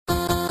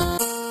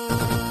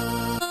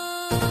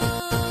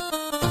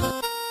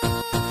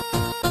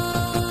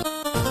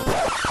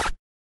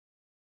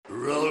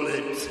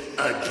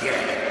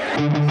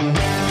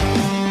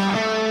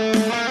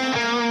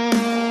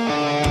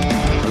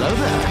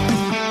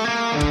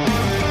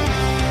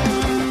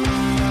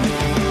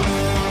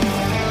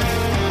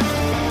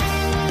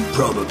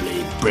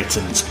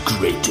Britain's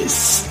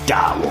greatest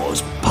Star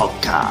Wars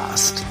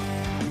podcast.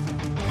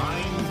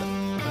 Mind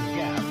the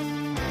gap.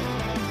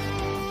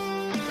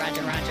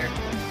 Roger, Roger.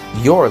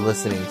 You're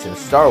listening to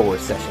Star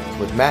Wars Sessions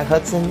with Matt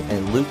Hudson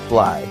and Luke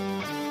Bly.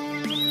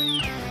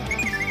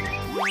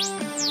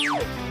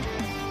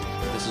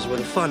 This is where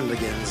the fun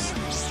begins.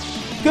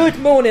 Good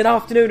morning,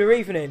 afternoon or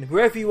evening,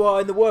 wherever you are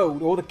in the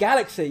world or the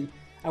galaxy,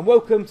 and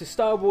welcome to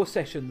Star Wars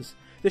Sessions,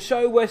 the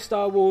show where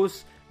Star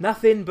Wars,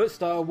 nothing but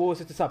Star Wars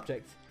is the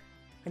subject.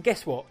 And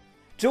guess what?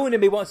 Joining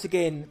me once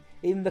again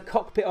in the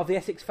cockpit of the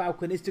Essex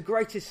Falcon is the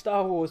greatest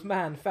Star Wars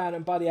man, fan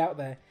and buddy out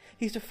there.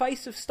 He's the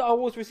face of Star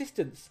Wars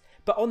Resistance,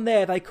 but on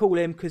there they call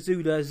him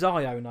Kazuda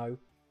Ziono.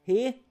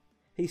 Here,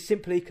 he's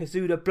simply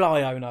Kazuda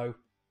Blyono.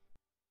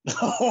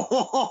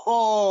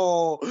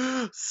 Oh,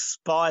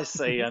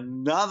 spicy.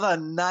 Another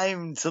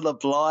name to the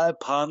Bly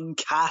pun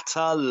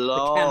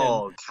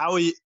catalogue. How are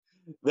you?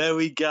 There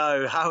we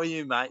go. How are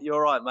you, Matt? You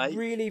all right, mate?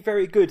 Really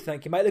very good,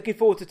 thank you, mate. Looking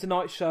forward to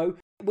tonight's show.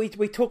 We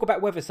talk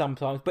about weather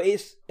sometimes, but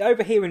it's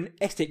over here in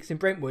Essex, in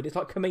Brentwood, it's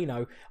like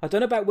Camino. I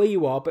don't know about where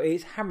you are, but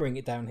it's hammering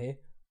it down here.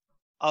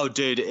 Oh,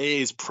 dude, it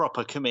is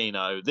proper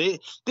Camino.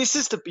 This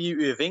is the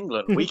beauty of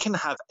England. We can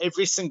have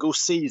every single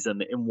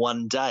season in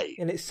one day.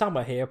 And it's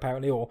summer here,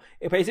 apparently.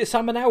 But is it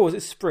summer now or is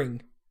it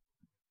spring?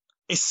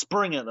 It's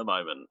spring at the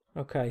moment.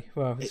 Okay,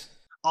 well...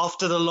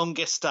 After the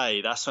longest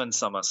day, that's when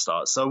summer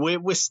starts. So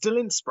we're still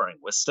in spring.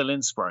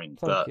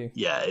 Thank you.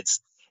 Yeah,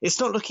 it's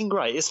not looking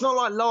great. It's not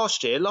like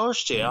last year.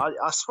 Last year,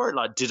 I swear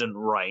it didn't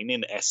rain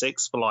in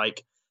Essex for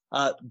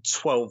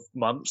 12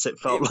 months. It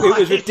felt like it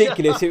was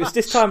ridiculous. It was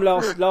this time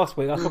last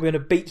week. I was probably on a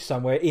beach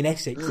somewhere in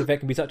Essex, if there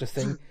can be such a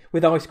thing,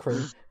 with ice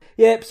cream.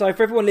 Yep. So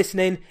for everyone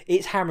listening,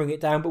 it's hammering it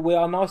down, but we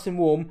are nice and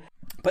warm.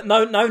 But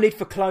no need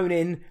for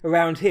cloning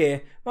around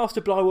here.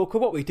 Master Blywalker,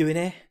 what are we doing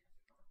here?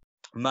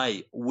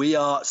 Mate, we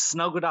are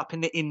snuggled up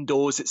in the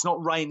indoors. It's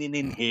not raining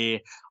in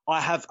here.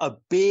 I have a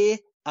beer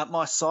at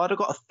my side. I've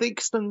got a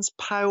Theakston's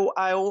Pale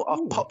Ale.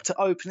 I've popped it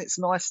open. It's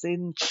nice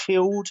and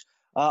chilled.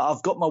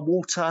 I've got my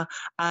water.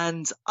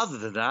 And other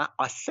than that,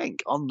 I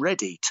think I'm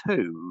ready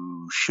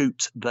to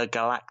shoot the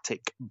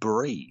galactic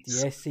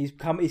breeze. Yes, he's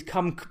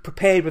come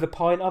prepared with a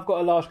pint. I've got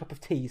a large cup of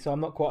tea, so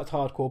I'm not quite as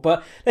hardcore.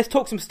 But let's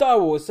talk some Star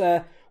Wars.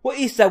 What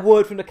is that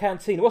word from the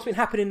cantina? What's been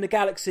happening in the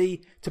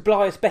galaxy to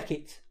Blias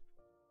Beckett?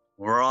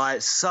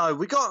 Right, so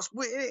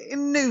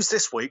in news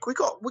this week, we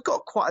got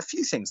quite a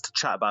few things to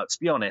chat about, to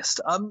be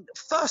honest.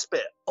 First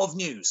bit of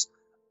news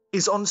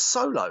is on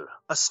Solo,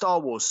 a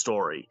Star Wars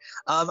story.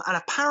 And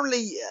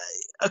apparently,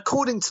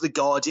 according to The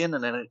Guardian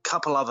and then a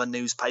couple other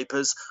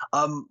newspapers,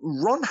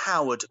 Ron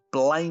Howard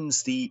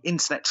blames the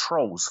internet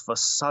trolls for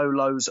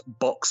Solo's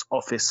box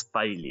office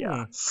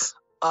failure.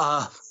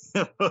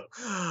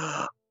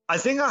 I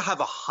think I have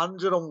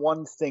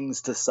 101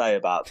 things to say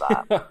about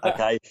that,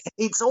 okay?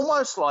 It's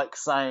almost like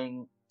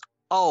saying,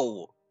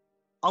 oh,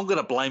 I'm going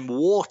to blame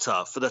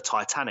water for the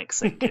Titanic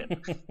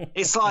sinking.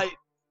 It's like,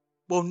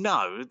 well,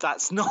 no,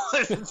 that's not.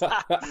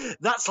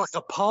 That's like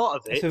a part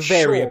of it. It's a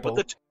variable.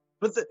 Sure,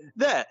 but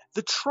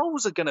the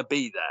trolls are going to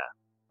be there,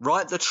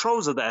 right? The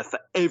trolls are there for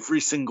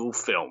every single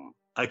film,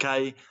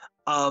 okay?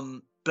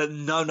 But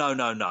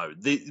no.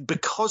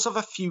 Because of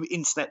a few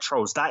internet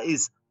trolls, that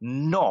is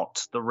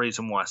not the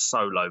reason why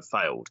Solo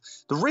failed.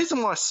 The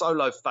reason why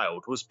Solo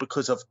failed was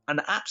because of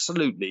an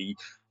absolutely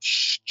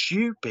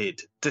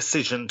stupid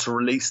decision to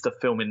release the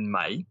film in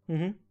May.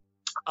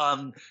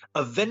 Mm-hmm.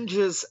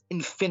 Avengers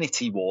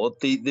Infinity War,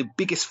 the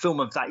biggest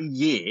film of that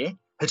year,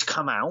 had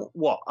come out,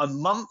 a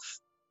month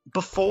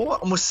before?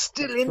 And was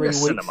still in the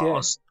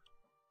cinemas.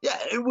 Yeah,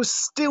 it was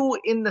still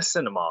in the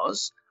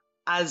cinemas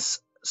as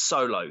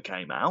Solo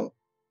came out.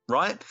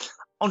 Right.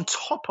 On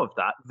top of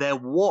that, there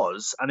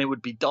was, and it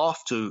would be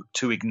daft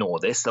to ignore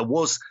this, there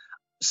was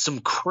some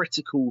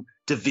critical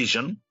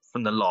division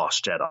from The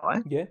Last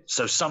Jedi. Yeah.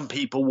 So some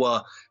people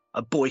were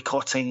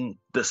boycotting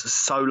the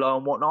Solo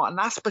and whatnot, and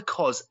that's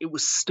because it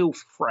was still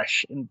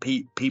fresh in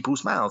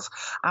people's mouths.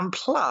 And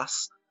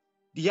plus,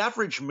 the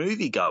average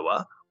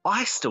moviegoer,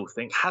 I still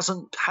think,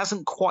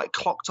 hasn't quite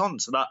clocked on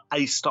to that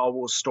a Star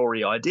Wars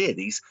story idea,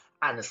 these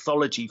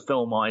anthology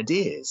film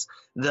ideas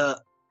that.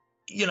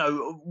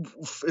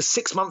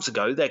 6 months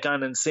ago, they're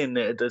going and seeing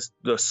the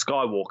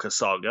Skywalker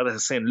saga. They're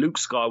seeing Luke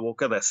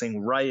Skywalker. They're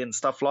seeing Rey and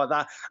stuff like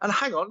that. And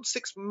hang on,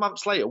 6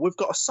 months later, we've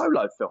got a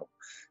Solo film.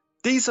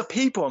 These are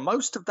people, and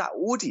most of that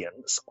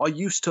audience are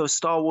used to a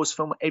Star Wars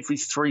film every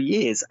 3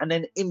 years. And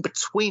then in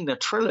between the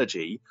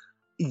trilogy,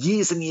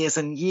 years and years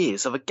and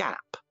years of a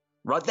gap.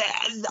 Right there,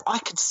 I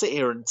could sit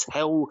here and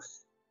tell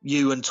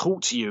you and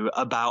talk to you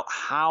about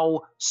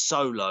how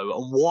Solo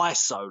and why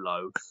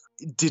Solo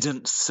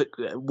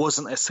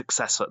wasn't a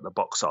success at the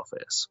box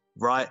office,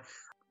 right?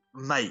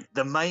 Mate,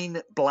 the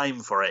main blame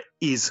for it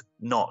is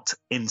not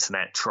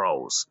internet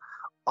trolls.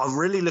 I'm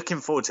really looking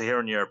forward to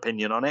hearing your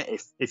opinion on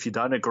it. If you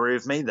don't agree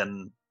with me,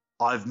 then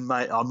I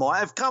might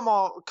have come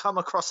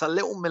across a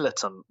little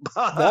militant.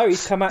 No,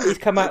 he's come out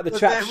of the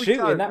trap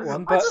shooting that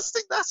one. But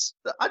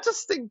I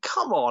just think,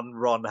 come on,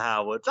 Ron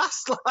Howard.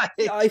 That's like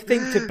I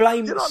think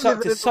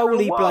to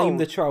solely blame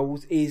the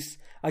trolls is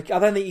I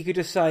don't think you could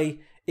just say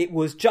it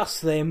was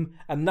just them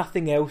and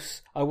nothing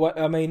else.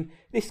 I mean,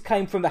 this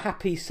came from the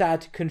Happy,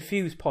 Sad,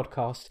 Confused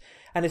podcast,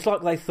 and it's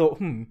like they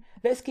thought,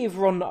 let's give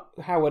Ron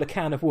Howard a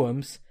can of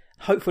worms.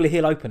 Hopefully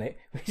he'll open it,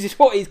 which is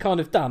what he's kind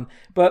of done.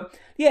 But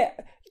yeah,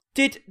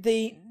 did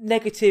the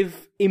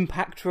negative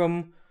impact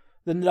from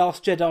The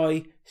Last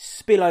Jedi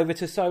spill over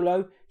to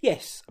Solo?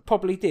 Yes,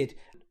 probably did.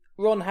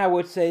 Ron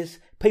Howard says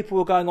people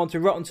were going on to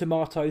Rotten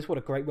Tomatoes, what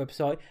a great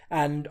website,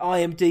 and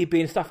IMDb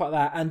and stuff like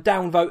that, and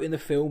downvoting the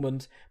film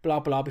and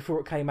blah blah before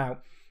it came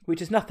out,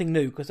 which is nothing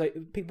new because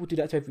people do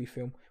that to every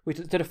film. Which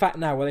to the fact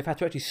now where they've had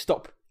to actually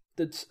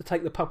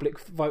take the public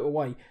vote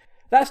away.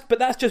 But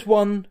that's just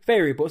one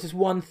variable. It's just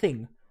one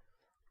thing.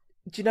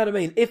 Do you know what I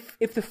mean?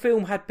 If the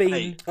film had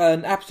been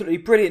an absolutely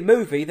brilliant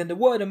movie, then the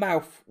word of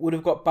mouth would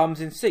have got bums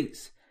in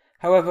seats.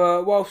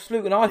 However, whilst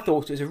Luke and I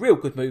thought it was a real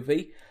good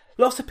movie,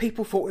 lots of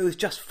people thought it was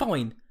just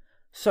fine,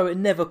 so it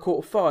never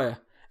caught fire.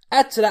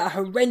 Add to that a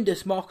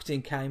horrendous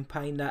marketing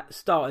campaign that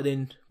started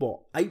in,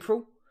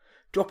 April?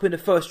 Dropping the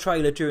first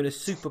trailer during a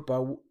Super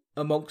Bowl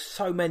amongst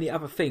so many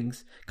other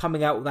things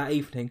coming out that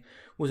evening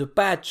was a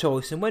bad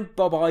choice, and when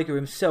Bob Iger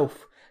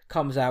himself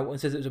comes out and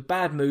says it was a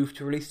bad move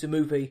to release the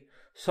movie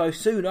so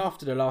soon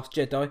after The Last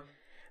Jedi,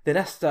 then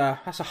that's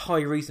a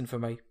high reason for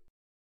me.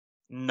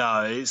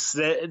 No,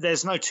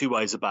 there's no two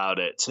ways about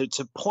it.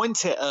 To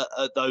point it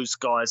at those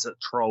guys at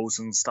Trolls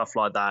and stuff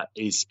like that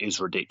is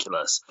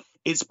ridiculous.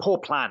 It's poor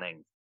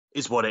planning,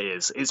 is what it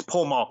is. It's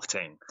poor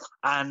marketing.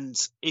 And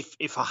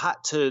if I had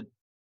to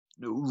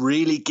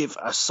really give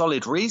a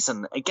solid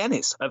reason, again,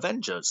 it's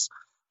Avengers.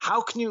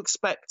 How can you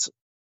expect,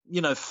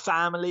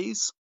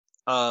 families,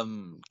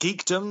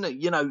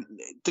 geekdom,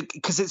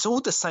 because it's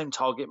all the same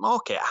target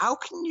market. How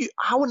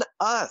on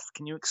earth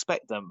can you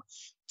expect them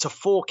to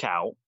fork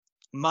out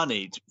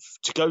money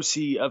to go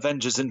see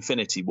Avengers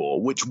Infinity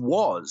War, which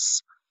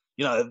was,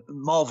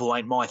 Marvel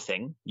ain't my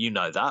thing,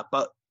 that,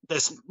 but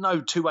there's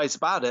no two ways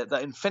about it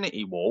that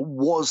Infinity War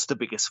was the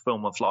biggest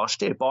film of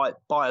last year by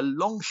a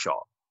long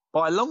shot.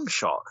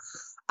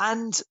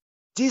 And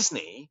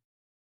Disney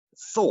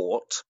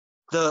thought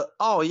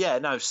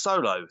that,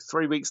 Solo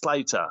 3 weeks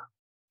later.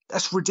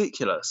 That's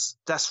ridiculous.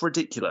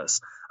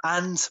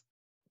 And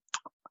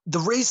the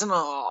reason,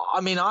 I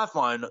have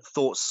my own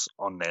thoughts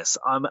on this,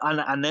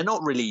 and they're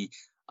not really,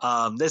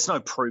 there's no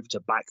proof to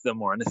back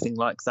them or anything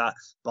like that,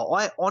 but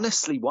I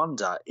honestly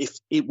wonder if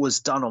it was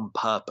done on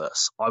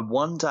purpose. I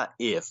wonder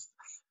if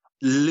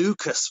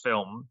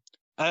Lucasfilm,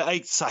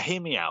 so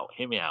hear me out,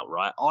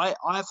 right? I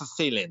have a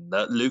feeling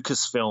that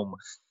Lucasfilm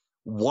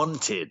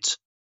wanted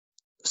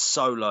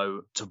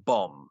Solo to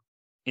bomb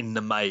in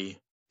the May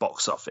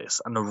box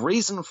office, and the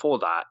reason for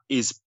that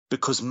is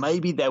because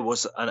maybe there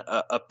was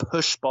a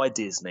push by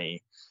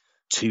Disney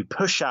to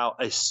push out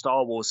a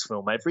Star Wars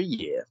film every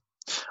year,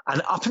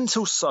 and up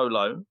until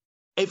Solo,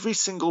 every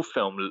single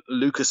film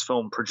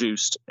Lucasfilm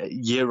produced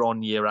year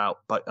on year out,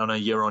 but on a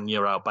year on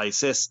year out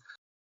basis,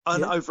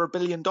 earned over $1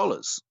 billion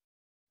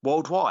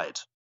worldwide,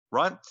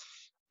 right?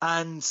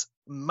 And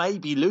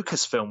maybe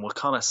Lucasfilm were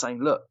kind of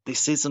saying, look,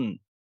 this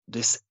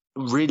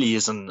really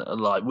isn't,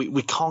 like,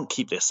 we can't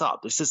keep this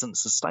up. This isn't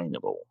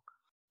sustainable.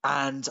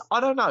 And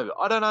I don't know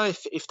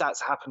if that's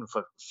happened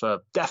for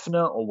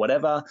definite or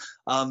whatever.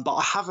 But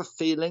I have a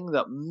feeling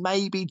that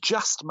maybe,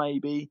 just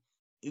maybe,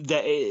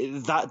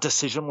 that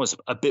decision was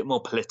a bit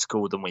more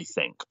political than we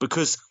think.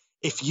 Because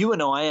if you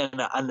and I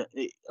and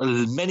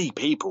many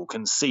people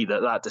can see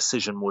that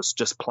decision was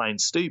just plain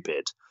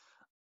stupid,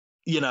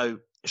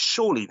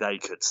 surely they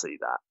could see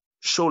that.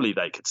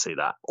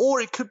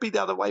 Or it could be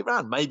the other way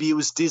around. Maybe it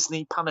was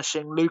Disney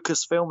punishing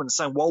Lucasfilm and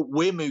saying, well,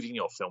 we're moving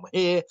your film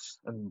here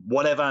and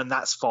whatever, and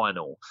that's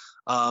final.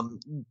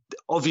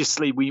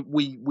 Obviously,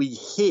 we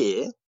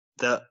hear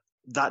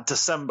that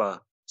December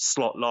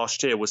slot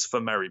last year was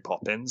for Mary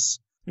Poppins.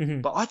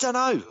 Mm-hmm. But I don't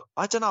know.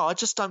 I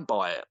just don't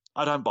buy it.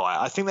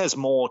 I think there's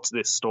more to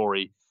this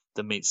story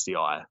than meets the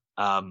eye.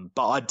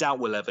 But I doubt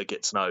we'll ever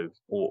get to know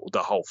all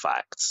the whole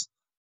facts.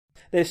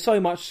 There's so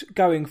much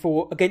going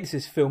against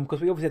this film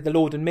because we obviously had the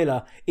Lord and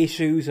Miller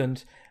issues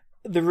and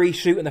the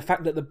reshoot and the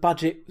fact that the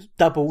budget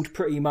doubled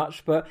pretty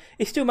much, but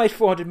it still made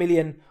 400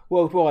 million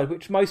worldwide,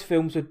 which most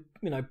films would,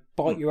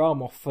 bite your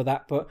arm off for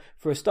that. But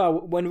for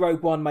when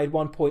Rogue One made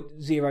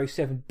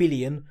 1.07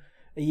 billion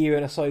a year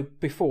and so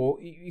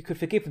before, you could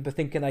forgive them for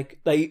thinking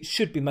they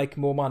should be making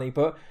more money.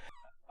 But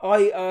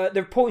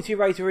the points you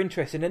raised are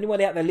interesting.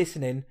 Anyone out there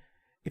listening,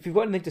 if you've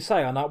got anything to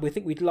say on that,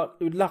 we'd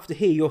love to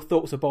hear your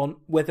thoughts upon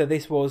whether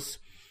this was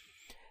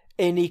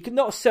any,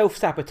 not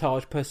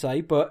self-sabotage per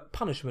se, but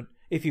punishment,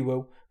 if you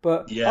will.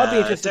 But I'd be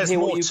interested to hear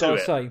what you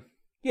guys say.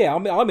 Yeah,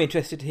 I'm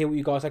interested to hear what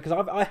you guys say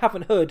because I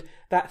haven't heard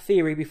that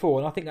theory before,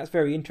 and I think that's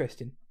very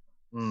interesting.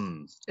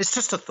 It's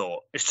just a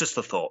thought.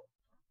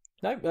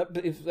 No, but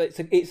it's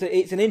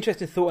an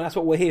interesting thought, and that's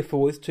what we're here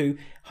for, is to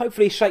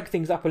hopefully shake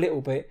things up a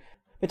little bit.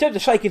 In terms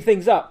of shaking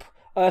things up,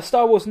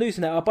 Star Wars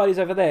Newsnet, our buddies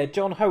over there,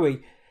 John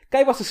Hoey,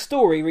 gave us a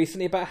story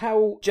recently about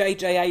how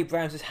J.J.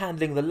 Abrams is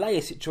handling the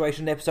Leia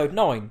situation in Episode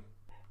 9.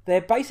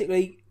 they're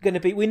basically going to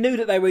be... We knew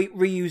that they were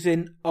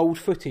reusing old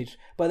footage,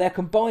 but they're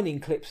combining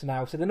clips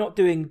now, so they're not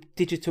doing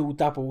digital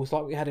doubles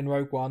like we had in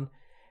Rogue One.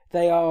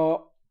 They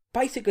are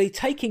basically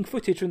taking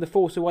footage from The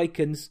Force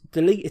Awakens,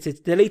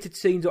 deleted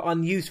scenes or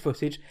unused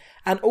footage,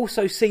 and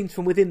also scenes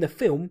from within the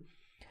film,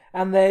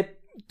 and they're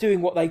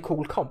doing what they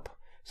call comp.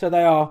 So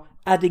they are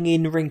adding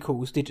in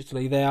wrinkles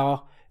digitally. They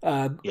are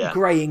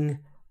greying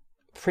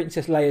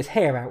Princess Leia's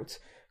hair out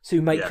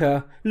to make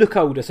her look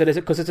older, so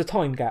because there's a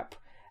time gap.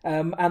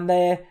 And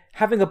they're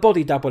having a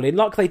body double in,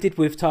 like they did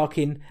with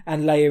Tarkin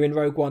and Leia in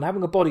Rogue One,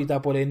 having a body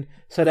double in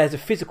so there's a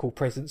physical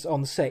presence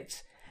on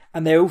set.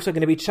 And they're also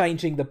going to be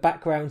changing the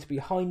background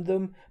behind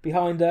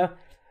her.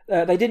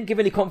 They didn't give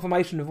any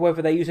confirmation of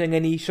whether they're using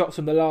any shots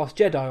from The Last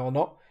Jedi or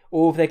not,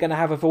 or if they're going to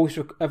have a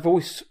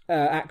voice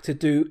actor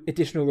do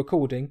additional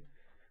recording.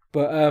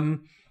 But I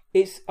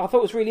thought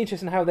it was really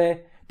interesting how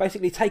they're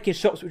basically taking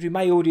shots which we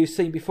may already have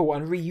seen before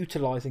and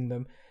reutilising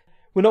them.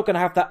 We're not going to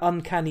have that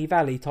uncanny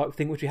valley type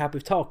thing which we had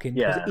with Tarkin,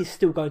 because it is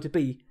still going to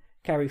be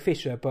Carrie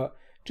Fisher, but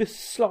just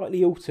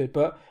slightly altered.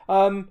 But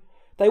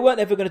they weren't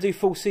ever going to do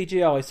full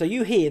CGI. So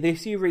you hear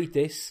this, you read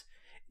this.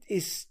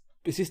 Is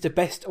this the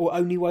best or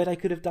only way they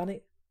could have done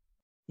it?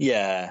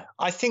 Yeah,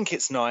 I think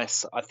it's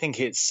nice. I think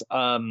it's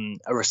a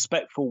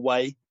respectful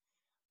way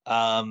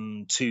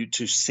to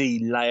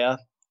see Leia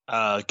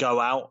go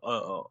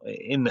out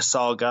in the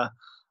saga.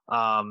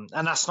 And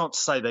that's not to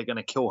say they're going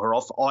to kill her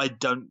off. I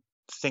don't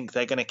think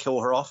they're going to kill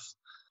her off.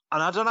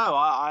 And I don't know.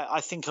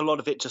 I think a lot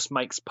of it just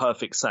makes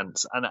perfect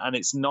sense. And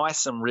it's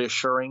nice and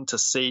reassuring to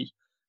see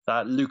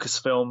that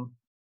Lucasfilm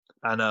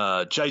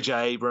and J.J.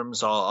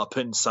 Abrams are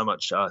putting so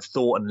much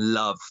thought and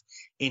love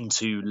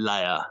into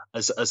Leia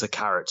as a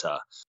character,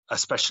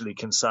 especially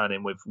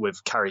concerning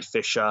with Carrie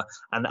Fisher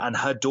and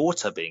her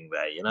daughter being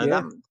there. You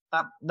know,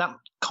 that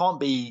can't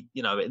be,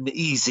 you know, an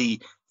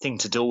easy thing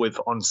to deal with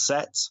on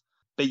set.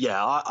 But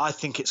yeah, I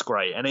think it's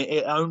great, and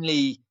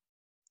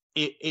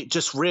it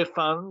just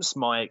reaffirms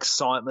my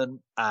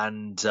excitement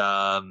and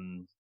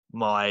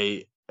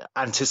my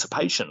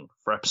anticipation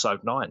for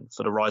Episode 9,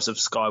 for the Rise of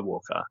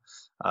Skywalker.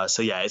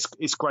 So yeah,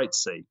 it's great to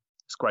see.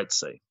 It's great to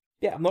see.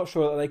 Yeah, I'm not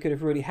sure that they could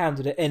have really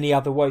handled it any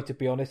other way, to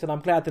be honest, and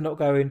I'm glad they're not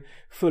going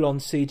full on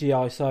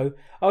CGI. So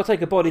I'll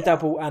take a body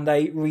double and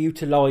a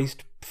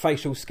reutilised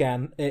facial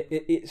scan.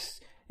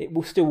 It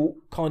will still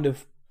kind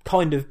of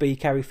be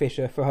Carrie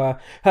Fisher for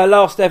her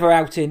last ever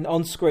outing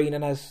on screen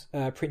and as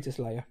Princess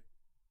Leia.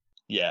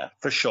 Yeah,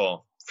 for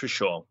sure.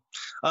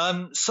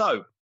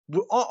 So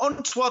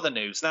on to other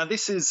news. Now,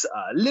 this is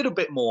a little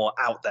bit more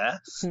out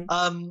there.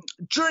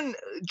 During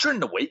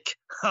the week,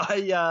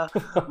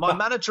 my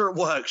manager at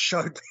work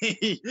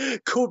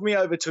called me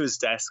over to his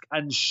desk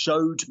and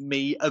showed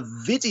me a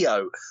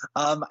video.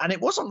 And it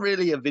wasn't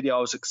really a video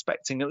I was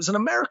expecting. It was an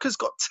America's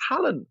Got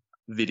Talent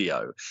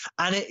video.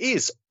 And it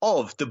is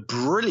of the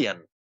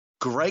brilliant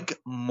Greg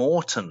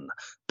Morton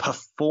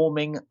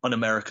performing on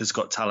America's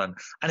Got Talent.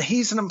 And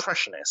he's an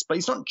impressionist, but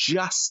he's not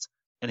just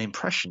an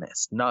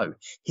impressionist. No,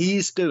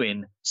 he's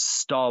doing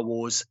Star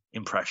Wars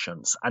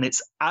impressions, and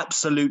it's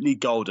absolutely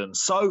golden.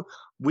 So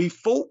we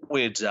thought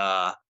we'd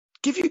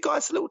give you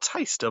guys a little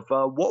taste of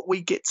what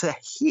we get to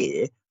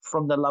hear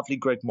from the lovely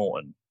Greg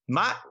Morton.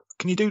 Matt,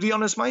 can you do the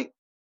honors, mate?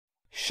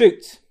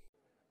 Shoot.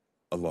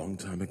 A long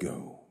time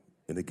ago,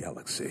 in a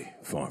galaxy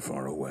far,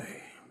 far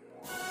away.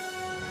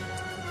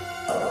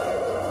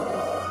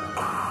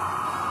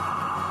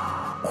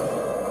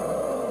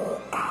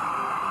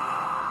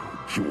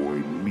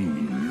 Join me,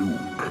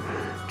 Luke.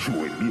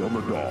 Join me on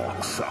the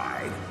dark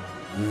side.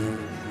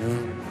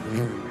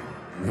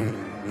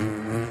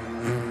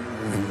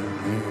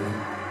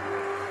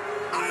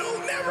 I'll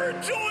never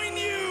join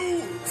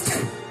you!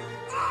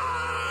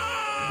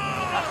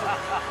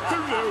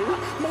 Hello,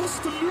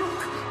 Master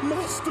Luke!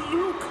 Master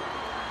Luke!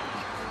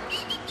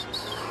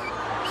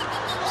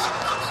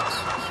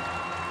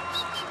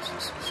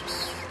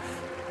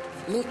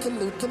 Luke in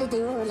the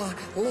door,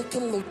 Luke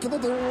in the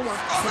door.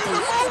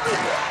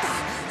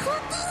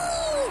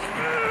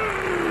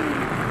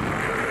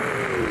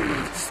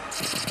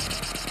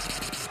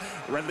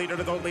 Red leader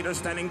to gold leader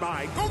standing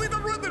by. Gold leader,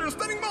 red leader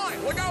standing by.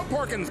 Look out,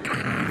 Porkins.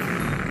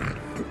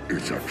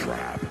 It's a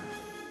trap.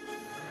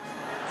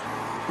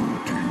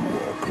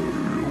 Utiwaka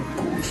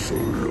Loko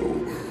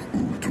Solo.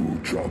 Utu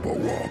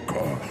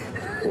Jabawaka.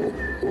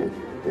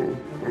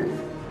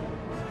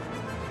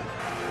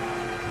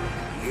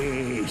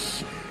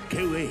 Yes.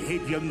 Go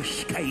ahead, young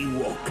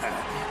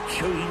Skywalker.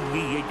 Join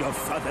me and your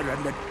father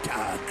on the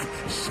dark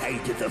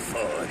side of the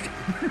Force.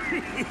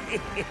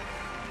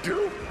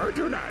 Do or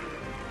do not?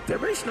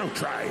 There is no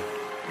try.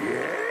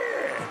 Yeah.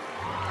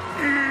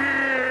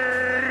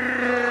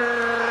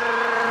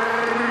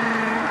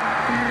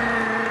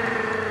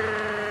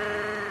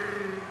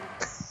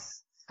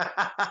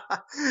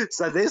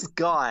 So this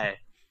guy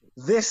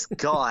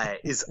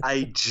is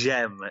a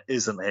gem,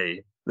 isn't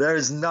he? There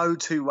is no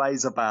two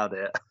ways about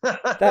it.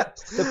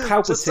 The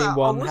Palpatine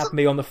one had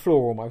me on the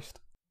floor almost.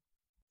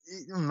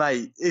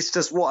 Mate, it's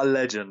just what a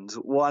legend.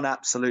 What an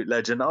absolute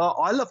legend.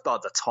 I loved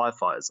the TIE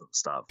fighters and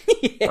stuff.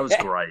 Yeah. That was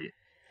great.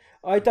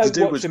 I don't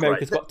dude watch was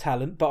America's great. Got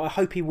Talent, but I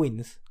hope he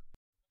wins.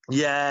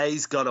 Yeah,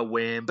 he's got to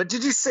win. But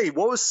did you see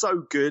what was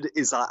so good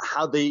is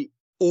how the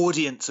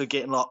audience are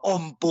getting like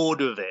on board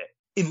with it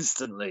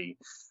instantly.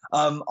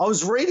 I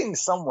was reading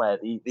somewhere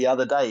the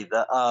other day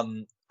that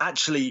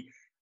actually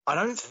I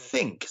don't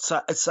think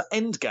so. It's the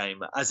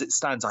Endgame as it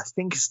stands. I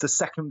think it's the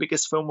second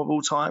biggest film of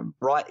all time.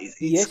 Right? It's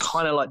Yes.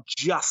 kind of like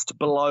just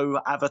below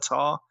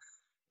Avatar.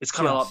 It's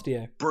kind of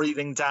like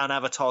breathing down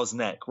Avatar's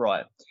neck,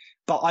 right?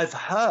 But I've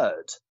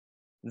heard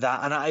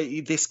that,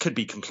 and this could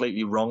be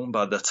completely wrong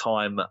by the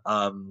time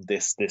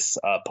this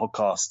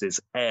podcast is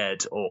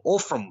aired or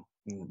from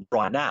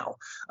right now.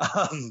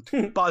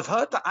 But I've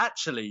heard that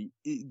actually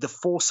The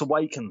Force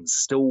Awakens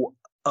still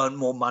earn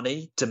more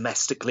money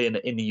domestically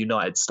in the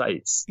United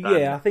States.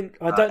 Yeah,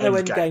 I don't know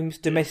Endgame. Endgame's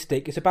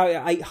domestic. It's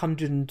about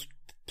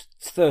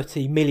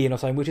 830 million or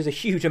something, which is a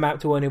huge amount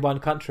to earn in one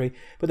country.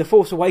 But The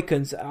Force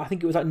Awakens, I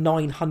think it was like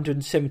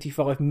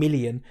 975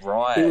 million.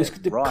 Right.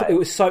 It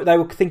was so they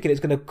were thinking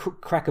it's going to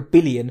crack $1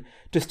 billion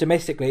just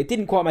domestically. It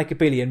didn't quite make $1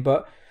 billion,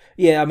 but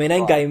yeah, I mean,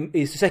 Endgame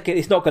is the second.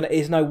 It's not going to.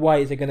 There's no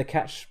way they're going to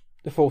catch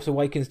The Force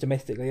Awakens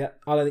domestically.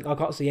 I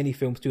can't see any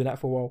films doing that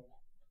for a while.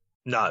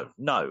 No,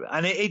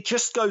 and it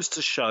just goes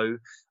to show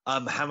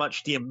how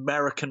much the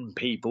American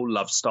people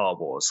love Star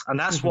Wars, and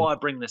that's why I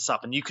bring this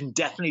up. And you can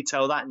definitely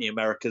tell that in the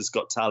America's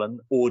Got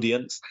Talent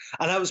audience,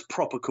 and that was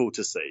proper cool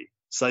to see.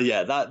 So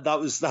yeah, that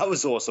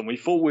was awesome. We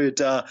thought we'd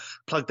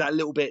plug that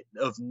little bit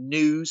of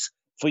news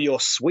for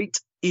your sweet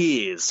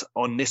ears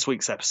on this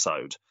week's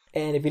episode.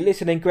 And if you're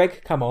listening,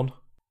 Greg, come on.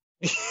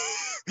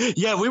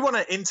 Yeah, we want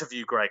to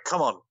interview Greg.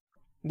 Come on.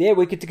 Yeah,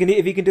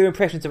 if you can do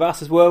impressions of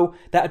us as well,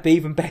 that'd be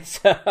even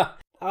better.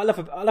 I love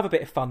a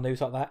bit of fun news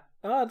like that.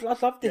 I'd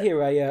love to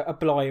hear a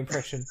Bly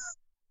impression.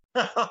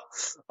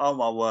 Oh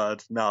my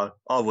word, no,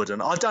 I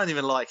wouldn't. I don't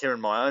even like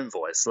hearing my own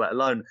voice, let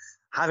alone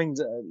having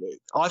to.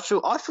 I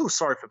feel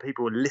sorry for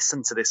people who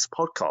listen to this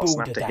podcast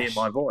and have to hear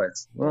my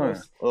voice.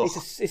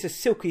 It's a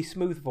silky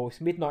smooth voice,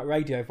 midnight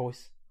radio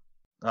voice.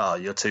 Oh,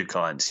 you're too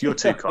kind. You're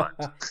too kind.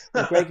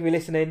 Well, Greg, if you're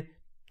listening,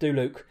 do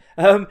Luke.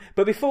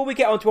 But before we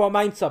get on to our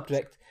main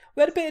subject,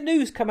 we had a bit of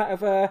news come out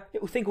of a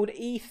little thing called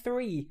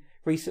E3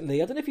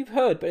 recently. I don't know if you've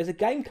heard, but there's a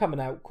game coming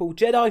out called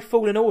Jedi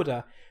Fallen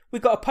Order.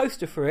 We've got a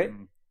poster for it,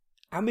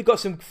 and we've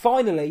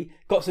finally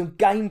got some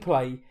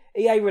gameplay.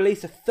 EA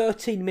released a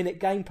 13-minute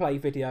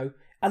gameplay video,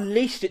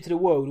 unleashed it to the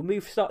world, and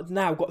we've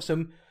now got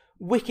some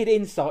wicked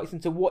insights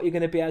into what you're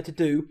going to be able to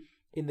do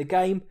in the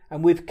game,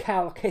 and with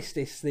Cal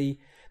Kestis, the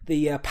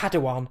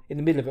Padawan, in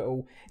the middle of it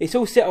all. It's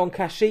all set on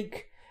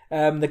Kashyyyk.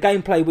 The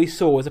gameplay we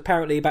saw was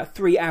apparently about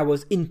 3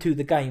 hours into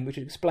the game, which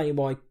would explain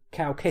why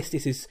Cal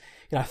Kestis is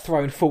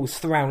throwing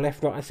fools around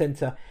left, right and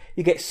centre.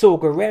 You get Saw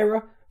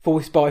Gerrera,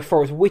 voiced by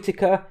Forrest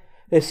Whitaker.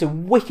 There's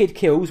some wicked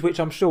kills, which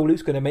I'm sure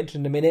Luke's going to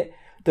mention in a minute.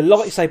 The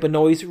lightsaber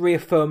noise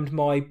reaffirmed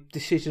my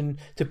decision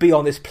to be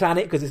on this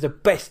planet because it's the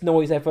best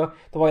noise ever,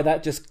 the way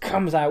that just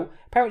comes out.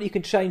 Apparently you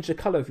can change the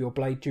colour of your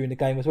blade during the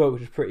game as well,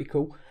 which is pretty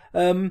cool.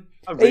 Oh,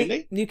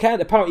 really? You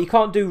can. Apparently you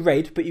can't do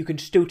red, but you can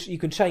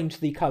change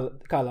the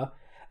colour.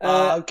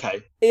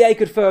 Okay. EA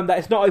confirmed that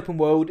it's not open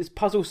world, it's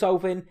puzzle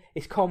solving,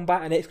 it's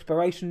combat and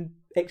exploration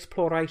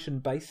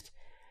based.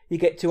 You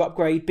get to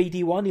upgrade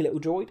BD1, your little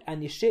droid,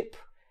 and your ship.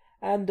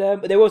 And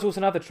there was also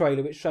another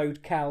trailer which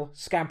showed Cal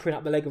scampering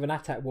up the leg of an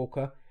AT-AT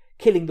walker,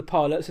 killing the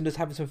pilots and just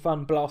having some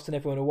fun blasting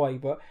everyone away.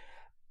 But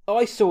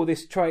I saw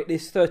this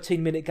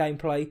 13-minute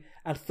gameplay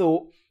and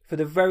thought, for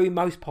the very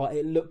most part,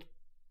 it looked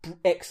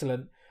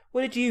excellent.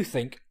 What did you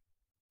think?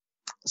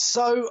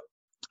 So,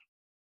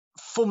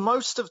 for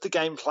most of the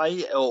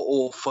gameplay,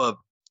 or for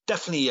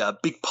definitely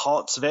big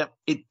parts of it,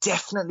 it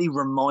definitely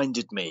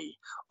reminded me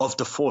of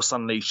the Force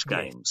Unleashed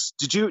games.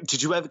 Did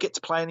you ever get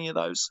to play any of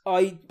those?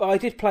 I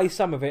did play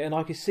some of it, and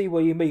I could see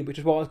what you mean, which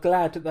is why I was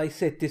glad that they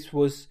said this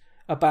was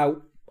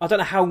about. I don't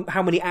know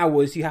how many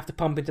hours you have to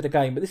pump into the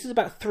game, but this is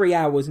about 3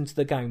 hours into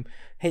the game,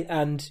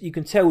 and you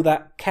can tell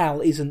that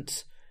Cal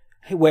isn't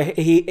at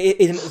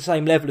the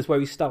same level as where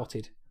he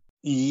started.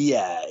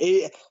 Yeah,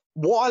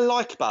 what I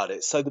like about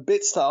it, so the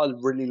bits that I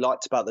really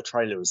liked about the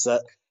trailer is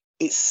that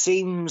it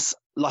seems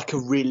like a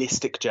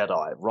realistic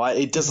Jedi, right?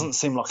 It doesn't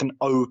seem like an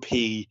OP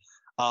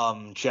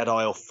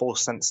Jedi or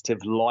Force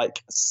sensitive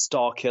like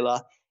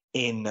Starkiller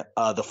in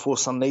the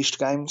Force Unleashed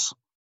games.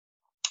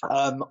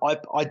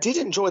 I did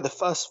enjoy the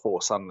first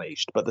Force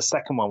Unleashed, but the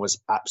second one was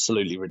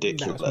absolutely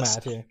ridiculous. That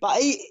was mad, yeah.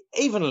 But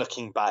even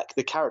looking back,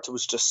 the character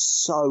was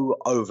just so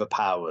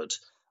overpowered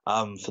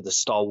for the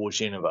Star Wars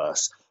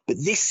universe. But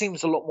this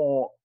seems a lot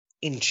more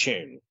in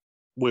tune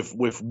with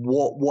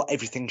what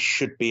everything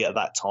should be at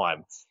that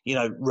time.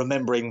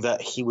 Remembering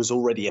that he was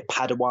already a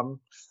Padawan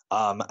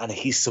and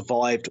he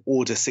survived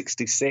Order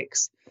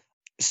 66.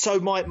 So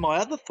my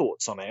other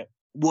thoughts on it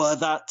were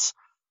that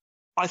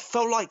I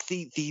felt like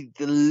the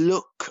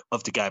look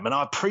of the game, and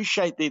I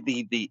appreciate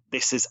the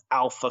this is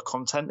alpha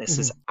content, this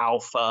is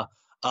alpha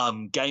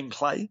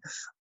gameplay,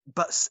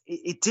 but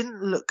it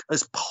didn't look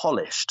as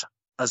polished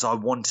as I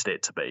wanted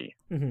it to be.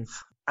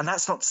 And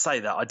that's not to say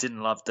that I didn't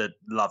love it,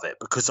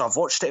 because I've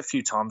watched it a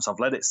few times. I've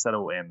let it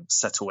settle in,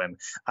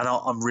 and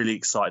I'm really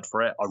excited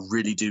for it. I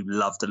really do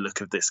love the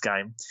look of this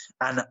game,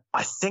 and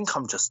I think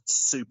I'm just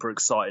super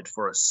excited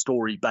for a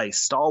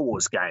story-based Star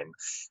Wars game.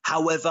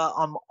 However,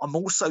 I'm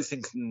also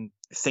thinking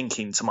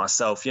to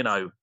myself,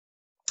 10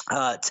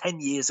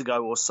 years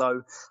ago or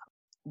so,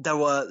 there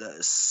were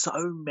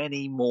so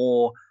many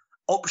more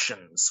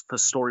options for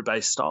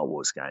story-based Star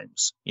Wars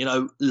games.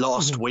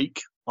 Last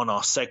week on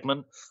our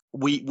segment,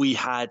 we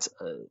had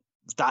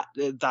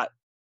that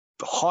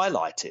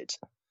highlighted,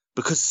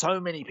 because so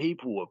many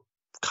people were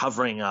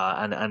covering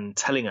and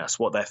telling us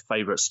what their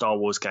favorite Star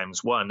Wars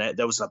games were, and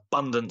there was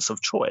abundance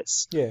of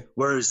choice. Yeah.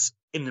 Whereas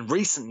in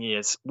recent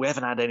years, we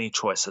haven't had any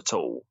choice at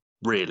all,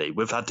 really.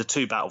 We've had the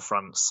 2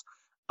 Battlefronts,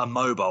 a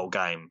mobile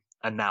game,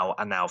 and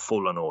now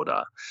Fallen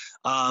Order.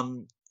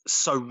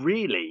 So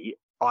really,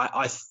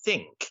 I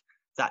think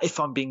that if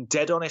I'm being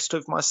dead honest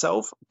with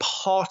myself,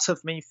 part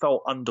of me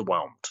felt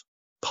underwhelmed.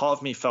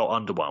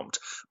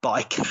 But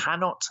I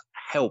cannot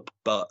help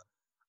but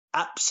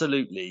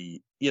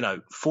absolutely,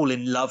 fall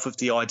in love with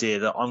the idea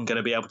that I'm going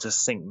to be able to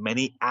sink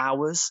many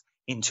hours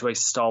into a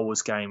Star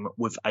Wars game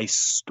with a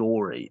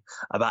story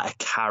about a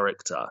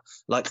character.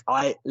 Like,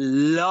 I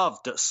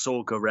loved that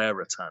Saw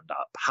Gerrera turned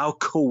up. How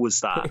cool was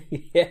that?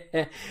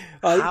 Yeah.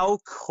 How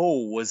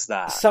cool was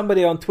that?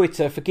 Somebody on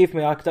Twitter, forgive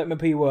me, I don't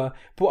remember who you were,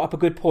 brought up a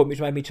good point which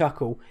made me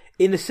chuckle.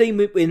 In the scene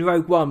in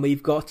Rogue One,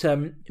 we've got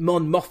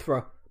Mon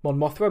Mothma.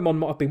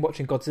 I've been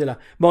watching Godzilla.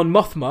 Mon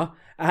Mothma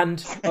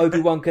and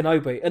Obi-Wan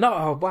Kenobi. And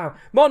wow.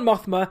 Mon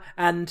Mothma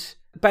and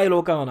Bail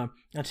Organa.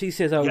 And she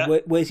says,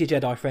 where's your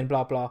Jedi friend?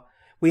 Blah, blah.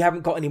 We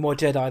haven't got any more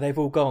Jedi. They've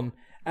all gone.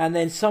 And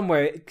then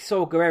somewhere,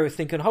 Saw Gerrera's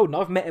thinking, hold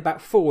on, I've met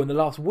about 4 in the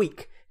last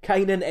week.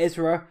 Kanan,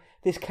 Ezra,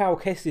 this Cal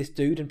Kestis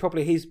dude, and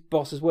probably his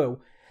boss as well.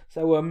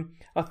 So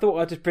I thought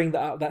I'd just bring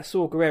that up, that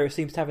Saw Gerrera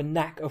seems to have a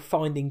knack of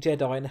finding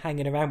Jedi and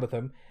hanging around with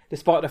them,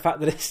 despite the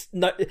fact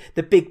that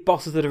the big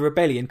bosses of the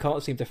rebellion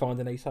can't seem to find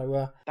any.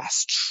 So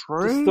that's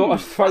true. Just thought I'd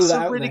throw that out there.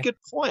 That's a really good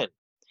point.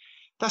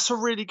 That's a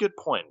really good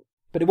point.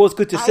 But it was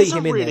good to see him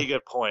in there. That's a really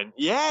good point.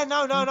 Yeah,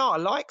 no, I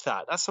like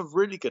that. That's a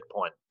really good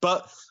point.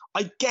 But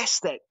I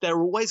guess that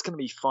they're always going to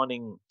be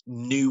finding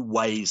new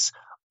ways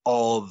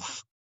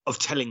of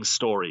telling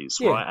stories,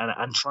 right?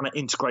 And trying to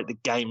integrate the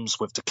games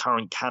with the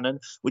current canon,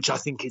 which I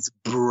think is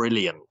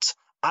brilliant.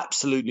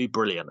 Absolutely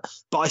brilliant.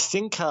 But I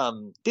think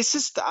this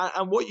is,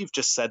 and what you've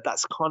just said,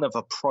 that's kind of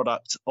a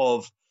product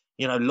of,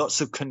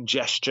 lots of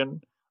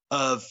congestion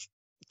of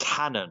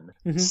canon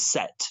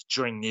set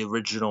during the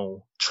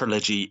original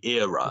trilogy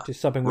era. Which is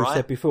something we've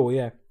said before,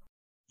 yeah.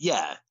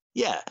 Yeah.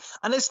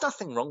 And there's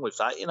nothing wrong with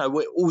that.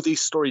 All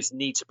these stories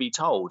need to be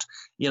told.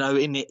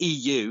 In the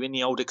EU, in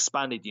the old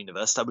expanded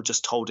universe, they were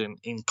just told in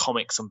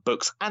comics and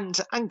books and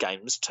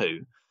games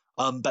too.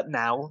 But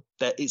now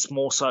it's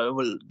more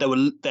so,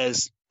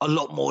 there's a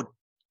lot more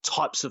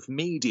types of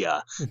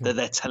media that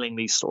they're telling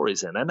these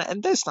stories in.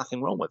 And there's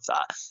nothing wrong with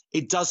that.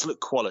 It does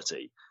look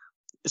quality.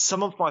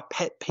 Some of my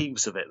pet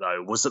peeves of it,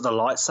 though, was that the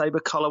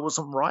lightsaber color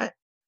wasn't right.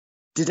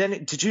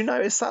 Did you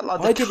notice that?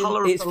 Like the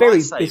color of the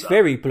lightsaber? It's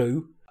very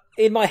blue.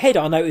 In my head,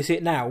 I notice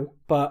it now,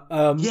 but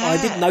I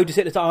didn't notice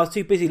it at the time. I was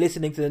too busy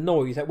listening to the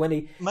noise. That when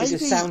it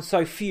just sounds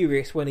so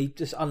furious when he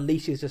just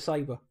unleashes the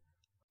saber.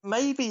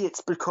 Maybe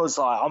it's because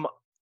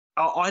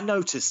I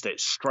noticed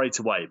it straight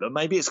away, but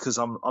maybe it's because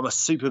I'm a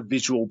super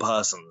visual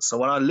person. So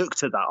when I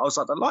looked at that, I was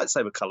like, the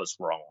lightsaber color's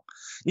wrong.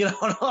 And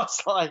I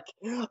was like,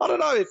 I don't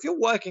know, if you're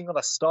working on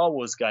a Star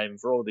Wars game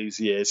for all these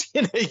years,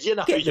 you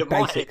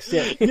basics,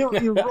 might. Yeah.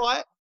 You're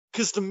right.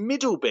 Because the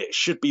middle bit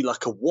should be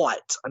like a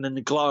white, and then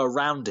the glow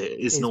around it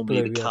is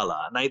normally blue, the colour.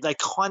 And they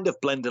kind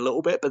of blend a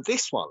little bit, but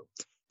this one,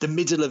 the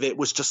middle of it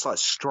was just like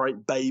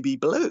straight baby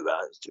blue.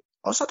 I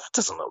was like, that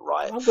doesn't look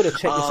right. I'm going to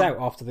check this out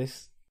after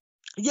this.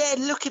 Yeah,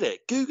 look at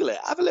it, Google it,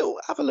 have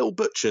a little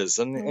butchers,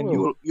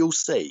 and you'll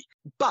see.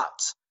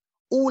 But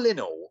all in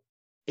all,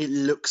 it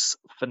looks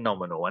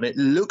phenomenal, and it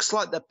looks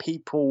like the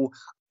people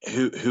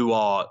who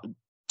are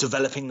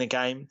developing the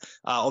game.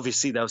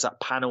 Obviously, there was that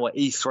panel at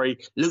E3.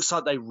 Looks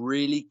like they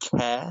really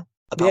care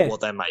about what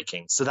they're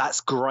making, so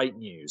that's great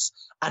news.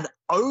 And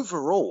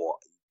overall,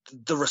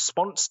 the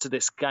response to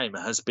this game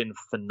has been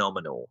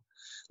phenomenal.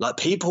 Like,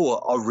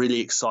 people are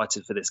really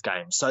excited for this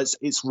game, so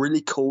it's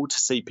really cool to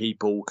see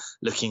people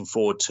looking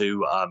forward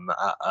to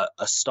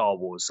a Star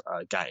Wars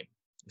game.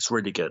 It's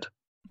really good.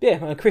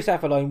 Yeah, and Chris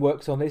Avellone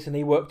works on this, and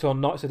he worked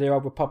on Knights of the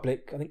Old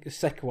Republic, I think the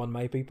second one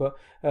maybe, but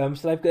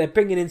so they're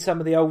bringing in some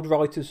of the old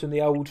writers from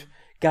the old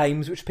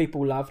games, which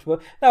people loved.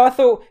 But no, I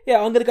thought,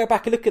 I'm going to go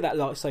back and look at that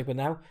lightsaber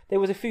now. There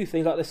was a few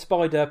things, like the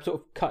spider sort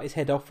of cut his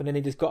head off, and then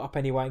he just got up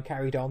anyway and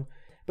carried on.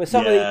 But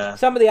some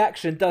of the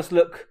action does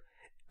look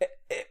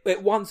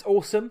at once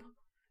awesome.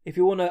 If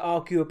you want to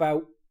argue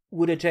about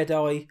would a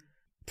Jedi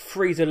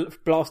freeze a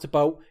blaster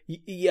bolt,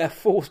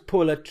 force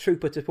pull a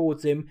trooper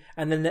towards him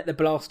and then let the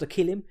blaster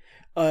kill him,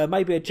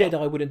 Maybe a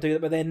Jedi wouldn't do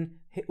that, but then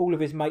all of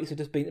his mates have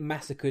just been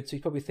massacred, so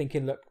he's probably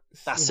thinking, look,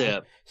 That's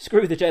it.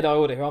 Screw the Jedi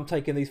Order here, I'm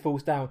taking these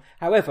fools down.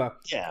 However,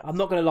 Yeah. I'm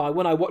not going to lie,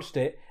 when I watched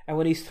it, and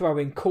when he's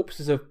throwing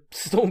corpses of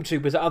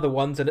stormtroopers at other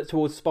ones and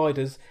towards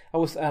spiders,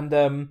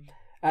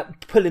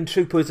 at pulling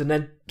troopers and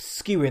then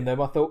skewing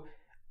them, I thought,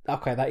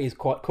 okay, that is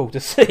quite cool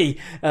to see.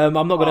 I'm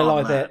not going to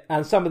lie there.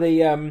 And some of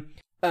the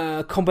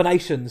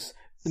combinations,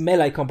 the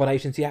melee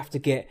combinations you have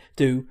to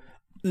do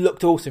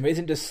looked awesome. It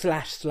isn't just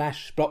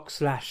slash, block,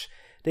 slash.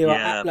 They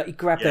are like you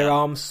grab their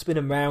arms, spin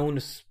them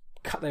round,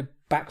 cut their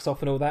backs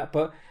off and all that.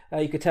 But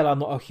you could tell I'm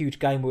not a huge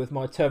gamer with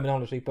my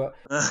terminology. But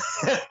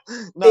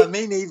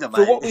me neither, mate.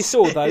 For what we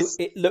saw, though,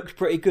 it looked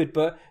pretty good.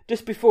 But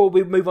just before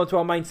we move on to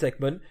our main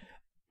segment,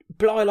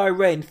 Blilo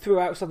Ren threw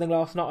out something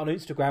last night on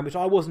Instagram, which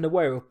I wasn't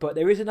aware of. But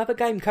there is another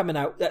game coming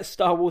out that's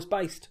Star Wars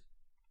based.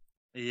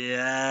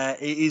 Yeah,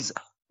 it is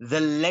the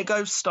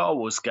Lego Star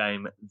Wars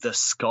game, The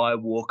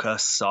Skywalker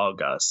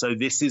Saga. So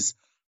this is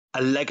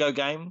a Lego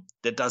game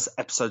that does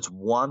episodes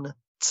 1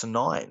 to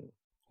 9.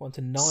 1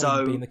 to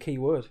 9 being the key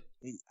word.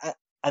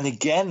 And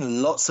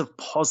again, lots of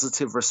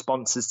positive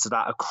responses to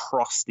that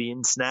across the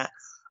internet.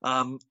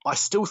 I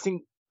still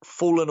think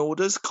Fallen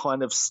Order's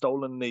kind of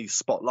stolen the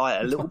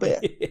spotlight a little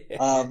bit.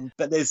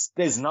 But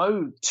there's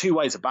no two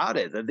ways about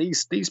it.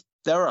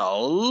 There are a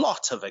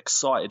lot of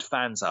excited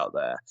fans out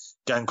there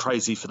going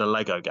crazy for the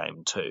Lego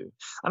game too.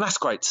 And that's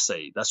great to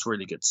see. That's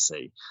really good to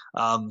see.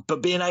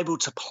 But being able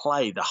to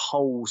play the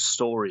whole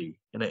story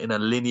in a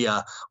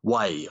linear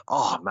way,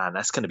 oh man,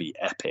 that's going to be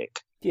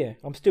epic. Yeah,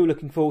 I'm still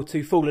looking forward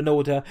to Fallen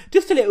Order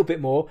just a little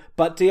bit more,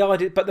 but the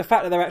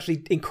fact that they're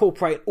actually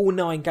incorporating all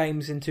 9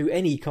 games into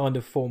any kind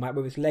of format,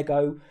 whether it's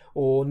Lego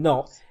or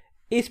not,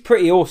 is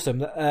pretty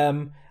awesome.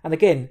 And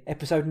again,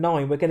 episode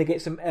 9, we're going to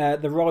get some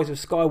the Rise of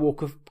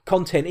Skywalker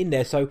content in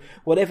there. So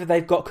whatever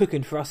they've got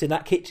cooking for us in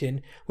that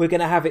kitchen, we're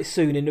going to have it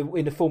soon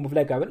in the form of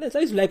Lego. And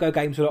those Lego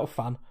games are a lot of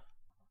fun.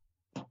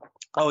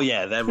 Oh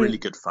yeah, they're really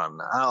good fun.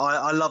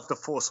 I love the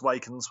Force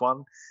Awakens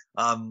one,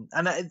 and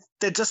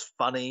they're just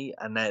funny,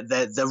 and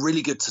they're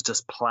really good to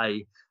just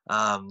play.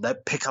 They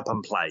pick up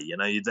and play. You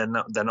know,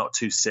 they're not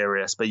too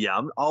serious. But yeah,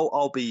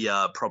 I'll be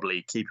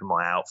probably keeping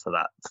my eye out for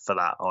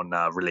that on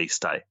release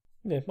day.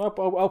 Yeah,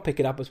 I'll pick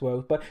it up as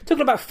well. But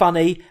talking about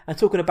funny and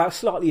talking about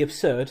slightly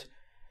absurd,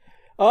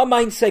 our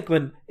main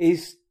segment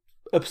is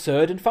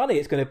absurd and funny.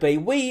 It's going to be.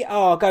 We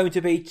are going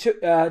to be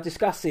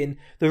discussing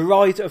the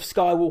Rise of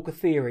Skywalker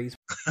theories.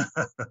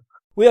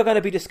 We are going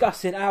to be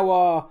discussing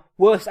our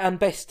worst and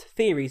best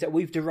theories that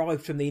we've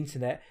derived from the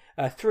internet,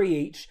 3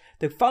 each.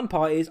 The fun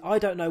part is I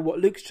don't know what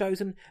Luke's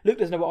chosen. Luke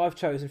doesn't know what I've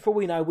chosen. For all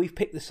we know, we've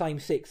picked the same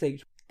 6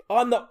 each.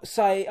 I'm not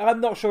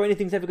sure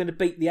anything's ever going to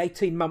beat the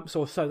 18 months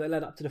or so that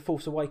led up to The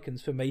Force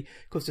Awakens for me,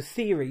 because the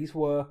theories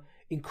were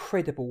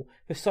incredible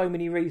for so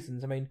many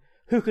reasons. I mean,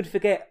 who could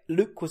forget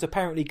Luke was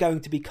apparently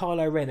going to be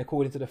Kylo Ren,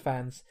 according to the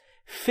fans.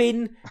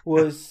 Finn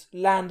was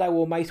Lando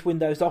or Mace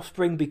Windu's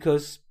offspring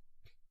because.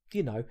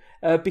 And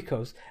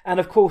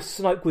of course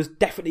Snoke was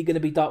definitely going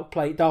to be Darth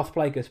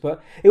Plagueis, but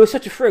it was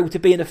such a thrill to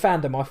be in a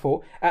fandom, I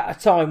thought, at a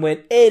time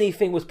when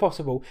anything was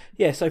possible.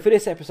 Yeah, so for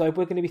this episode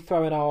we're going to be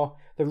throwing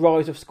the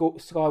Rise of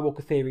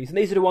Skywalker theories, and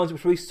these are the ones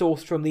which we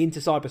sourced from the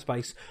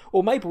cyberspace,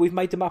 or maybe we've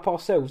made them up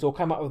ourselves or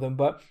come up with them,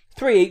 but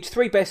 3 each,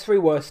 3 best, 3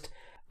 worst.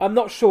 I'm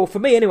not sure, for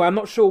me anyway, I'm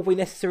not sure if we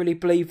necessarily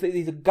believe that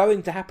these are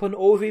going to happen,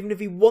 or even if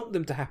we want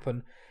them to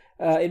happen.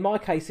 In my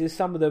case,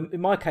 some of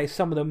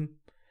them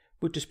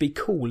would just be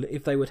cool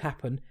if they would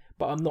happen,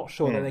 but I'm not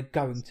sure that they're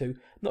going to.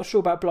 Not sure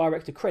about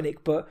Blyer-Rector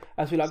Krennic, but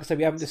as we like to say,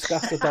 we haven't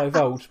discussed or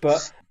divulged.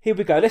 But here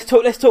we go.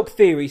 Let's talk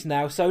theories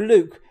now. So,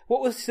 Luke,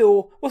 what's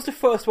the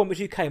first one which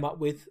you came up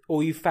with,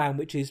 or you found,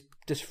 which is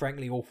just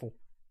frankly awful?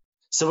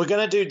 So we're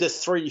going to do the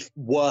 3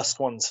 worst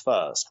ones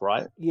first,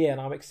 right? Yeah,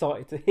 and I'm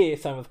excited to hear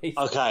some of these.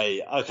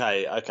 Okay.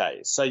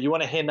 So you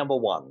want to hear number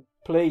 1?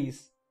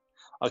 Please.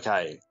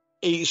 Okay.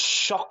 It's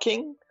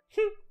shocking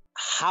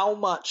how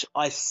much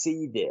I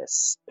see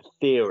this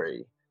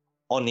theory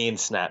on the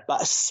internet,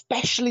 but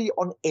especially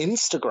on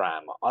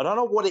Instagram. I don't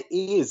know what it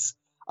is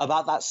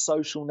about that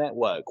social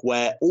network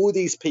where all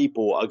these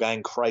people are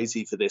going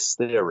crazy for this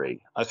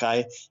theory.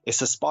 Okay,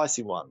 it's a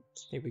spicy one.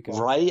 Here we go.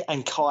 Rey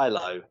and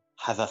Kylo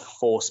have a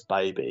Force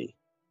baby,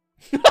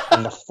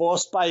 and the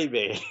Force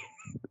baby.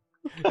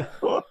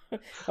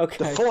 Okay.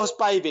 The Force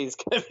baby is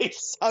going to be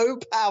so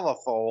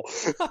powerful.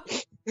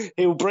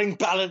 He'll bring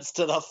balance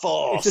to the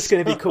Force. It's just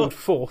going to be called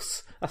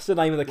Force. That's the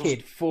name of the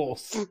kid,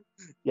 Force.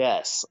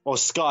 Yes, or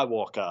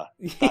Skywalker.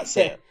 That's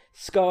it.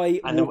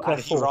 Skywalker and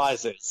he Force.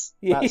 rises.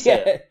 That's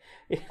it.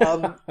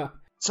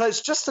 So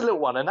it's just a little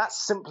one, and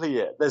that's simply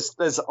it.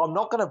 I'm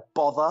not going to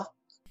bother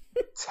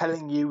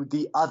telling you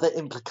the other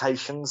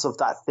implications of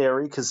that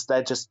theory because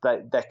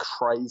they're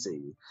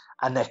crazy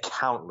and they're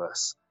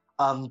countless.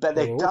 But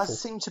there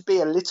does seem to be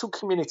a little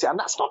community, and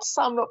that's not to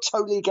say I'm not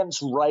totally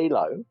against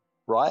Reylo,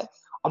 right?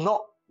 I'm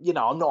not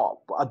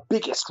a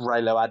biggest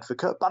Reylo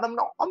advocate, but I'm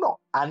not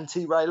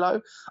anti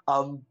Reylo.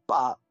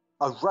 But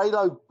a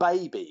Reylo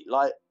baby,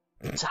 like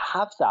to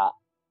have that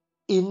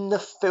in the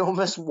film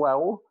as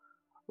well,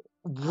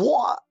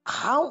 what?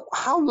 How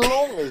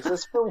long is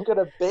this film going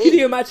to be? Can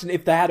you imagine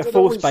if they had a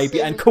Force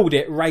baby and called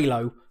it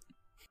Raylo?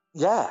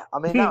 Yeah, I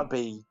mean that'd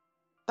be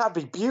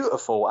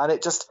beautiful, and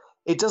it just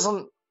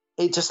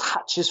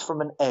hatches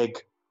from an egg,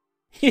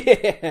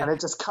 Yeah. and it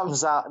just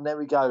comes out, and there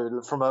we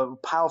go, from a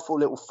powerful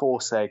little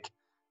Force egg,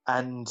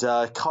 and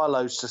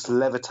Kylo's just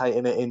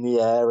levitating it in the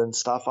air and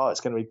stuff. Oh,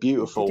 it's going to be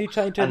beautiful. Did you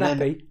change her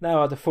nappy?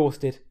 No, the Force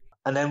did.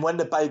 And then when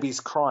the baby's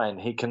crying,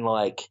 he can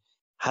like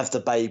have the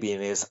baby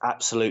in his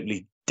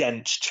absolutely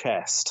dense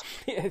chest,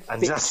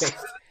 and just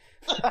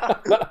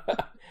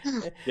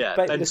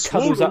Baby just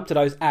cuddles up to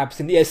those abs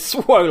and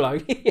swallow.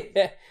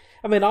 Yeah.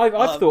 I mean,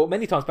 I've thought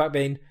many times about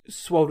being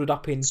swallowed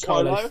up in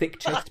Kylo's thick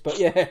chest, but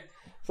yeah.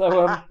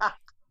 So,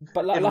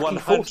 but lucky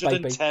Force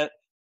baby.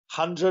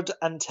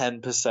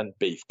 110%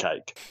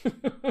 beefcake.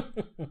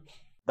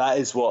 That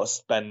is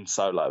what Ben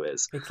Solo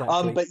is.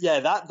 Exactly. But yeah,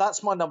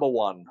 that's my number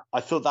one.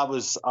 I thought that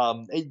was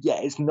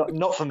it's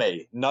not for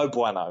me. No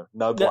bueno.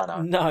 No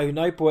bueno.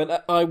 No bueno.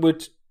 I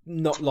would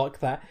not like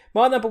that.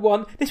 My number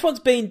one. This one's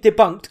been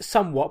debunked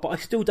somewhat, but I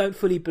still don't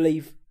fully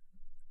believe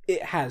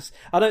it has.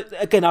 I don't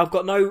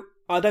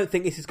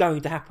think this is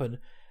going to happen.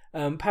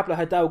 Pablo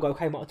Hidalgo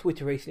came out on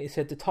Twitter recently and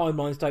said the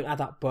timelines don't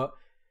add up, but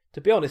to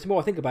be honest, the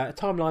more I think about it,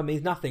 a timeline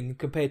means nothing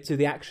compared to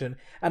the action.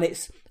 And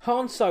it's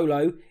Han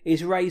Solo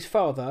is Rey's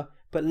father,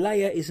 but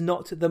Leia is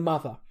not the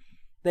mother.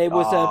 There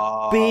was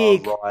a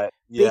big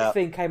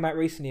thing came out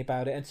recently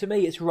about it, and to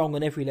me it's wrong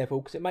on every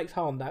level because it makes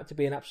Han out to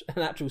be an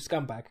actual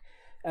scumbag.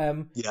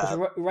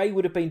 Rey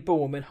would have been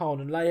born when Han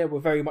and Leia were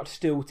very much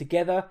still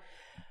together.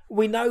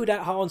 We know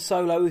that Han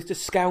Solo is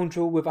just a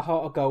scoundrel with a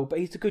heart of gold, but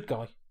he's a good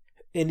guy.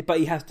 But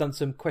he has done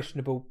some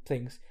questionable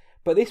things.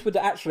 But this would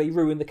actually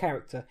ruin the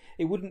character.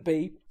 It wouldn't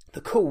be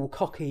the cool,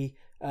 cocky,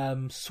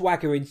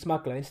 swaggering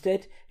smuggler.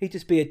 Instead, he'd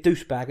just be a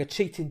douchebag, a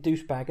cheating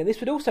douchebag. And this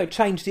would also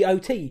change the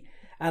OT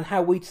and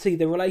how we'd see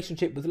the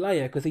relationship with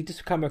Leia, because he'd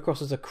just come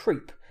across as a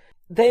creep.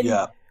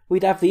 Then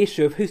we'd have the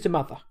issue of who's the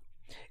mother.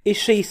 Is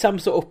she some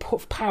sort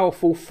of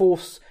powerful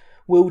force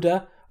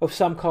wielder of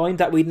some kind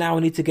that we now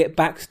need to get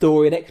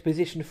backstory and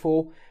exposition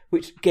for,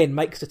 which again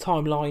makes the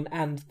timeline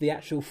and the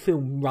actual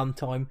film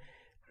runtime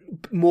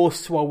more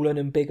swollen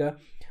and bigger?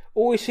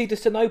 Or is she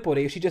just a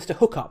nobody? Is she just a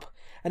hookup?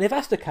 And if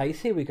that's the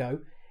case, here we go.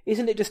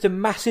 Isn't it just a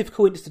massive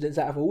coincidence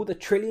out of all the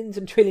trillions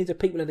and trillions of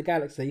people in the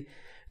galaxy,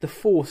 the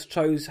Force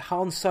chose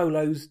Han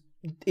Solo's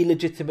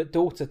illegitimate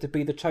daughter to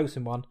be the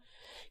chosen one?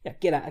 Yeah,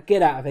 get out of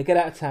here, get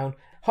out of town.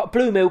 Hot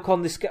Blue Milk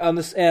on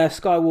the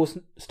Star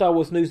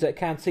Wars Newsletter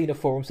Cantina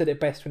forum said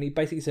it best when he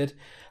basically said,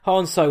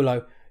 Han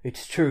Solo,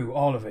 it's true,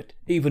 all of it.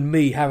 Even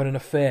me having an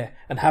affair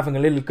and having a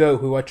little girl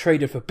who I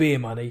traded for beer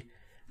money.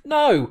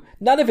 No,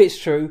 none of it's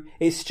true.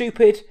 It's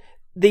stupid.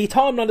 The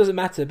timeline doesn't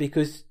matter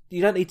because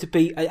you don't need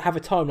to have a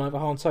timeline for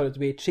Han Solo to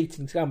be a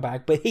cheating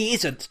scumbag, but he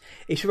isn't.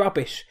 It's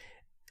rubbish.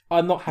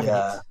 I'm not having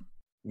it.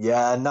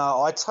 Yeah,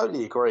 no, I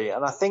totally agree.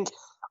 And I think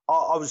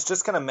I was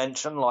just going to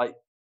mention, like,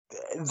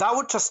 that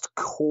would just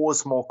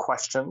cause more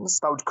questions.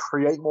 That would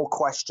create more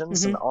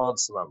questions and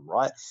answer them,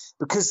 right?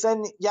 Because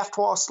then you have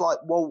to ask, like,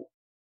 well,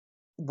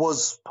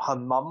 was her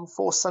mum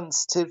Force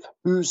sensitive?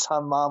 Who's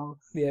her mum?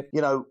 Yep.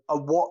 You know,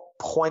 at what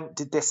point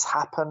did this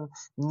happen?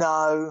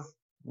 No,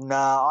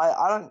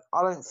 I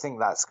don't think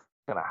that's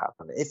going to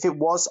happen. If it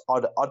was,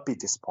 I'd be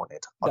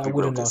disappointed. I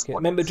wouldn't like it. Do you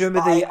remember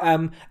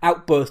the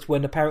outburst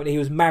when apparently he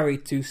was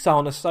married to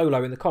Sana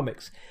Solo in the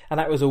comics, and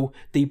that was all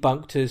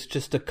debunked as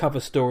just a cover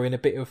story and a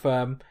bit of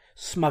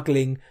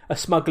smuggling, a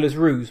smuggler's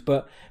ruse,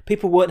 but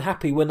people weren't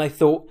happy when they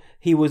thought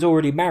he was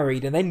already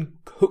married and then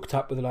hooked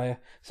up with Leia.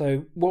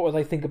 So what would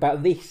they think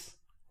about this?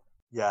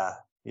 Yeah,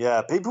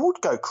 people would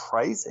go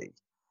crazy,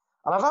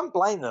 and I don't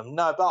blame them.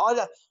 No,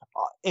 but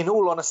in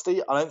all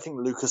honesty, I don't think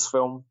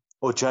Lucasfilm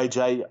or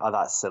JJ are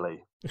that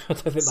silly. I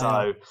don't think they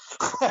are.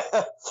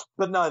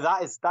 But no,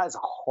 that is a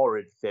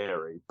horrid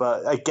theory.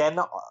 But again,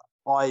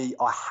 I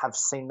have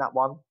seen that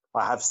one.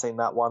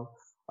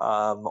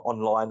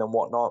 Online and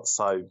whatnot.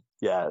 So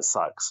yeah, it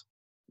sucks.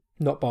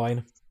 Not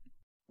buying.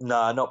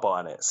 No, not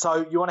buying it.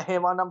 So you want to hear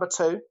my number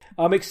two?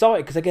 I'm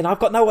excited because again, I've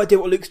got no idea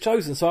what Luke's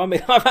chosen, so I'm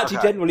actually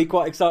generally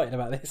quite excited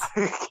about this.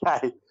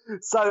 Okay.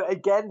 So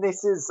again,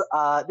 this is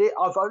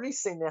I've only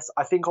seen this,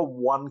 I think, on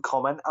one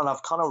comment, and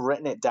I've kind of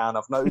written it down.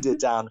 I've noted it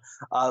down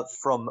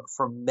from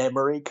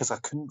memory because I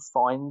couldn't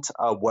find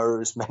where it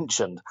was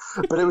mentioned.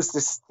 But it was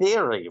this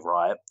theory,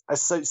 right?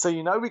 So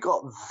you know, we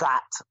got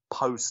that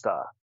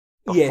poster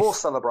before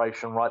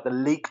Celebration, right? The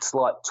leaked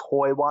like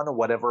toy one or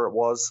whatever it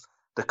was,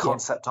 the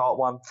concept art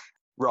one.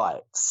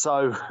 Right,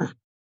 so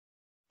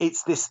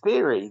it's this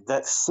theory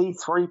that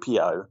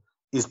C-3PO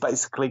is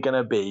basically going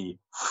to be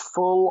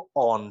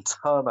full-on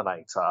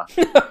Terminator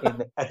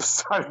in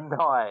Episode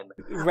 9.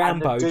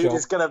 Rambo, and the dude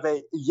is going to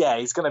be,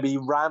 he's going to be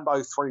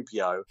Rambo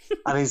 3PO,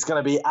 and he's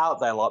going to be out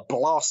there like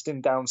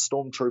blasting down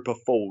Stormtrooper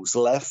fools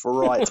left,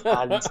 right,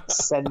 and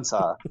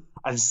centre,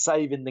 and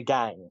saving the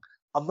gang.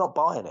 I'm not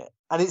buying it.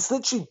 And it's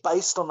literally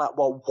based on that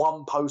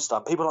one poster.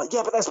 And people are like,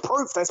 yeah, but there's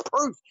proof.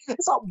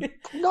 It's like,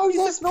 no,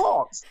 there's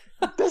not.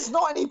 There's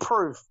not any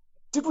proof.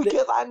 Did we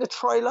get that in the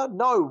trailer?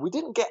 No, we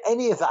didn't get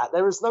any of that.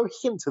 There is no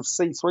hint of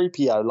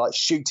C-3PO like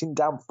shooting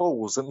down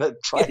fools in the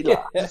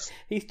trailer.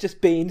 He's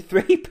just being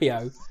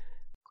 3PO.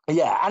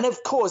 Yeah, and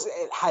of course,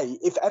 hey,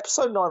 if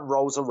episode 9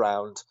 rolls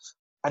around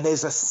and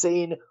there's a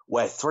scene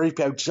where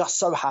 3PO just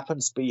so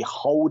happens to be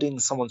holding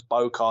someone's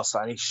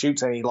bowcaster and he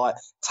shoots and he like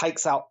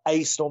takes out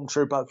a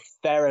stormtrooper,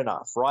 fair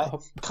enough, right?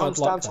 Comes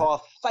down to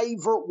our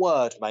favourite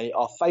word, mate.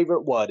 Our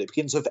favourite word. It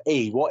begins with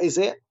E. What is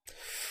it?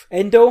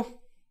 Endor?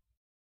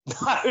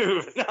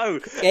 No.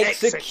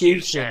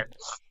 Execution.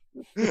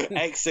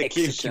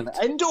 Execution.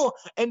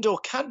 Endor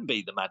can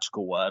be the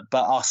magical word,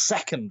 but our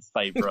second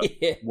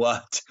favourite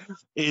word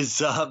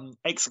is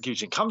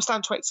execution. Comes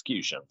down to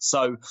execution.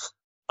 So,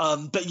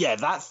 but yeah,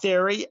 that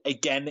theory,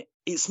 again,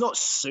 it's not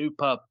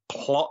super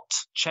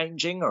plot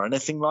changing or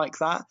anything like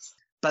that.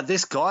 But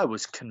this guy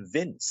was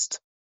convinced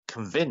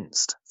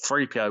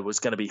 3PO was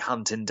going to be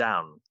hunting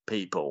down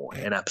people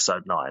in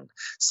episode 9.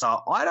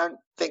 So I don't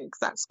think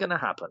that's going to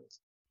happen.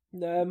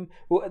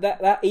 Well,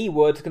 that E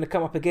word is going to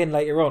come up again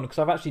later on because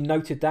I've actually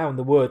noted down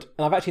the word,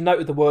 and I've actually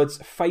noted the words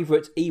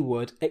favourite E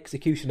word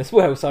execution as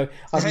well. So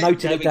I've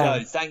noted it down.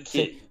 Go. Thank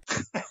you.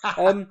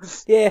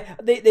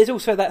 There's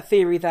also that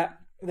theory that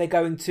they're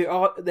going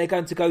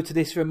to go to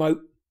this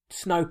remote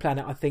snow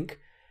planet. I think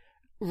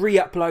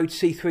re-upload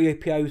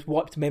C-3PO's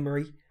wiped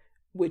memory,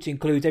 which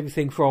includes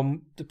everything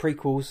from the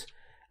prequels,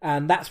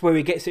 and that's where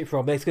he gets it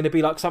from. There's going to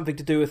be like something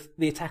to do with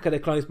the Attack of the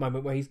Clones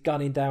moment where he's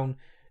gunning down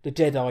the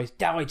Jedi's,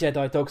 die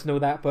Jedi dogs and all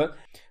that. But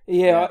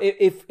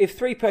if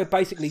 3PO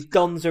basically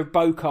dons a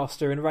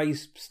bowcaster and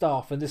Rey's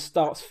staff and just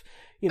starts,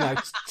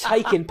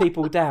 taking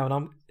people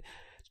down,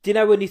 do you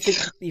know when you think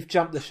you've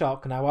jumped the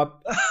shark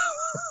now?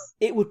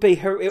 It would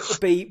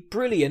be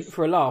brilliant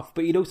for a laugh,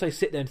 but you'd also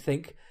sit there and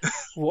think,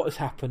 what has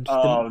happened?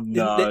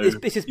 No!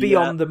 This is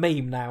beyond the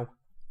meme now.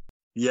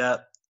 Yeah,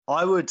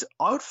 I would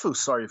feel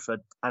sorry for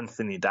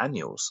Anthony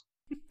Daniels.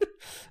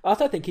 I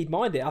don't think he'd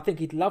mind it. I think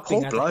he'd love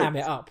being able to ham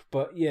it up.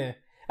 But yeah,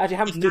 actually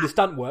having to do the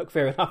stunt work,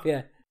 fair enough.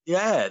 Yeah.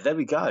 Yeah, there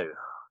we go.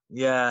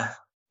 Yeah,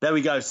 there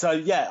we go. So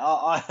yeah,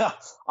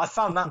 I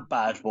found that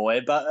bad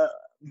boy, but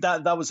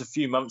that was a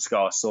few months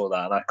ago. I saw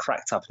that and I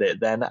cracked up at it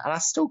then, and I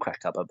still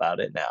crack up about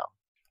it now.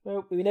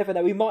 Well, we never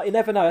know. You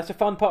never know. That's a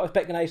fun part of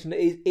speculation.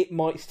 It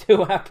might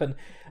still happen.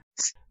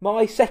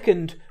 My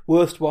second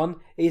worst one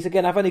is,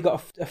 again, I've only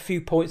got a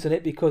few points on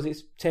it because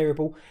it's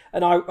terrible.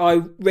 And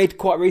I read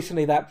quite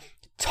recently that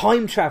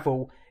time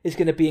travel is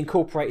going to be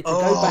incorporated to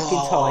go back in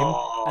time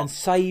and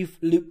save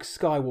Luke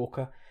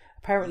Skywalker.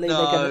 Apparently,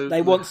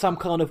 they want some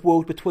kind of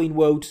world between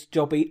worlds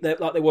job, like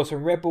there was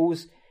in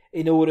Rebels,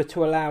 in order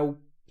to allow,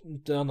 I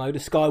don't know, the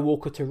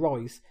Skywalker to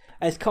rise.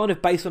 And it's kind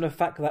of based on the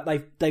fact that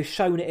they've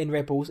shown it in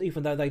Rebels,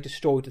 even though they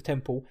destroyed the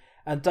temple.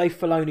 And Dave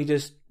Filoni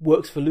just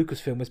works for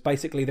Lucasfilm as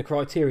basically the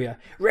criteria.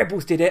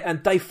 Rebels did it,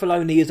 and Dave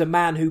Filoni is a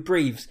man who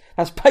breathes.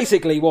 That's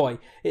basically why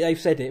they've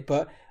said it.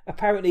 But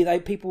apparently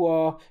people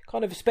are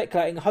kind of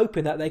speculating,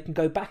 hoping that they can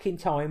go back in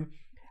time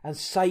and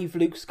save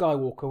Luke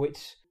Skywalker,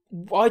 which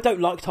I don't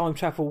like time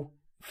travel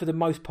for the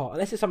most part.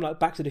 Unless it's something like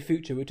Back to the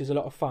Future, which is a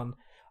lot of fun.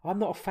 I'm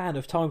not a fan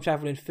of time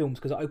travel in films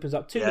because it opens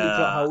up too many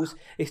plot holes.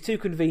 It's too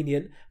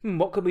convenient.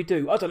 What can we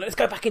do? I don't know. Let's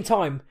go back in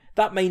time.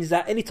 That means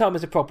that any time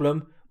there's a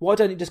problem, why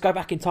don't you just go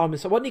back in time? Why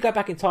don't you go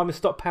back in time and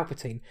stop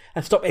Palpatine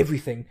and stop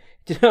everything?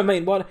 Do you know what I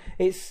mean?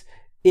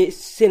 It's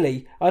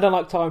silly. I don't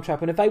like time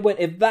travel. And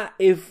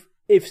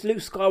if Luke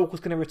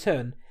Skywalker's going to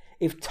return,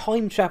 if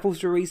time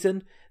travel's the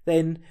reason,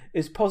 then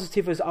as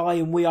positive as I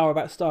and we are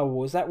about Star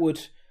Wars, that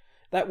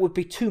would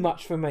be too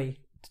much for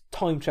me.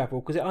 Time travel,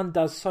 because it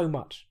undoes so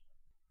much.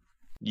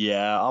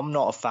 Yeah, I'm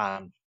not a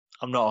fan.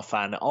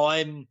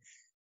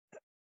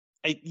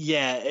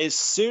 As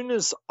soon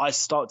as I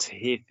start to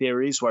hear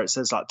theories where it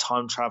says like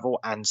time travel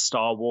and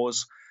Star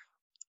Wars,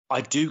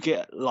 I do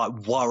get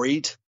like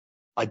worried.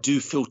 I do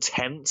feel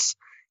tense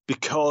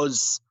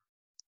because,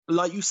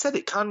 like you said,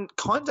 it kind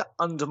of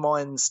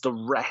undermines the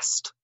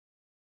rest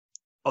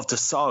of the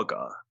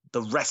saga,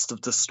 the rest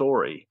of the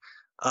story.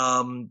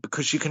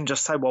 Because you can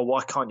just say, well,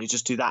 why can't you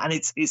just do that? And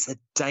it's a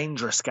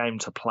dangerous game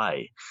to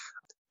play.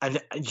 And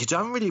you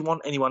don't really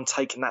want anyone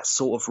taking that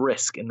sort of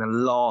risk in the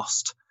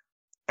last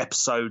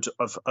episode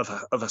of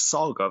a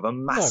saga, of a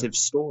massive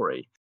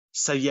story.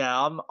 So yeah,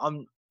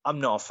 I'm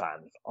not a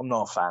fan.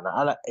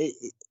 And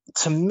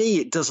to me,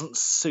 it doesn't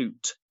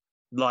suit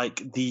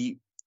like the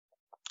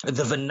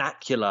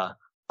vernacular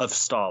of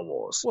Star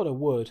Wars. What a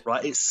word!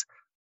 Right?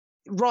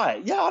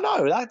 Right. Yeah, I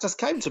know. That just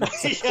came to me.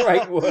 That's a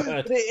great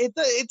word.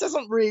 It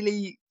doesn't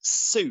really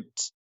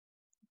suit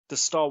the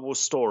Star Wars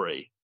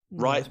story,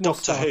 right? It's more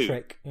Doctor Star Who.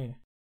 Trek. Yeah.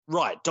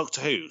 Right,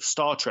 Doctor Who,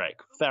 Star Trek,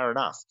 fair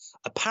enough.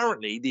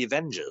 Apparently, the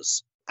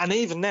Avengers, and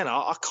even then,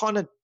 I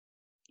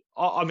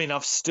mean,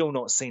 I've still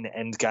not seen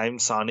Endgame,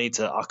 so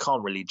I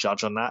can't really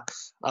judge on that.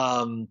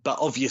 But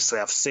obviously,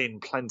 I've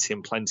seen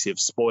plenty of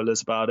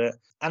spoilers about it.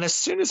 And as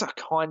soon as I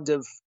kind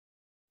of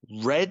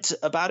read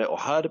about it or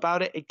heard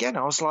about it, again,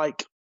 I was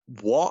like,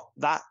 what?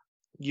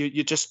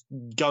 You're just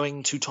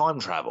going to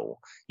time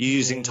travel. You're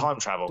using time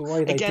travel. The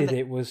way they did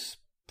it was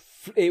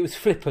it was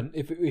flippant,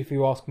 if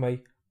you ask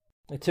me.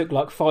 It took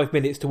like 5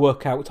 minutes to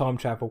work out time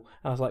travel.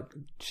 I was like,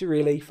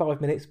 really,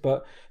 5 minutes?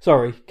 But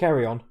sorry,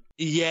 carry on.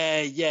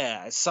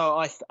 Yeah. So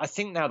I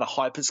think now the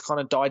hype has kind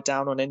of died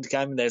down on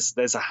Endgame.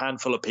 There's a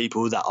handful of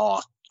people that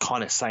are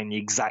kind of saying the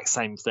exact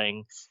same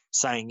thing,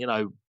 saying,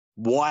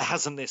 why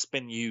hasn't this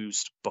been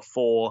used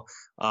before?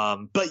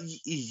 But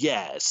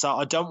yeah, so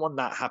I don't want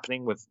that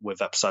happening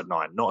with Episode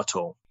 9, not at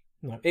all.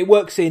 No, it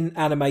works in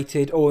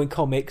animated or in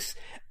comics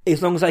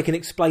as long as they can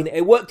explain it.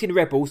 It worked in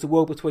Rebels, The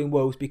World Between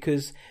Worlds,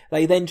 because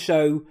they then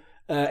show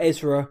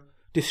Ezra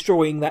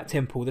destroying that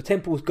temple. The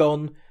temple's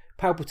gone.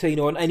 Palpatine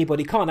or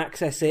anybody can't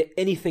access it.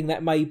 Anything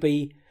that may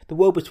be the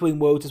World Between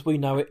Worlds as we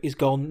know it is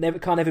gone.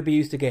 Can't ever be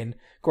used again.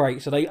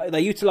 Great. So they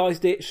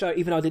utilised it.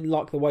 Even though I didn't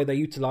like the way they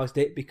utilised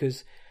it,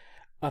 because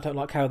I don't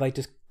like how they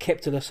just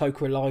kept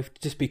Ahsoka alive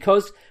just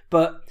because.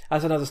 But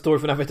that's another story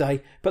for another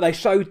day. But they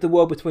showed the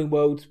World Between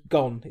Worlds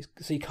gone,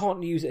 so you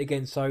can't use it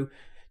again. So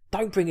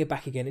don't bring it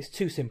back again. It's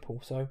too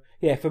simple. So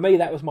yeah, for me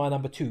that was my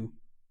number 2.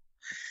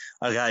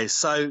 Okay,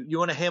 so you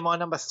want to hear my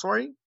number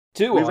 3?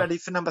 We ready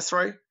for number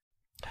 3?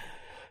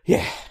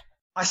 Yeah.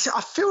 I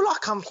feel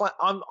like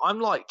I'm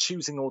like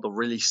choosing all the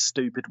really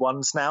stupid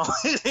ones now.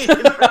 In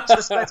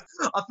retrospect,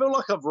 I feel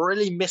like I've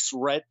really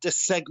misread this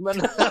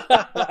segment.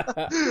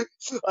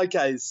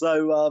 Okay,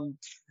 so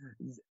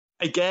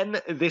again,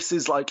 this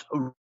is like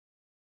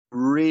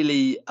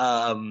really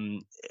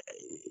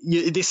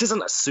this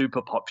isn't a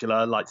super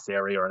popular like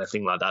theory or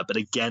anything like that, but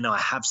again, I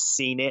have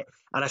seen it,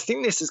 and I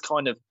think this has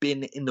kind of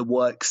been in the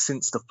works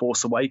since The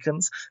Force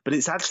Awakens. But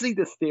it's actually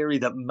the theory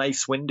that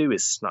Mace Windu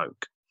is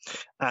Snoke.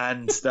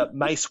 And that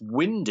Mace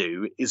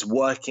Windu is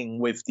working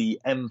with the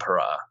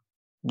Emperor,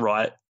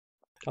 right?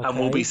 Okay. And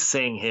we'll be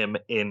seeing him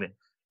in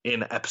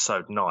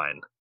Episode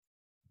 9.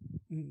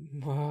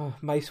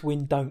 Mace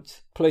Windu,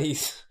 don't,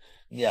 please.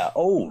 Yeah.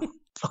 Oh,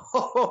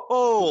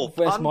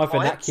 that's my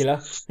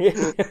vernacular.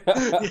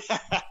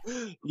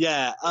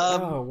 Yeah.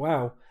 Oh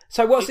wow.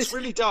 So what's this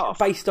really daft.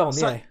 Based on?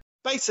 So, yeah.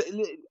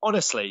 Basically,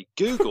 honestly,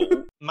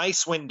 Google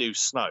Mace Windu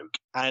Snoke,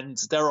 and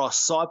there are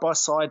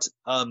side-by-side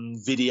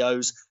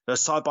videos, there are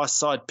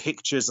side-by-side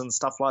pictures and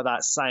stuff like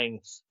that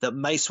saying that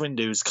Mace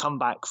Windu has come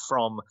back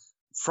from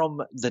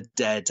the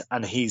dead,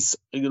 and he's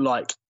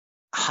like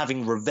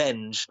having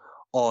revenge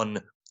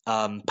on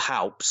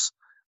Palps.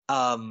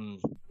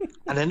 And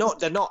they're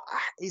not.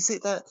 Is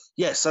it that?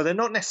 Yeah. So they're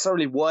not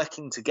necessarily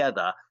working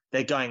together.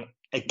 They're going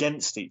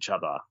against each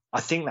other.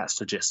 I think that's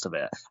the gist of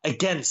it.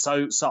 Again,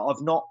 so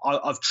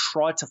I've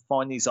tried to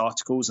find these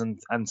articles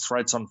and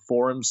threads on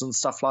forums and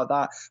stuff like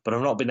that, but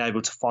I've not been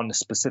able to find the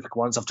specific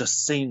ones. I've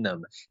just seen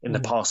them in the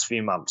past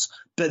few months.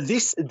 But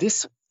this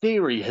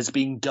theory has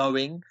been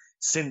going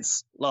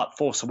since like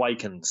Force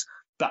Awakens.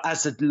 But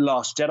as The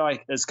Last Jedi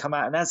has come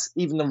out, and as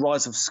even the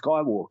Rise of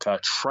Skywalker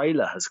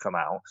trailer has come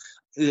out,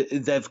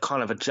 they've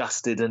kind of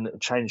adjusted and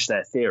changed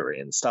their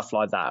theory and stuff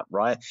like that,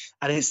 right?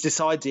 And it's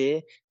this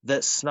idea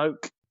that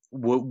Snoke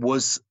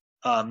was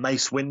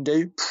Mace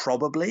Windu,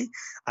 probably,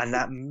 and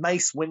that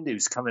Mace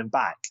Windu's coming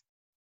back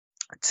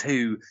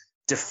to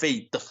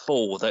defeat the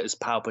four that is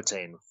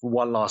Palpatine for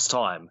one last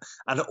time,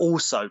 and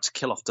also to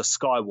kill off the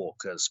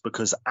Skywalkers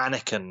because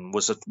Anakin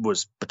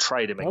was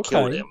betrayed him and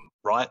killed him,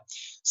 right?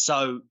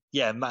 So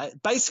yeah,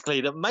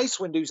 basically that Mace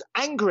Windu's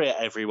angry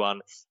at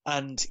everyone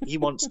and he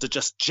wants to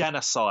just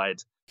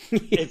genocide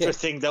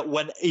everything that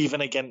went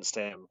even against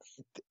him.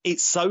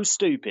 It's so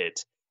stupid,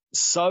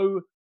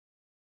 so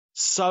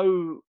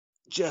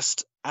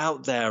just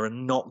out there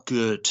and not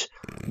good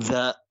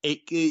that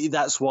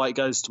that's why it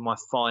goes to my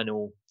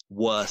final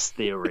worst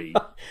theory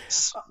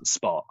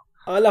spot.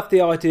 I love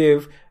the idea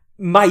of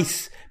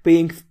Mace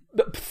being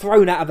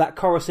thrown out of that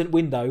Coruscant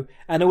window,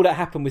 and all that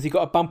happened was he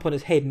got a bump on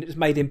his head and it just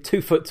made him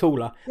 2 foot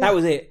taller. Yeah. That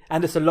was it,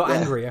 and just a lot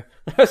angrier.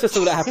 That's just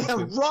all that happened to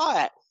him.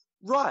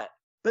 Right.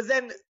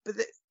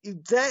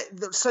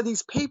 So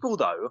these people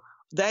though,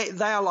 they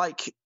are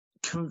like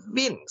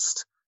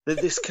convinced that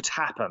this could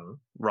happen,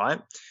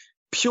 right?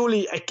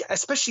 Purely,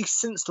 especially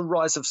since the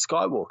Rise of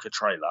Skywalker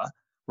trailer,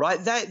 right?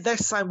 They're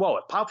saying, well,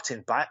 if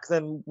Palpatine's back,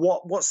 then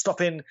what's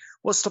stopping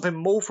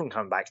Maul from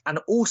coming back? And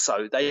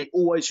also, they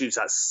always use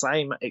that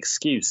same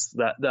excuse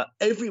that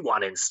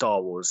everyone in Star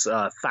Wars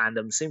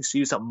fandom seems to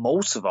use, that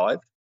Maul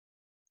survived.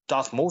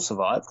 Darth Maul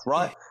survived,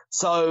 right?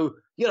 So,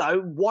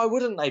 why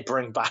wouldn't they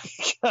bring back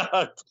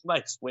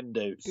Mace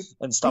Windu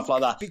and stuff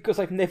like that? Because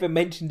they've never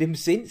mentioned him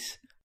since.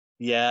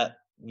 Yeah.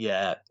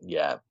 I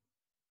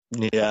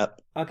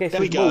guess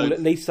with Maul,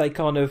 at least they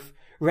kind of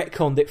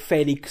retconned it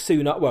fairly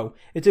soon up. Well,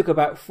 it took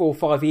about 4 or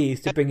 5 years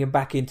to bring him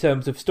back in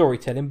terms of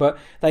storytelling, but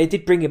they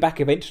did bring him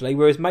back eventually,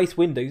 whereas Mace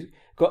Windu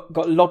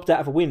got lobbed out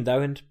of a window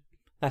and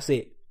that's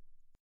it.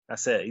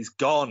 That's it. He's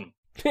gone.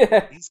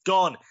 Yeah. He's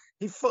gone.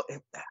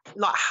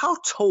 How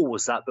tall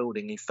was that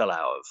building he fell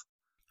out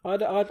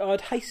of?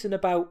 I'd hasten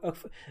about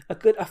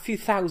a few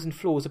thousand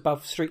floors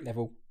above street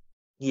level.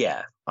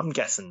 Yeah, I'm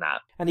guessing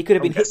that. And he could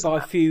have been hit by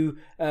a few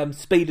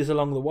speeders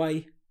along the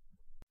way.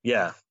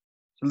 Yeah,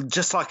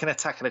 just like an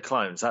Attack of the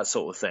Clones, that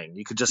sort of thing.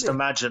 You could just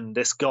imagine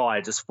this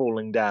guy just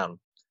falling down.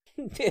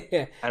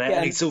 And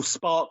it's all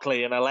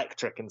sparkly and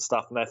electric and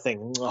stuff, and they're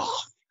thinking, oh,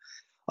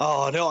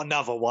 not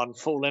another one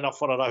falling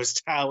off one of those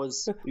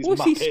towers.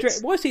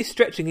 Why is he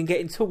stretching and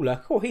getting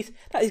taller? Oh, he's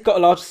got a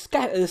large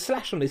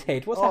slash on his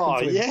head. What's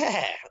happened to him?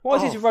 Yeah. Why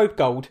is his robe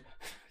gold?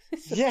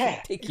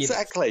 Yeah, ridiculous.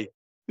 Exactly.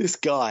 This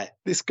guy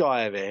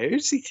over here, who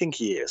does he think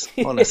he is?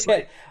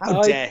 Honestly,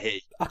 how dare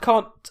he? I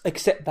can't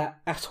accept that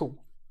at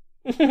all.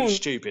 It's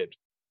stupid.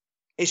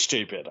 It's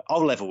stupid.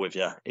 I'll level with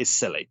you. It's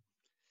silly.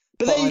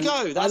 But there you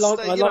go. I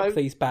like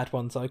these bad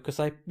ones though, because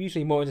they're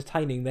usually more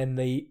entertaining than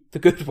the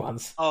good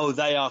ones. Oh,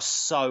 they are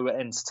so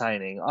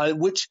entertaining.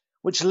 Which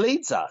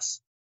leads us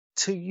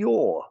to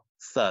your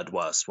third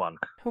worst one.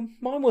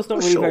 Mine was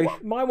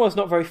not Mine was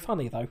not very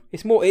funny though.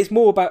 It's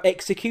more about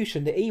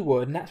execution, the E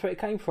word, and that's where it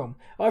came from.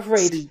 I've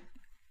read.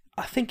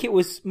 I think it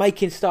was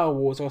Making Star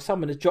Wars, or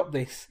someone had dropped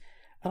this,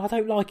 and I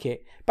don't like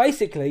it.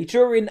 Basically,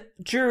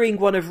 during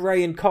one of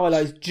Rey and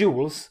Kylo's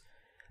duels,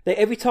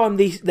 every time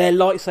their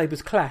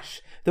lightsabers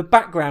clash, the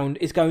background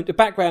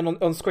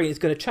on screen is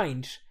going to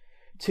change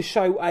to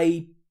show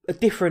a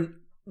different,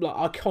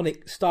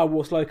 iconic Star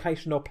Wars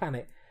location or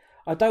planet.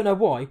 I don't know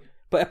why,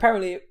 but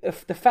apparently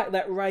the fact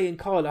that Rey and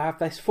Kylo have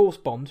this force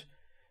bond,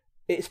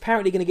 it's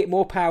apparently going to get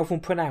more powerful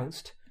and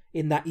pronounced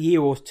in that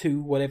year or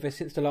two, whatever,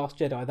 since The Last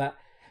Jedi, that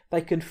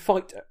they can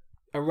fight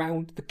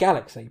around the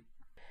galaxy.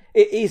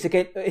 It is,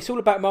 again, it's all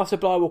about Master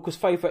Blywalker's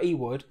favourite E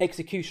word,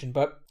 execution,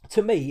 but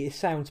to me it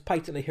sounds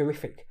patently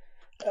horrific.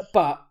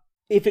 But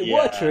if it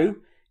were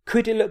true,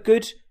 could it look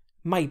good?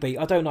 Maybe.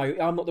 I don't know.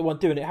 I'm not the one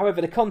doing it. However,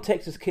 the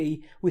context is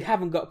key. We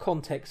haven't got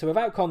context, so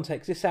without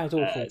context, this sounds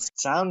awful. It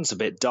sounds a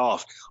bit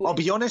daft. I'll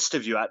be honest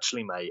with you,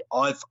 actually, mate.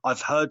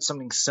 I've heard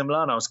something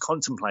similar, and I was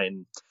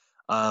contemplating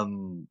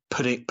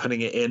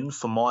putting it in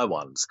for my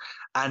ones,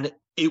 and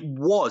it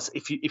was,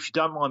 if you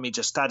don't mind me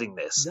just adding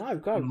this, no,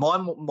 go.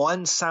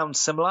 Mine sounds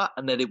similar,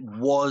 and that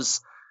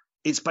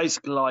it's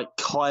basically like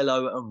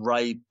Kylo and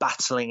Rey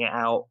battling it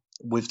out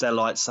with their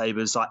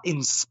lightsabers, like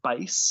in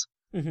space,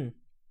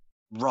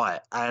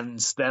 right? And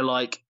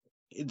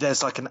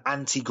there's like an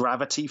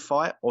anti-gravity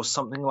fight or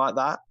something like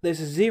that. There's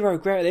a zero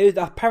gravity.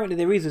 Apparently,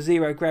 there is a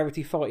zero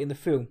gravity fight in the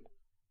film.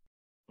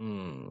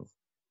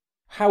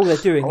 How they're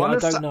doing it, I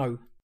don't know.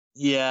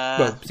 Yeah.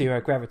 Well,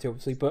 zero gravity,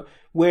 obviously, but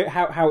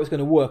how it's going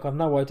to work, I've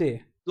no idea.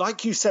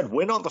 Like you said,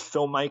 we're not the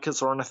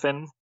filmmakers or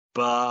anything,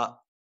 but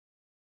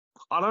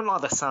I don't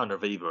like the sound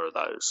of either of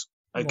those.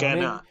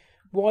 Again,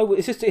 why?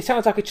 It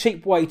sounds like a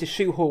cheap way to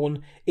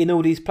shoehorn in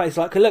all these places.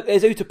 Like, look,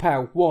 there's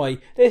Utapau. Why?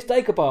 There's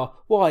Dagobah.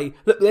 Why?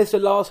 Look, there's the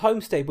last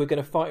homestead we're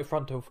going to fight in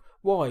front of.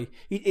 Why?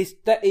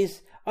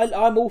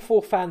 I'm all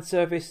for fan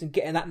service and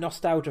getting that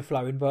nostalgia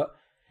flowing, but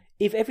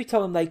if every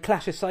time they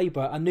clash a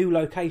saber, a new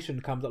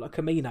location comes up, like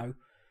Camino,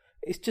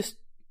 it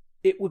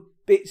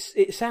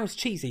sounds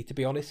cheesy, to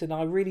be honest, and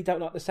I really don't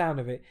like the sound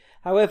of it.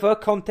 However,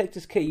 context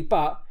is key,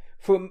 but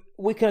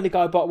we can only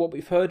go by what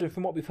we've heard, and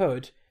from what we've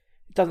heard,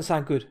 it doesn't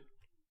sound good.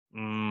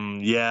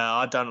 Yeah,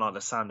 I don't like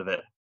the sound of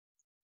it.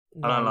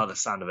 No. I don't like the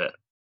sound of it.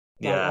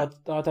 Yeah,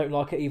 no, I don't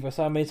like it either.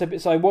 So I mean,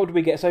 so what do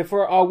we get? So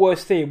for our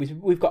worst theories,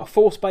 we've got a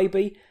Force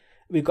baby.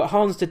 We've got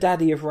Han's the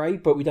daddy of Rey,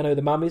 but we don't know who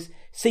the mum is.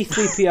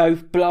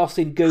 C-3PO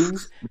blasting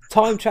goons.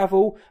 Time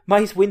travel.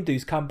 Mace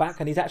Windu's come back,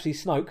 and he's actually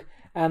Snoke.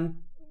 And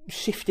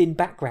shifting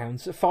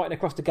backgrounds, fighting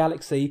across the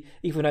galaxy,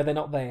 even though they're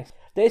not there.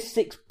 There's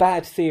 6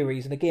 bad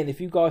theories, and again,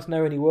 if you guys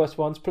know any worse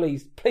ones,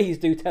 please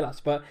do tell us.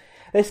 But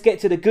let's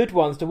get to the good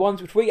ones, the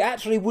ones which we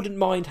actually wouldn't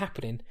mind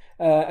happening.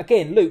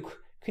 Again,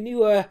 Luke, can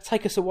you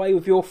take us away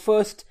with your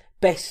first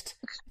best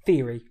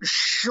theory?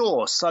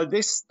 Sure. So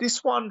this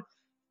one,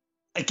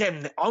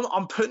 again,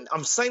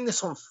 I'm saying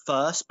this one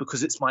first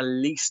because it's my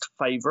least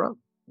favourite,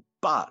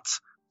 but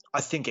I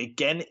think,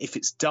 again, if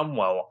it's done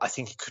well, I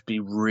think it could be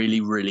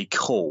really, really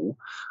cool.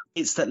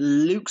 It's that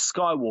Luke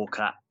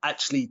Skywalker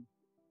actually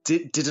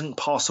didn't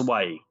pass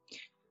away.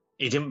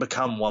 He didn't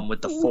become one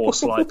with the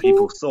Force like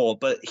people thought,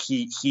 but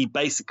he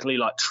basically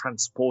like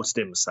transported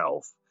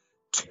himself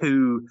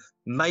to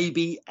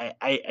maybe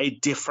a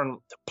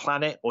different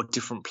planet or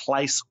different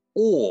place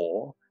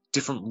or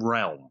different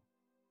realm.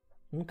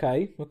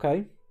 Okay.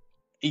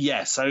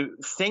 Yeah, so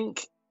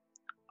think,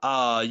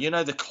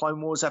 the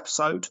Clone Wars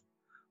episode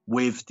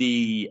with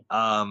the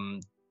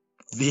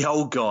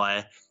old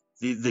guy,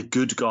 the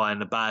good guy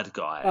and the bad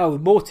guy. Oh,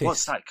 Mortis.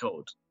 What's that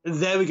called?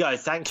 There we go.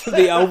 Thank you.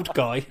 The old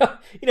guy.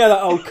 You know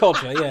that old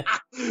codger, yeah.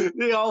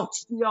 the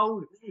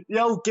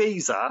old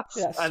geezer.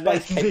 Yeah, and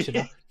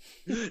pensioner.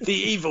 The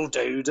evil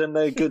dude and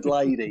the good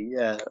lady.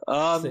 Yeah.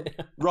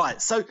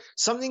 Right. So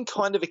something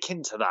kind of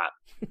akin to that.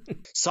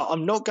 So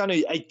I'm not going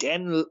to,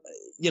 again,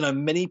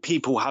 many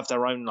people have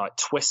their own like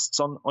twists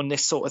on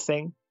this sort of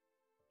thing,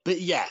 but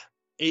yeah.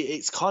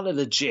 It's kind of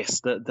the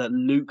gist that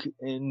Luke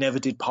never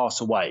did pass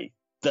away,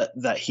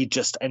 that he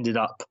just ended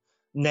up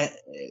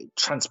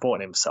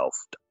transporting himself.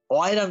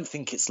 I don't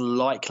think it's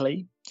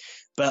likely,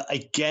 but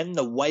again,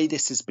 the way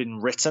this has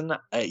been written,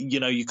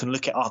 you can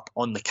look it up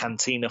on the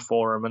Cantina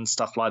forum and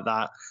stuff like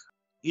that.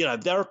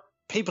 There are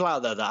people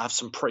out there that have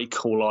some pretty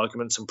cool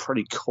arguments and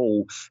pretty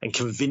cool and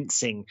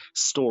convincing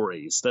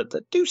stories that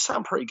do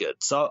sound pretty good.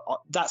 So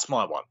that's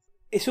my one.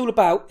 It's all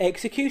about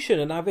execution,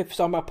 and I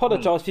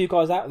apologise for you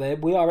guys out there.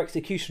 We are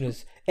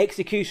executioners.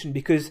 Execution,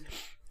 because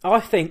I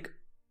think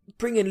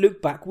bringing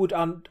Luke back would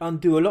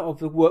undo a lot of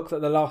the work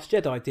that The Last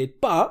Jedi did.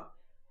 But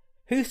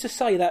who's to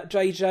say that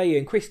JJ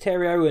and Chris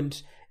Terrio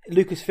and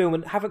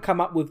Lucasfilm haven't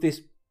come up with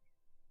this?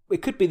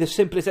 It could be the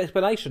simplest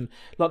explanation,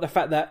 like the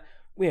fact that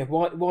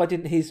why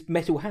didn't his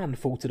metal hand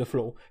fall to the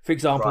floor, for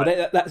example?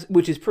 Right. That's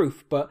which is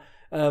proof, but.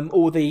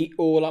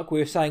 Or like we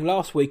were saying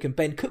last week, and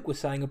Ben Cook was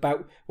saying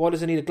about why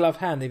does he need a gloved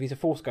hand if he's a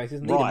Force ghost? He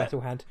doesn't need a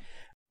metal hand.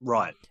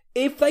 Right.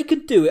 If they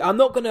could do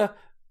it,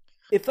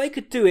 if they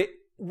could do it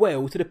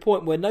well to the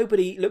point where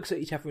nobody looks at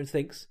each other and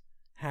thinks,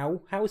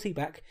 how is he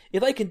back?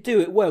 If they can do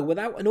it well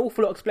without an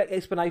awful lot of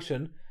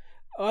explanation,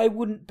 I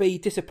wouldn't be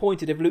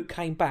disappointed if Luke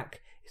came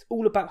back. It's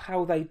all about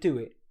how they do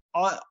it.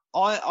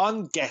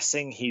 I'm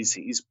guessing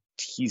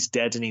he's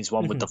dead and he's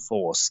one with the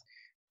Force,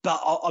 but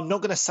I'm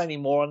not going to say any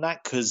more on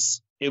that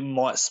because it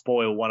might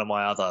spoil one of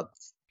my other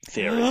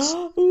theories.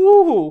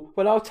 Ooh,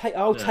 well, I'll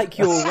take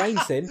your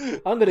reins then.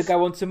 I'm going to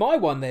go on to my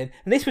one then.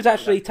 And this was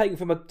actually taken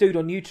from a dude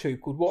on YouTube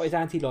called What is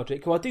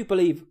Anti-Logic, who I do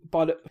believe,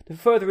 by the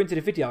further into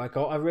the video I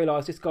got, I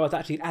realised this guy's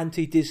actually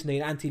anti-Disney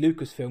and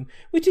anti-Lucasfilm,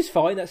 which is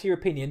fine, that's your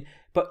opinion.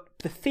 But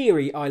the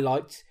theory I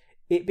liked,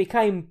 it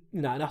became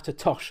an utter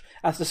tosh.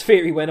 As the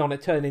theory went on,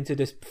 it turned into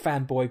this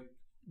fanboy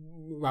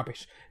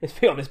rubbish. Let's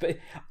be honest, but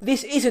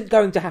this isn't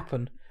going to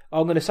happen.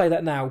 I'm going to say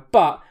that now,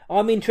 but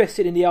I'm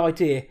interested in the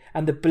idea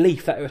and the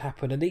belief that it would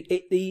happen. And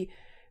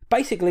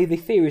basically the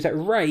theory is that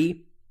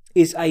Rey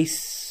is a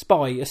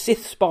spy, a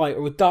Sith spy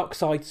or a dark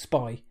side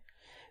spy.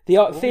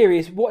 The theory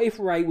is, what if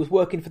Rey was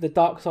working for the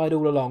dark side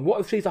all along? What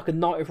if she's like a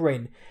Knight of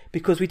Ren?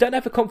 Because we don't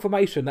have a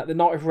confirmation that the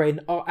Knight of Ren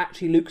are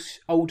actually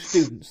Luke's old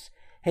students.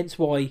 Hence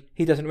why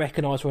he doesn't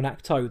recognise her on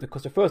Ahch-To.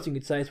 Because the first thing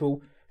he'd say is,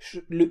 well,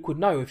 Luke would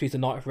know if she's a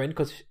Knight of Ren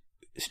because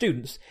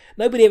students.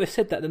 Nobody ever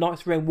said that the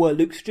Knights of Ren were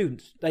Luke's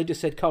students. They just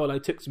said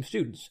Kylo took some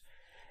students.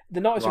 The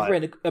Knights of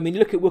Ren, I mean,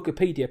 look at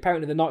Wikipedia.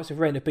 Apparently the Knights of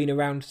Ren have been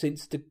around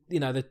since the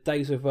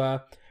days of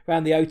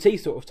around the OT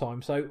sort of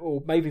time, so,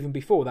 or maybe even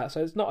before that.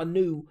 So it's not a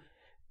new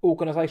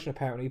organisation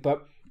apparently,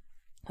 but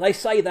they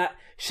say that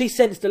she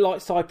sensed the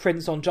light side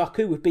presence on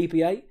Jakku with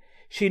BB-8.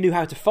 She knew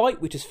how to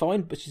fight, which is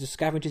fine, but she's a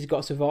scavenger, she's got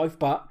to survive,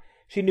 but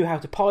she knew how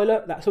to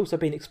pilot. That's also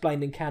been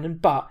explained in canon.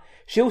 But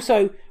she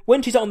also,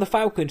 when she's on the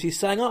Falcon, she's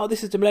saying, oh,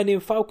 this is the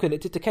Millennium Falcon.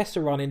 It did the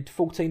Kessel run in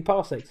 14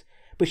 parsecs.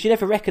 But she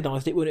never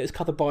recognised it when it was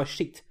covered by a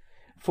sheet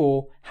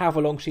for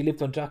however long she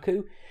lived on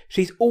Jakku.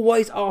 She's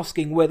always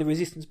asking where the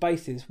Resistance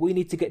base is. We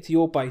need to get to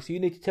your base. You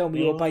need to tell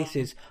me your base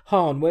is.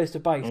 Han, where's the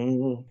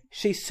base?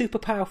 She's super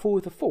powerful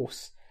with the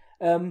Force.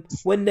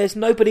 When there's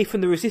nobody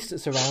from the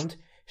Resistance around,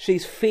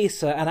 she's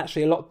fiercer and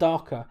actually a lot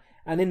darker.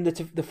 And in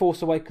the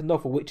Force Awakens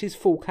novel, which is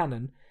full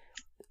canon,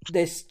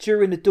 there's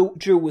during the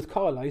duel with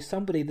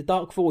Kylo, the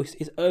dark voice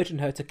is urging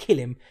her to kill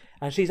him,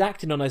 and she's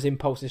acting on those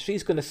impulses.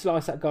 She's going to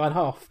slice that guy in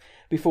half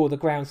before the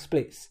ground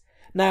splits.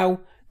 Now,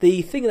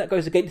 the thing that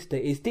goes against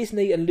it is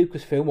Disney and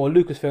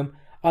Lucasfilm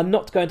are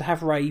not going to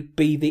have Rey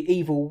be the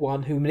evil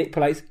one who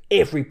manipulates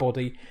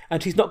everybody,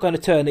 and she's not going to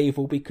turn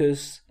evil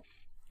because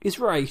it's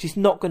Rey. She's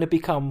not going to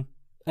become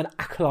an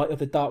acolyte of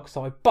the dark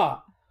side.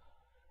 But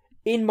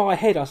in my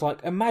head, I was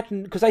like,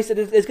 imagine, because they said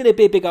there's going to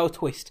be a big old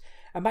twist.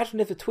 Imagine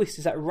if the twist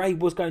is that Rey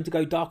was going to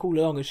go dark all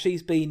along, and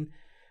she's been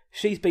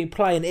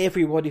playing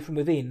everybody from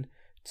within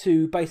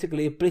to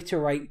basically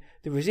obliterate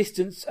the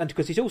Resistance, and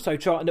because she's also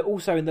trying.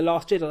 Also in The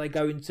Last Jedi, they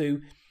go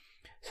into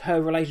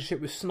her relationship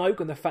with Snoke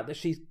and the fact that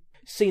she's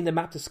seen the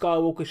map to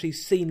Skywalker.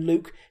 She's seen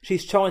Luke.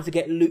 She's trying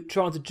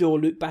to draw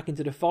Luke back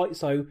into the fight,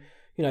 so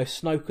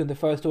Snoke and the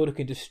First Order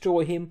can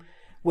destroy him.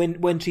 When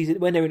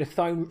they're in a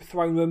throne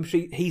room,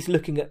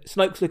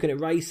 Snoke's looking at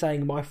Rey,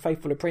 saying, "My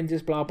faithful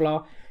apprentice," blah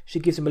blah. She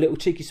gives him a little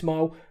cheeky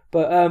smile,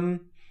 but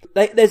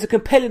there's a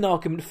compelling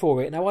argument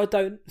for it. Now, I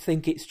don't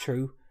think it's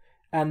true,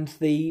 and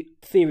the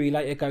theory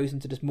later goes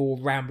into just more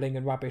rambling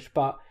and rubbish.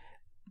 But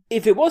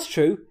if it was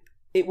true,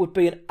 it would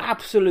be an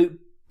absolute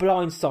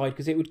blindside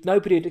because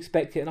nobody would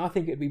expect it, and I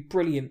think it'd be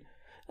brilliant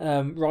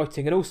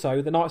writing. And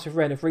also, the Knights of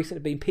Ren have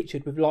recently been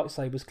pictured with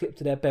lightsabers clipped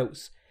to their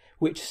belts,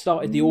 which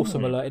started the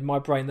awesome alert in my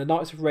brain. The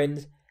Knights of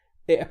Ren,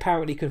 it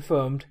apparently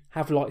confirmed,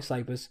 have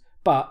lightsabers.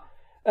 But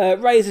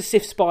Rey is a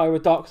Sith spy or a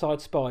dark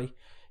side spy.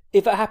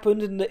 If that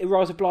happened in the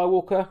Rise of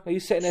Skywalker, are you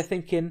sitting there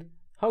thinking,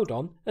 hold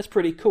on, that's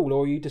pretty cool,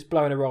 or are you just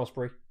blowing a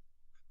raspberry?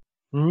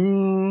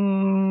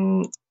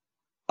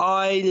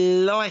 I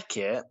like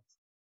it.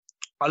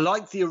 I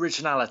like the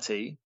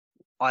originality.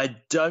 I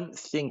don't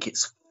think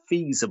it's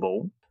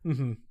feasible.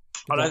 Mm-hmm.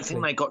 Exactly. I don't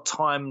think they got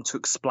time to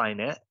explain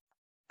it.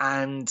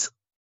 And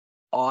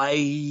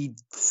I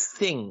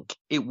think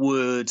it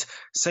would.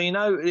 So,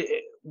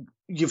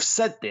 you've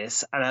said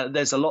this, and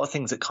there's a lot of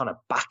things that kind of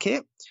back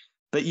it.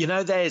 But,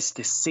 there's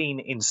this scene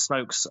in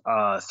Snoke's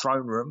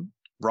throne room,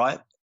 right?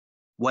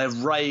 Where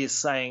Rey is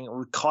saying,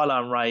 Kylo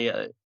and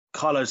Rey,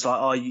 Kylo's like,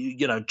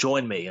 oh,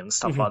 join me and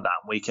stuff like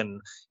that. We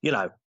can,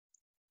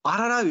 I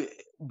don't know.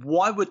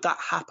 why would that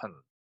happen?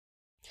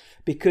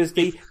 Because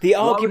the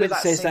argument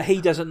says that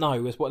he doesn't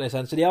know, is what they're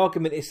saying. So the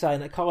argument is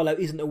saying that Kylo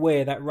isn't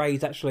aware that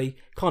Rey's actually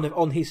kind of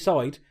on his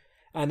side,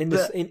 and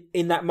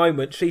in that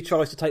moment she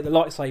tries to take the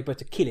lightsaber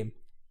to kill him.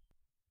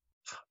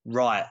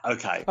 Right.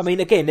 Okay. I mean,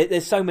 again,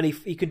 there's so many.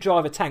 You can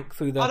drive a tank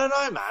through the I don't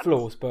know, man.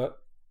 floors, but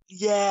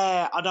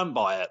yeah, I don't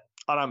buy it.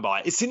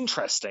 It's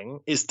interesting.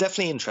 It's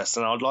definitely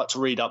interesting. I'd like to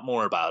read up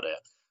more about it,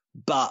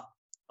 but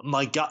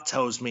my gut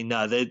tells me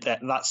no.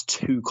 That's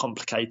too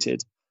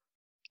complicated.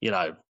 You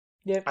know.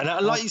 Yeah,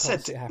 and like you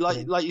said,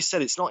 like you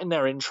said, it's not in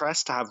their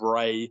interest to have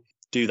Rey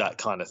do that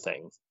kind of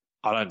thing.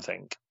 I don't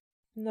think.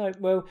 No,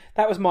 well,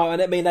 that was my.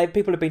 I mean,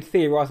 people have been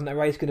theorising that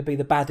Rey's going to be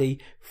the baddie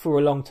for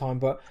a long time,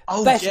 but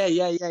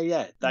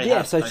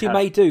yeah. So she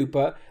may do,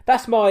 but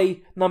that's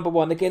my number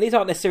one. Again, these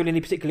aren't necessarily in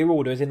any particular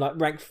order, as in like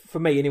ranked for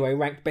me anyway,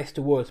 ranked best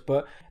to worst.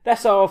 But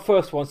that's our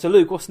first one. So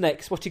Luke, what's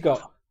next? What you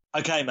got?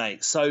 Okay,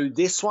 mate. So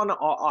this one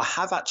I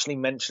have actually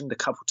mentioned a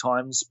couple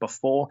times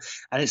before,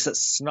 and it's that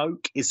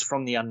Snoke is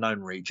from the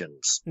Unknown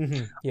Regions.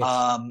 Mm-hmm,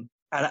 yes.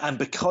 And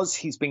because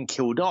he's been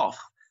killed off,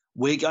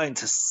 we're going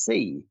to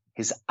see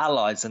his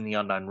allies in the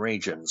Unknown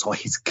Regions, or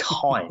his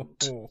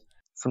kind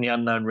from the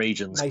Unknown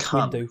Regions, Mace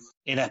come Windu.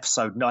 In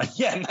episode 9.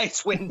 Yeah,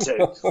 Mace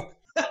Windu.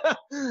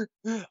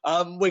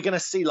 We're going to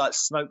see like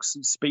Snoke's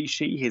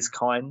species, his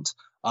kind,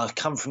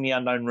 come from the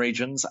Unknown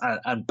Regions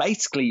and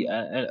basically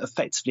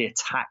effectively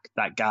attack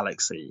that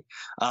galaxy.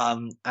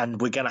 And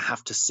we're going to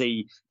have to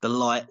see the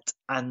light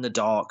and the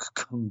dark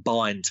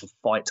combine to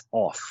fight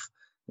off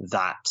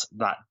that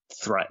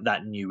threat,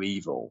 that new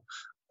evil.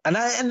 And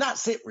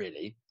that's it,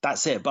 really.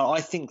 That's it. But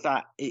I think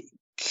that it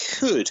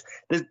could.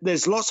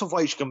 There's lots of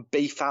ways you can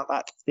beef out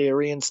that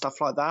theory and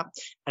stuff like that,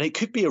 and it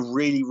could be a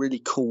really,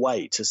 really cool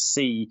way to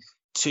see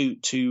to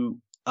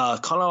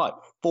kind of like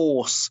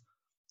force.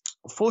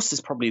 Force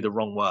is probably the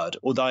wrong word,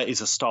 although it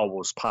is a Star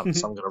Wars pun,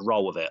 so I'm going to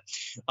roll with it.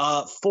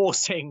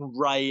 Forcing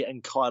Rey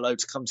and Kylo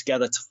to come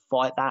together to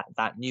fight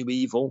that new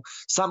evil.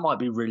 So that might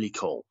be really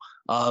cool.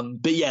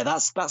 But yeah,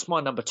 that's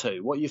my number 2.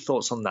 What are your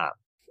thoughts on that?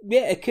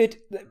 Yeah, it could.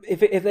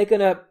 If they're going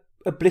to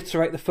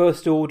obliterate the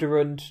First Order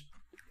and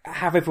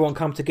have everyone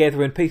come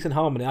together in peace and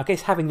harmony, I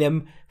guess having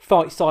them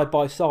fight side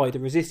by side, the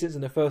Resistance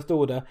and the First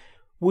Order,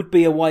 would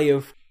be a way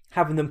of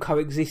having them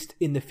coexist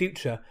in the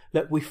future.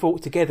 Look, we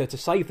fought together to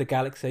save the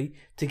galaxy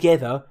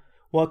together.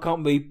 Why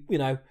can't we?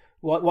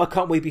 Why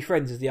can't we be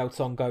friends? As the old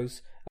song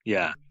goes.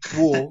 Yeah.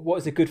 War. What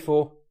is it good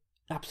for?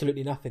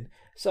 Absolutely nothing.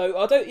 So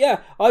I don't.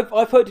 Yeah,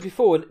 I've heard it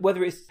before. And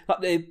whether it's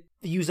like the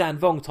Yuuzhan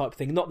Vong type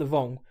thing, not the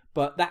Vong,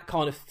 but that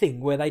kind of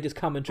thing where they just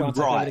come and try and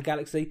take over the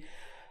galaxy.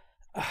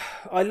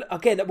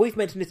 Again, we've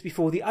mentioned this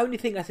before. The only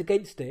thing that's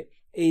against it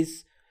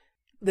is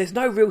there's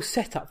no real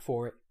setup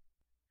for it.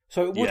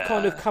 So it would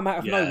kind of come out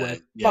of nowhere.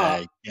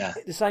 But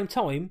at the same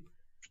time,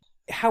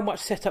 how much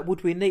setup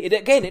would we need?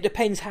 Again, it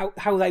depends how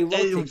they write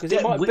it, because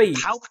it might be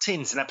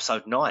Palpatine's in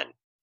episode 9.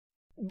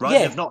 Right?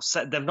 Yeah. They've not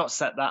set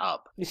that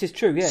up. This is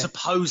true, yeah.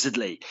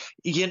 Supposedly.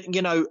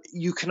 You know,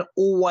 you can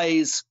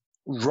always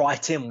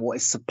write in what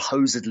is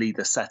supposedly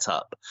the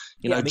setup.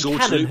 George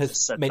Canon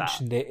Lucas has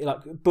mentioned it, like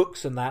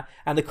books and that,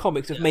 and the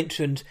comics have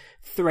mentioned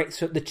threats.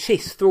 The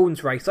Chiss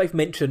Thrawn's race, they've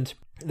mentioned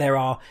there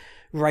are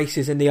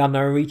races in the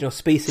Unknown Region or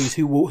species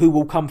who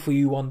will come for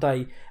you one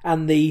day,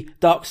 and the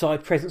dark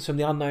side presence from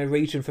the Unknown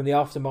Region from the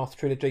Aftermath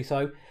trilogy.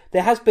 So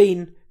there has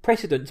been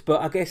precedent,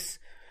 but I guess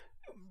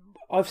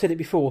I've said it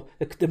before,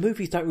 the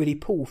movies don't really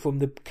pull from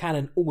the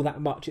canon all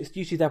that much. It's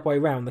usually that way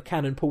around. The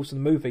canon pulls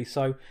from the movies,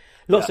 so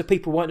lots of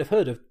people won't have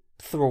heard of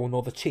Thrawn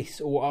or the Chiss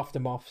or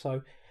Aftermath.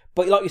 So,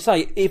 but like you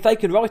say, if they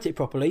can write it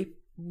properly,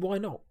 why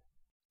not?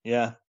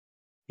 Yeah.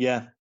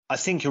 I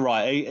think you're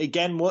right.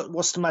 Again,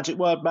 what's the magic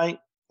word, mate?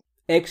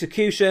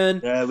 Execution.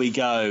 There we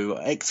go.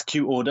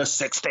 Execute Order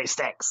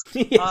 66.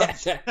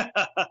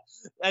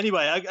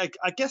 Anyway,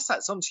 I guess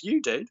that's on to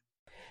you, dude.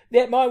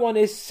 Yeah, my one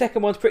is,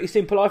 second one's pretty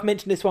simple. I've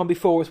mentioned this one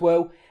before as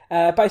well.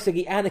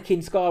 Basically,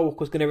 Anakin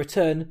Skywalker's going to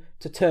return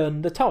to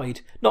turn the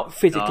tide. Not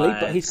physically,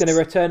 but he's going to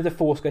return to the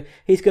Force.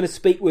 He's going to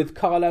speak with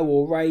Kylo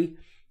or Rey,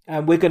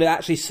 and we're going to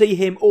actually see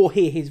him or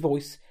hear his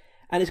voice.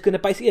 And it's going to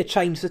basically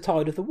change the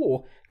tide of the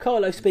war.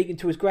 Kylo speaking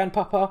to his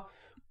grandpapa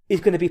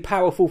is going to be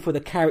powerful for the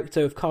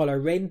character of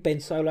Kylo Ren, Ben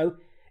Solo.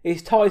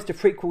 It ties the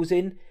prequels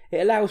in.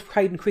 It allows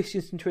Hayden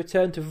Christensen to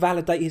return to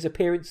validate his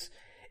appearance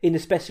in the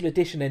special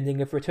edition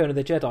ending of Return of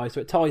the Jedi. So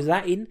it ties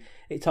that in.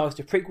 It ties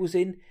the prequels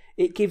in.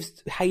 It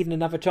gives Hayden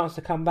another chance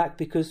to come back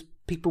because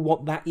people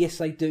want that. Yes,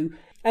 they do.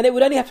 And it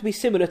would only have to be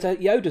similar to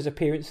Yoda's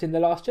appearance in The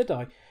Last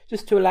Jedi,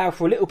 just to allow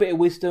for a little bit of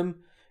wisdom.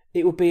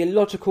 It would be a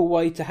logical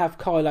way to have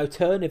Kylo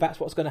turn if that's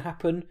what's going to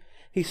happen.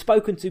 He's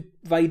spoken to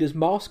Vader's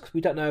mask. We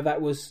don't know if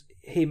that was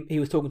him. He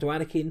was talking to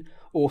Anakin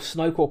or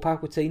Snoke or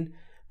Palpatine.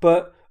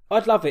 But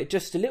I'd love it.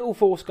 Just a little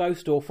Force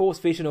ghost or Force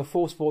vision or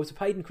Force voice of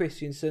Hayden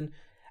Christensen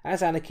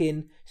as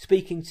Anakin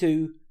speaking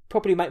to,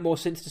 probably make more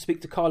sense to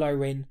speak to Kylo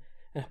Ren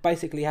and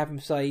basically have him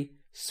say,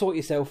 sort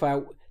yourself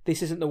out.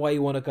 This isn't the way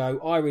you want to go.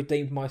 I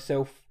redeemed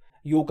myself.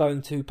 You're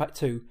going to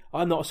too.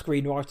 I'm not a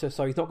screenwriter,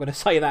 so he's not going to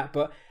say that,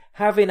 but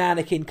having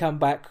Anakin come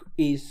back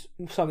is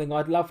something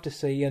I'd love to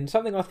see and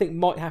something I think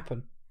might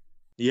happen.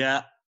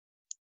 Yeah,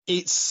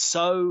 it's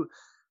so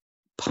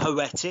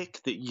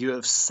poetic that you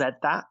have said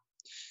that,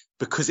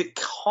 because it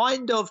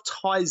kind of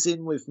ties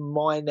in with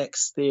my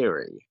next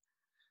theory.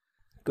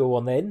 Go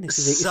on then. This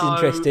is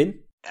interesting.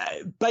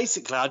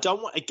 Basically, I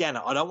don't want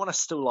to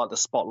steal like the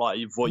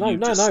spotlight of what you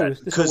just said. No,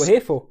 that's what we're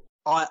here for.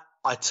 I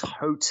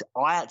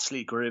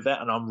actually agree with it,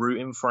 and I'm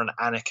rooting for an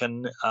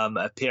Anakin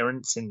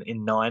appearance in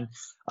 9,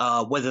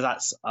 whether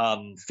that's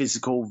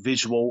physical,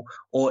 visual,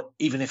 or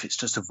even if it's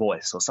just a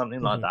voice or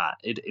something like that.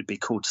 It'd be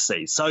cool to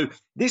see. So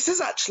this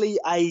is actually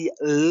a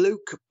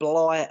Luke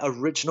Bly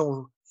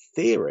original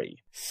theory.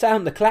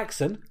 Sound the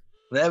klaxon.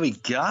 There we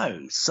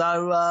go.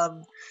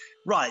 So,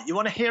 right, you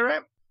want to hear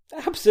it?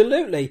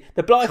 Absolutely.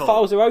 The Bly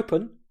files are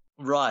open.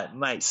 Right,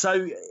 mate.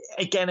 So,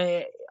 again,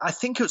 I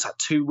think it was like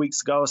 2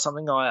 weeks ago or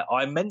something,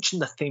 I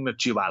mentioned the theme of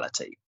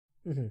duality,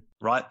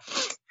 right?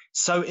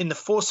 So in The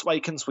Force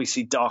Awakens, we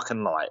see dark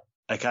and light,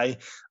 okay?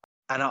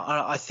 And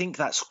I think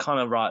that's kind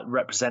of right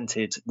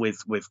represented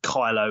with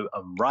Kylo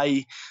and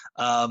Rey.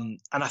 And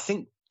I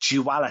think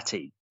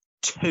duality,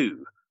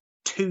 two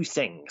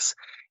things,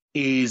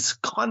 is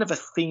kind of a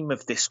theme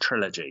of this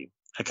trilogy.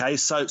 Okay,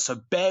 so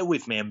bear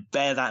with me and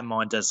bear that in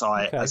mind as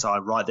I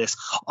write this.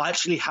 I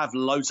actually have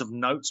loads of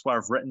notes where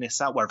I've written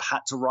this out, where I've had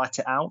to write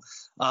it out.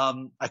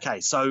 Okay,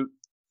 so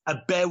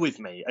bear with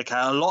me. Okay,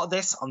 a lot of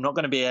this I'm not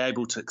going to be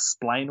able to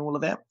explain all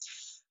of it,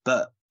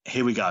 but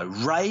here we go.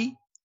 Rey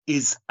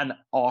is an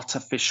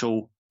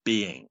artificial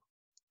being.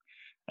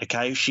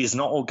 Okay, she is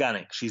not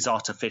organic. She's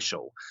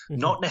artificial,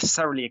 not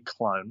necessarily a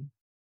clone,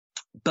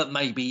 but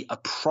maybe a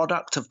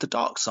product of the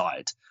dark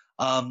side.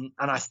 And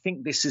I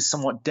think this is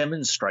somewhat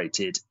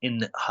demonstrated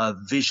in her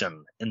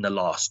vision in The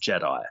Last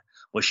Jedi,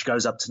 where she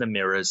goes up to the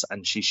mirrors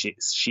and she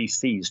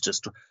sees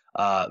just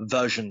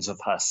versions of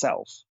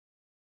herself,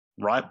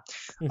 right?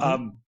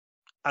 And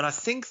I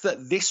think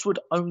that this would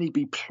only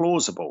be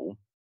plausible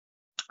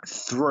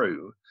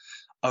through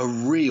a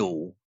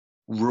real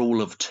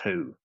rule of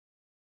 2,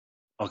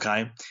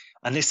 okay?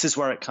 And this is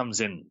where it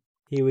comes in.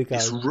 Here we go.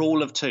 This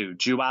rule of 2,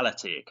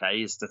 duality,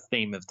 okay, is the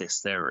theme of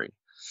this theory.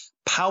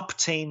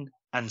 Palpatine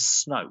and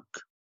Snoke.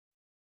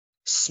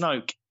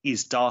 Snoke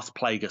is Darth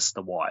Plagueis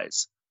the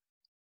Wise.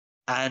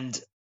 And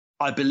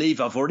I believe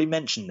I've already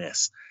mentioned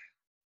this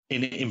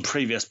in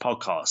previous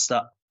podcasts,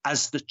 that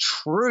as the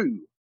true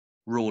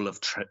rule of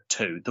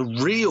 2, the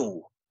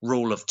real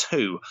rule of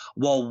 2,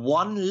 while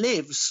one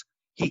lives,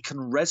 he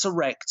can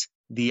resurrect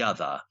the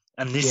other.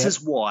 And this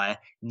is why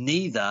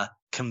neither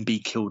can be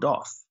killed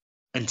off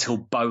until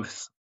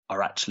both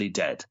are actually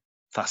dead.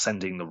 Thus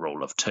ending the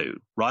rule of 2,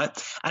 right?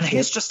 And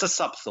here's just a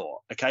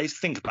sub-thought, okay?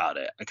 Think about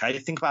it, okay?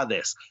 Think about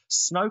this.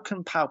 Snoke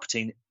and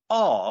Palpatine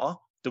are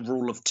the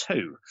rule of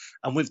 2,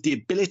 and with the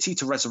ability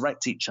to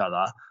resurrect each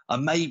other,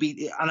 and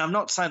maybe, and I'm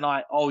not saying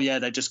like, oh yeah,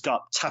 they just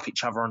tap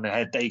each other on the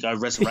head, there you go,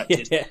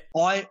 resurrected.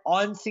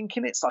 I'm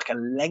thinking it's like a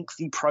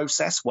lengthy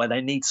process where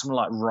they need someone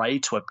like Rey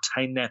to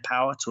obtain their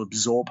power, to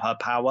absorb her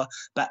power.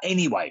 But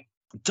anyway,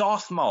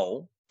 Darth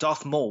Maul,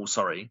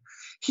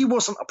 he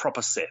wasn't a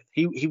proper Sith.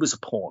 He was a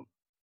pawn.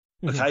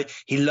 Okay,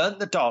 he learned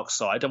the dark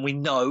side, and we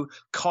know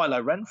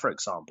Kylo Ren, for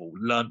example,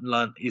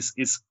 learns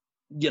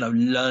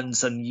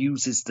and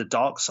uses the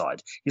dark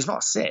side. He's not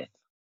a Sith.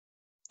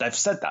 They've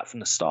said that from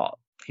the start.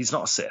 He's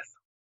not a Sith.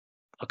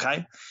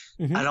 Okay,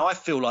 and I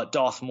feel like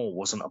Darth Maul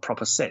wasn't a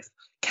proper Sith.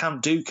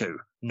 Count Dooku,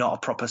 not a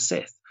proper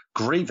Sith.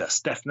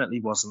 Grievous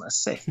definitely wasn't a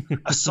Sith.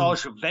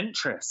 Asajj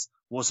Ventress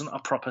wasn't a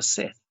proper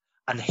Sith.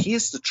 And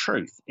here's the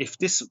truth: if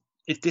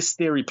this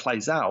theory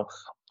plays out,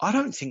 I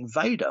don't think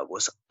Vader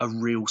was a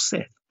real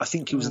Sith. I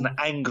think he was an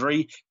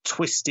angry,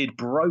 twisted,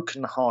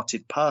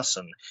 broken-hearted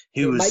person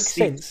who was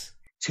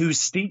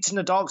steeped in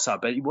the dark side,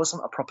 but he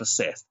wasn't a proper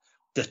Sith.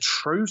 The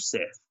true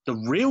Sith, the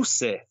real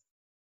Sith,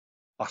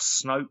 are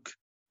Snoke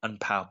and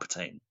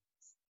Palpatine.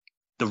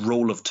 The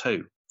rule of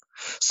 2.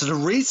 So the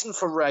reason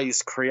for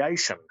Rey's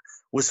creation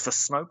was for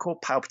Snoke or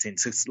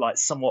Palpatine to like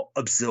somewhat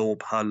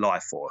absorb her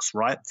life force,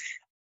 right?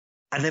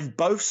 And then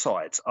both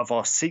sides of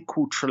our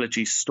sequel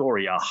trilogy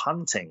story are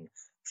hunting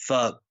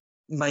for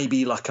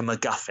maybe like a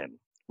MacGuffin,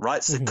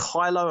 right? So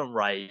Kylo and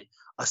Rey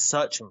are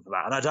searching for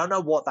that. And I don't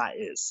know what that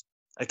is,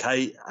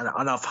 okay?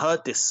 And I've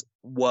heard this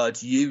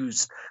word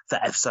used for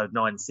Episode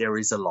 9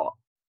 theories a lot.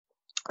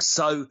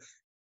 So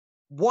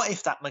what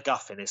if that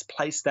MacGuffin is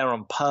placed there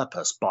on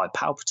purpose by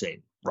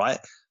Palpatine, right?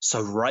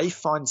 So Rey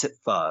finds it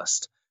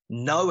first,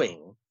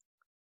 knowing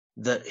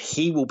that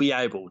he will be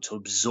able to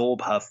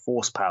absorb her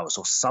force powers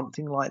or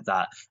something like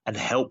that and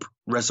help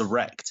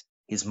resurrect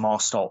his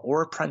master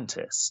or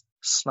apprentice,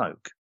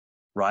 Snoke,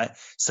 right?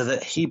 So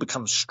that he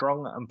becomes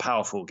strong and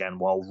powerful again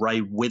while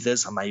Rey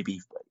withers and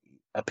maybe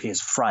appears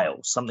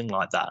frail, something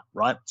like that,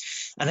 right?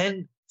 And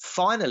then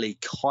finally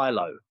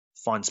Kylo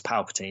finds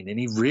Palpatine and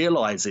he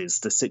realizes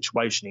the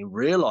situation. He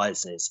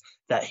realizes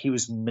that he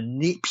was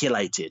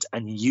manipulated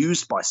and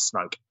used by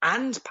Snoke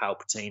and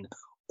Palpatine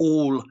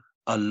all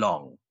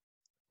along,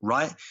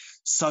 right?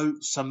 So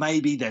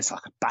maybe there's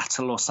like a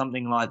battle or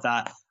something like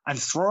that. And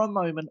for a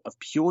moment of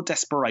pure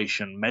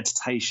desperation,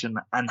 meditation,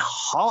 and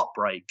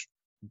heartbreak,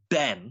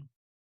 Ben,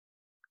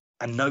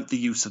 and note the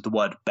use of the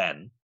word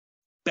Ben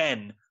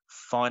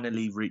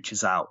finally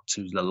reaches out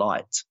to the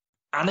light.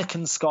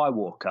 Anakin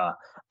Skywalker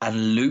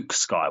and Luke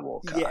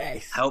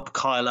Skywalker help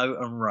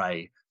Kylo and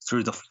Rey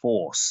through the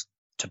Force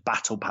to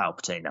battle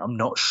Palpatine. I'm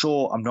not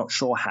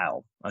sure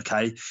how,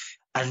 okay?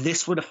 And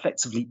this would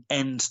effectively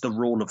end the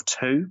rule of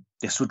two.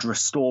 This would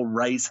restore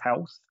Rey's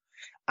health.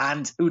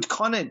 And it would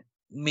kind of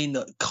mean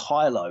that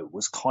Kylo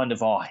was kind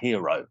of our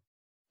hero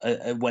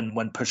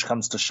when push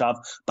comes to shove,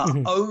 but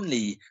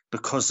only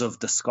because of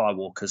the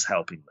Skywalkers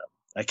helping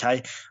them,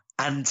 okay?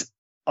 And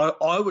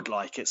I would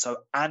like it so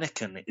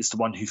Anakin is the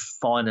one who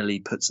finally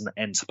puts an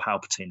end to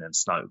Palpatine and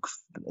Snoke,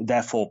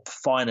 therefore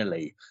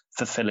finally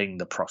fulfilling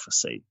the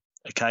prophecy,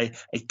 okay?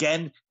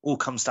 Again, all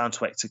comes down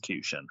to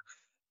execution.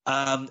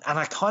 And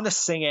I kind of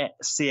see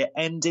it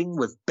ending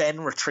with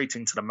Ben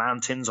retreating to the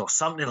mountains or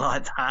something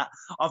like that.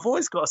 I've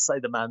always got to say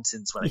the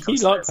mountains when it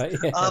comes to this.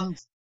 That, yeah.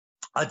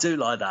 I do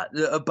like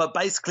that. But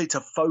basically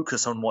to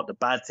focus on what the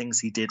bad things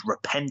he did,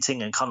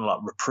 repenting and kind of like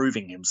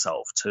reproving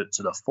himself to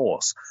the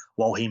Force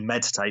while he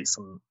meditates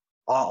on.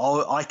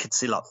 I could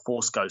see like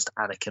Force Ghost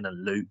Anakin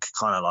and Luke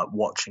kind of like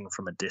watching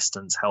from a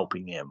distance,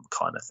 helping him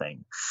kind of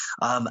thing.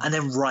 And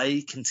then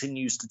Rey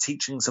continues the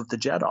teachings of the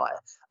Jedi,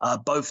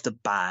 both the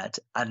bad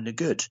and the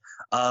good.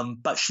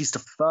 But she's the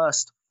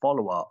first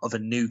follower of a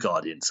new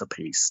Guardians of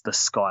Peace, the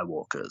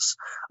Skywalkers.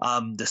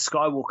 The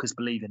Skywalkers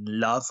believe in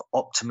love,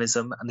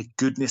 optimism, and the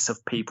goodness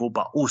of people,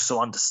 but also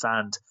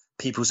understand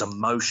people's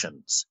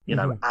emotions, you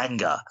know,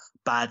 anger,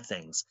 bad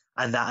things,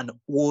 and that an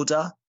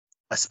order,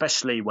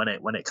 especially when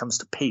it comes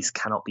to peace,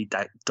 cannot be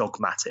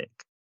dogmatic.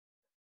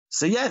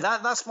 So yeah,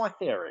 that's my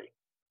theory.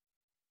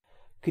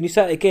 Can you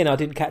say it again? I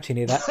didn't catch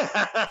any of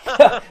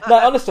that. No,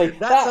 honestly,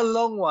 that's a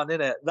long one,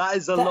 isn't it? That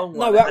is a long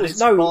one.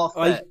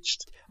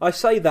 I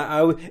say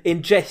that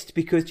in jest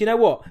because you know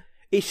what?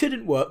 It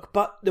shouldn't work,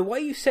 but the way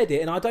you said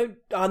it, and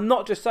I'm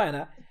not just saying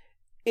that,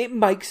 it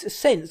makes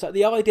sense. Like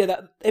the idea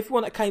that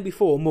everyone that came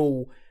before,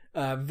 Maul,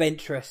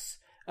 Ventress,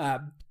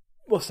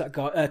 what's that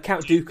guy?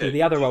 Count Dooku,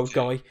 the other old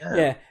guy.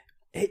 Yeah.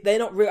 They're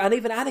not real, and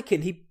even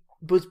Anakin, he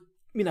was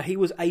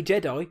a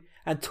Jedi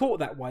and taught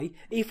that way.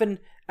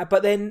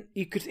 But then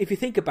you could, if you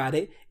think about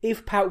it,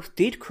 if Palps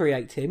did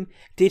create him,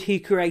 did he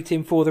create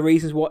him for the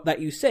reasons that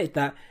you said,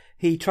 that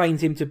he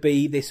trains him to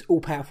be this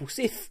all-powerful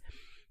Sith,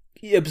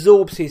 he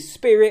absorbs his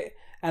spirit,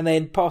 and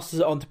then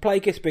passes it on to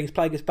Plagueis, brings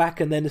Plagueis back,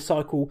 and then the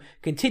cycle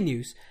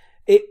continues.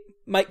 It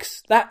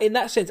makes that, in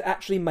that sense,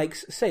 actually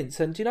makes sense.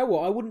 And do you know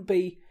what? I wouldn't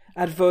be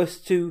adverse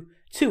to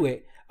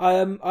it.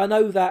 I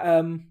know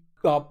that.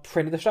 Our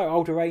friend of the show,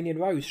 Old Iranian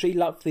Rose, she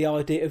loved the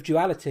idea of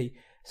duality.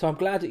 So I'm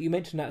glad that you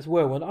mentioned that as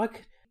well. And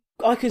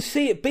I can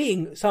see it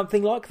being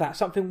something like that,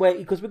 something where,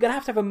 because we're going to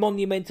have a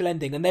monumental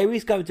ending, and there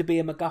is going to be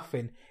a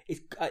MacGuffin.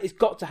 It's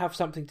got to have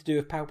something to do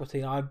with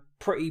Palpatine. I'm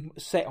pretty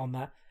set on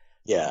that.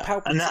 Yeah,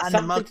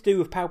 something to do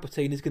with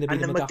Palpatine is going to be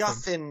the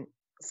MacGuffin.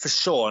 For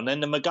sure. And then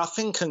the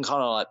MacGuffin can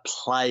kind of like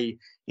play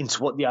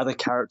into what the other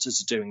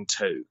characters are doing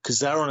too, because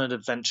they're on an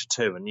adventure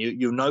too. And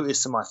you'll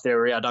notice in my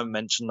theory, I don't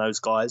mention those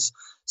guys.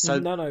 So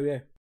yeah.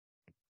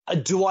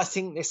 Do I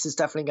think this is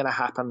definitely going to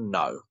happen?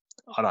 No,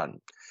 I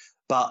don't.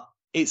 But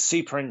it's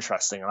super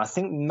interesting, and I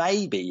think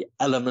maybe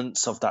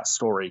elements of that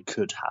story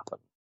could happen.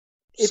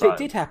 If it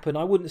did happen,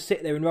 I wouldn't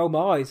sit there and roll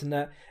my eyes.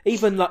 And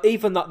even like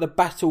the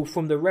battle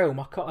from the realm,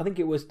 I think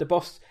it was the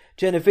boss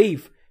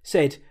Genevieve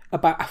said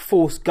about a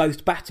Force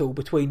Ghost battle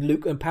between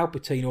Luke and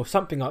Palpatine or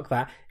something like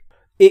that.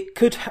 It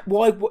could.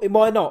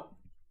 Why not?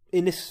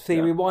 In this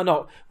theory, why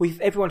not?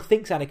 Everyone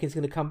thinks Anakin's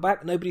going to come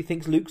back. Nobody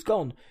thinks Luke's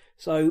gone.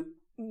 So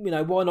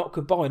why not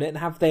combine it and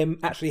have them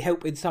actually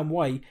help in some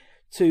way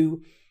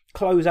to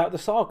close out the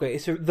saga?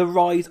 It's the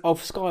rise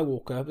of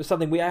Skywalker. It's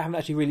something we haven't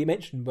actually really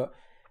mentioned, but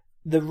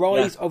the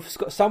rise of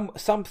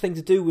something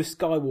to do with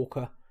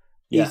Skywalker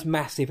is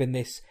massive in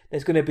this.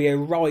 There's going to be a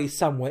rise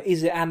somewhere.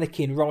 Is it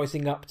Anakin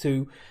rising up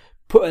to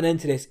put an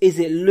end to this? Is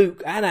it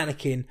Luke and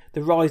Anakin,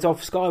 the rise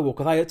of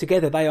Skywalker? They are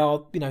together. They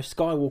are,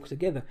 Skywalker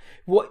together.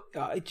 What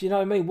do you know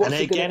what I mean? And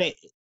again,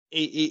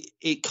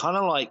 it kind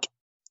of like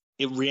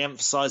it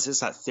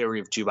re-emphasizes that theory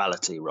of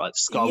duality, right?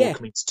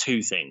 Skywalker means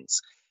two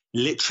things.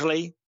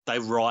 Literally, they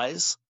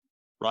rise,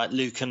 right?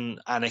 Luke and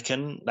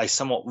Anakin, they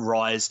somewhat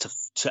rise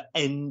to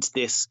end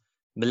this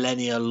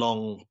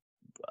millennia-long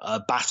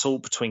battle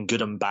between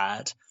good and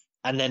bad.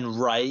 And then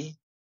Rey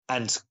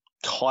and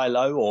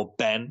Kylo or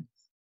Ben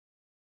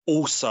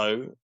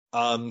also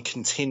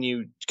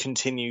continue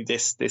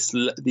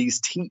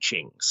these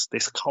teachings,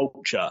 this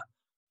culture.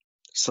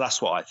 So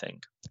that's what I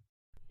think.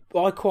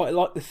 I quite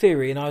like the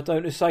theory, and I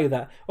don't say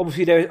that.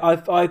 Obviously,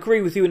 I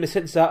agree with you in the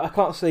sense that I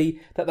can't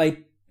see that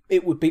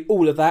it would be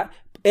all of that.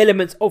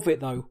 Elements of it,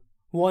 though.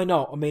 Why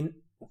not? I mean,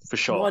 for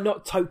sure. Why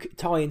not tie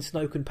in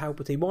Snoke and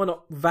Palpatine? Why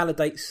not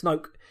validate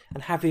Snoke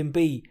and have him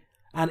be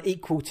an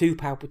equal to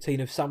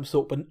Palpatine of some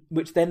sort? But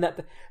which then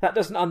that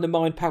doesn't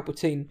undermine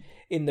Palpatine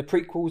in the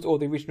prequels or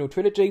the original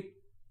trilogy.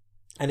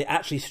 and it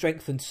actually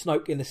strengthens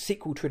Snoke in the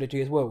sequel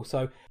trilogy as well.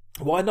 So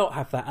why not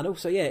have that? And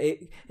also, yeah,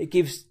 it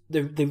gives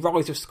the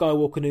Rise of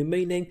Skywalker new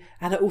meaning,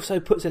 and it also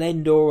puts an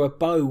end or a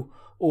bow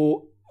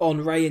or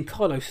on Rey and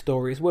Kylo's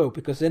story as well,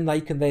 because then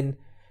they can then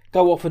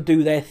go off and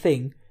do their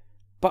thing,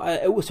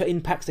 but it also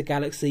impacts the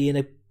galaxy in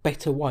a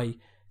better way.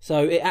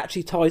 So it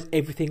actually ties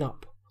everything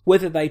up.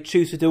 Whether they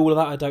choose to do all of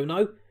that, I don't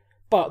know,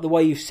 but the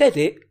way you said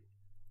it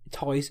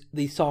ties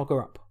the saga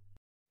up.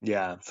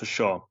 Yeah, for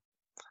sure.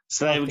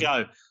 So there we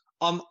go.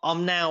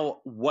 I'm now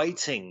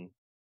waiting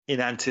in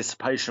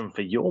anticipation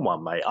for your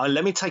one, mate.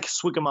 Let me take a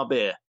swig of my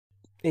beer.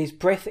 His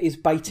breath is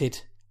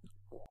bated.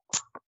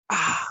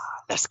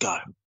 Let's go.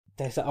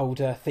 There's that old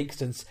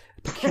Theakston's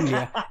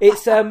peculiar.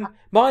 It's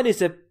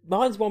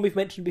mine's one we've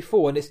mentioned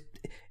before, and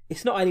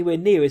it's not anywhere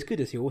near as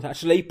good as yours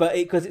actually, but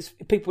because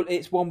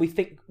it's one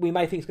we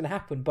may think is going to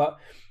happen, but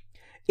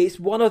it's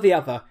one or the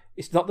other.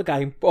 It's not the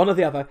game, but one or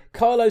the other.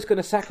 Kylo's going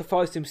to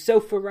sacrifice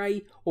himself for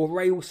Rey, or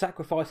Rey will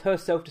sacrifice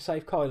herself to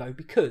save Kylo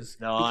because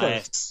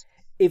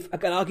if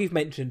like you've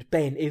mentioned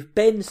Ben, if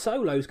Ben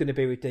Solo is going to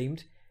be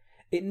redeemed,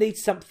 it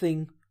needs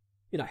something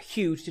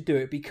huge to do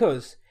it,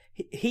 because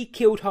he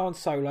killed Han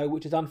Solo,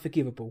 which is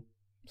unforgivable.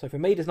 So for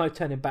me, there's no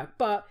turning back.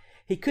 But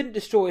he couldn't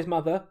destroy his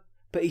mother,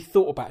 but he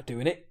thought about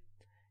doing it.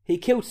 He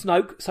killed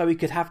Snoke so he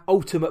could have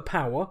ultimate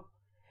power,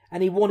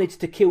 and he wanted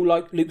to kill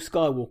like Luke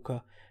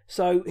Skywalker.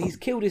 So he's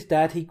killed his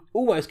dad, he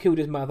almost killed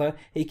his mother,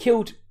 he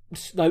killed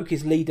Snoke,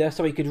 his leader,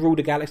 so he could rule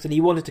the galaxy, and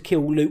he wanted to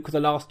kill Luke, the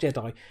last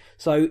Jedi.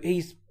 So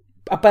he's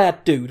a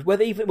bad dude.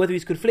 Whether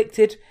he's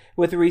conflicted,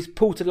 whether he's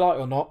pulled to light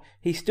or not,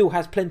 he's still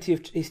done plenty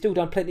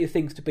of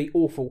things to be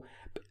awful.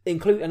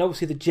 And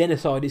obviously the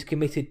genocide is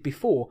committed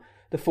before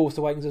The Force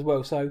Awakens as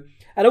well. So,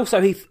 and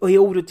also he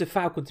ordered the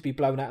Falcon to be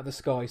blown out of the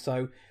sky.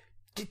 So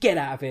get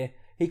out of here.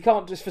 He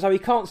can't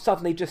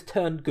suddenly just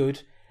turn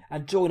good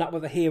and join up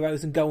with the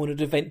heroes and go on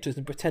adventures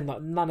and pretend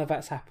like none of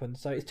that's happened.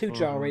 So it's too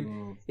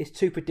jarring. It's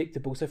too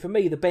predictable. So for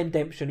me, the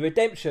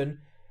redemption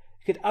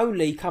could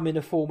only come in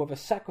the form of a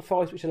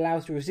sacrifice which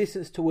allows the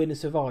Resistance to win and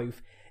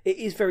survive. It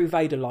is very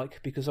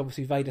Vader-like, because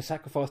obviously Vader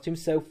sacrificed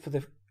himself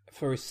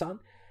for his son.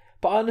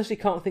 But I honestly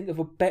can't think of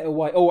a better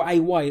way, or a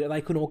way that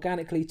they can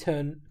organically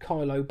turn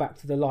Kylo back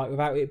to the light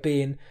without it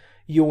being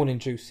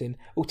yawn-inducing.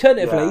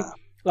 Alternatively,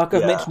 like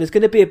I've mentioned, there's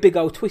going to be a big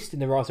old twist in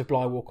The Rise of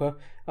Skywalker.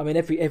 I mean,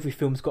 every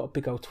film's got a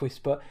big old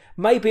twist, but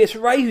maybe it's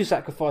Rey who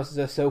sacrifices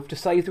herself to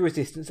save the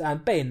Resistance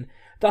and Ben,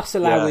 thus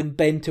allowing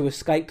Ben to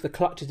escape the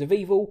clutches of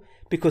evil,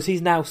 because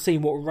he's now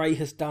seen what Rey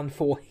has done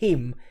for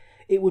him.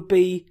 It would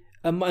be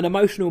an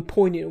emotional,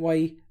 poignant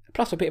way,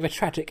 plus a bit of a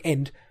tragic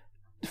end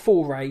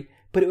for Rey,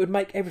 but it would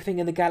make everything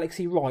in the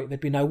galaxy right.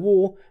 There'd be no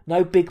war,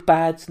 no big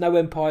bads, no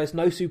empires,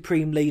 no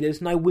supreme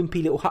leaders, no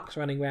wimpy little Hux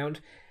running around.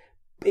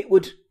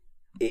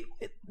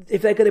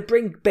 If they're going to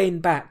bring Ben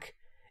back,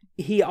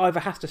 he either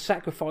has to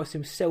sacrifice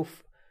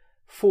himself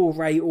for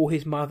Rey or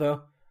his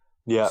mother,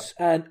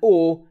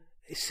 or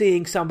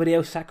seeing somebody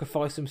else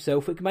sacrifice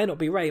themselves. It may not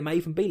be Rey, it may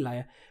even be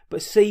Leia,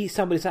 but see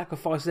somebody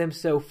sacrifice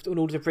themselves in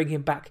order to bring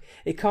him back.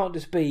 It can't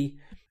just be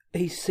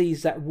he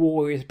sees that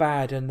war is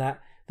bad and that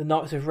the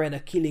Knights of Ren are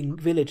killing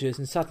villagers,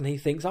 and suddenly he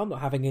thinks, I'm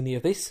not having any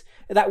of this.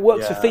 That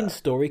works for Finn's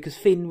story, because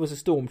Finn was a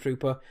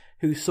stormtrooper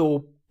who saw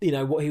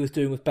what he was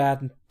doing was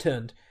bad and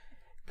turned.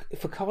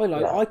 For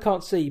Kylo, I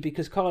can't see,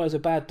 because Kylo's a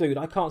bad dude,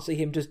 I can't see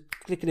him just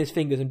clicking his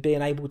fingers and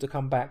being able to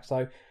come back.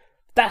 So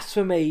that's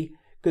for me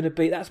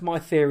that's my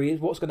theory, is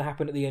what's going to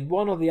happen at the end.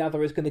 One or the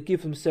other is going to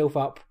give themselves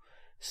up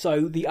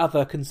so the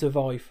other can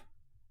survive.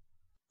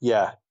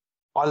 Yeah,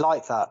 I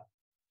like that.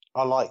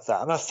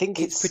 And I think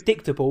it's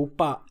predictable,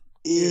 but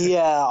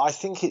I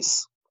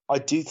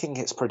do think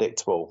it's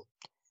predictable.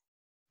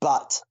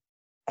 But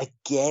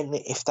again,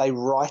 if they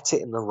write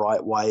it in the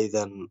right way,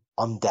 then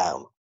I'm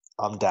down.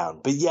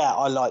 But yeah,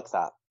 I like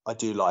that. I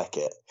do like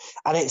it.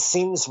 And it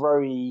seems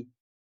very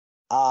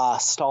Star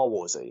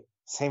Warsy.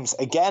 Seems,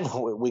 again,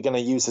 we're going to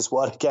use this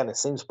word again, it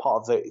seems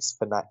part of its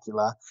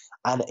vernacular.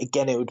 And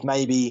again, it would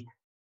maybe,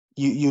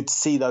 you'd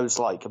see those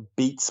like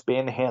beats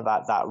being here,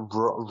 that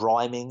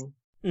rhyming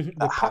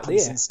that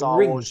happens in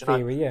Star Wars.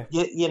 Theory,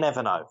 you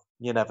never know.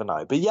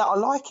 But yeah, I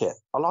like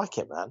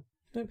it, man.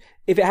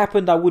 If it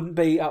happened, I wouldn't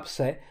be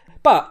upset.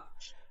 But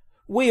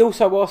we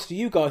also asked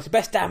you guys, the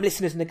best damn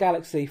listeners in the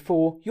galaxy,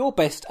 for your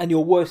best and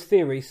your worst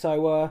theories.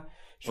 So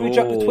should we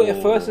jump to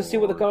Twitter first and see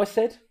what the guy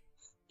said?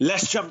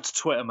 Let's jump to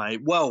Twitter,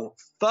 mate. Well,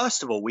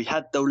 first of all, we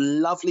had the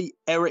lovely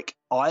Eric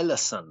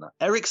Eilerson.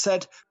 Eric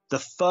said the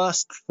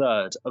first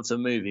third of the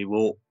movie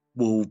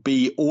will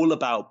be all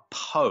about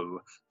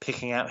Poe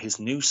picking out his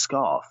new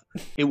scarf.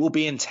 It will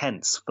be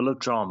intense, full of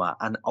drama,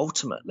 and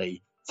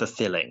ultimately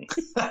fulfilling.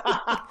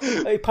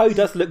 Poe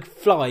does look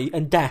fly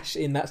and dash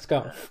in that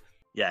scarf.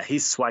 Yeah,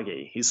 he's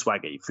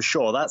swaggy, for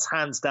sure. That's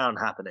hands down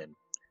happening.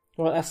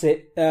 Well, that's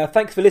it.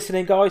 Thanks for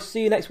listening, guys.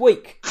 See you next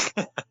week.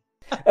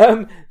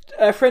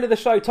 A friend of the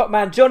show, top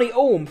man Johnny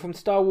Orm from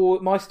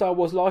My Star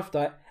Wars Life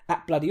Day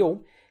at Bloody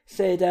Orm,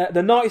 said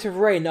the Knights of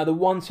Ren are the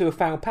ones who have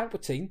found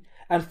Palpatine,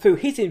 and through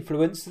his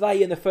influence,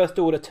 they in the First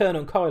Order turn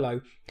on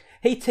Kylo.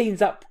 He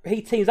teams up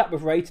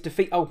with Rey to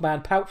defeat Old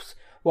Man Palps,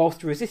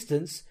 whilst the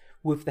Resistance,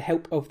 with the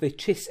help of the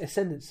Chiss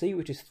Ascendancy,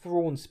 which is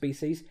Thrawn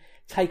species,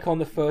 take on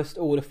the First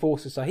Order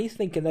forces. So he's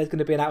thinking there's going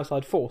to be an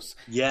outside force,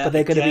 but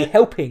they're going to be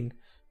helping.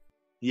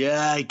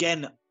 Yeah,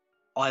 again,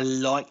 I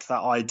like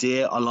that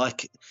idea. I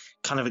like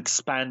kind of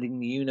expanding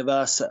the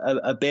universe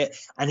a bit.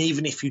 And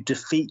even if you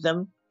defeat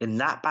them in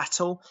that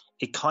battle,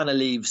 it kind of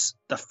leaves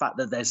the fact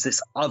that there's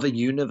this other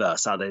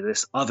universe out there,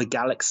 this other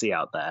galaxy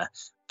out there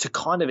to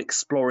kind of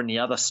explore in the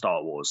other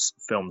Star Wars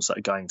films that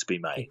are going to be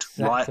made.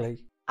 Exactly. Right?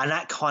 And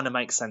that kind of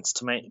makes sense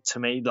to me.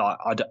 Like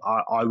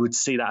I would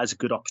see that as a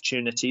good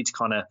opportunity to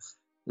kind of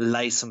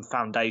lay some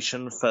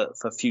foundation for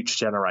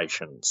future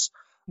generations.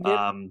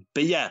 Yep.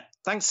 But yeah,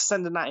 thanks for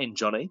sending that in,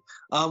 Johnny.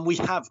 We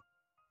have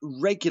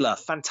regular,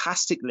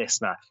 fantastic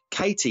listener,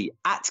 Katie,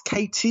 at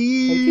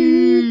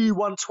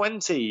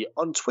KT120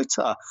 on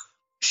Twitter.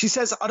 She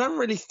says, I don't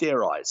really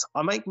theorize.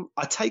 I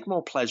take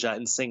more pleasure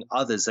in seeing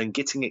others and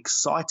getting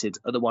excited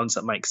at the ones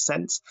that make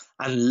sense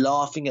and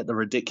laughing at the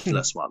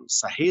ridiculous ones.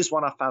 So here's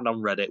one I found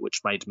on Reddit,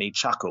 which made me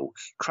chuckle.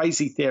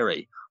 Crazy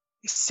theory.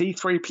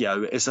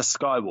 C-3PO is a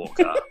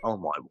Skywalker. Oh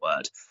my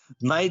word.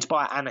 Made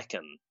by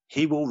Anakin.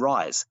 He will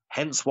rise,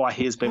 hence why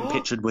he has been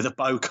pictured with a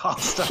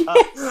bowcaster.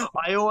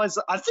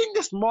 I think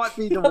this might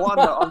be the one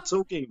that I'm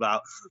talking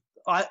about.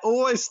 I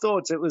always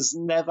thought it was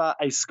never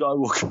a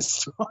Skywalker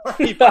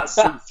story, but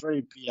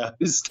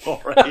C-3PO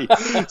story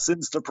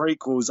since the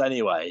prequels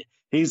anyway.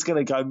 He's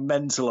going to go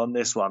mental on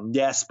this one.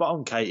 Yeah, spot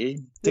on, Katie.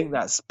 I think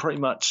that's pretty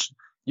much,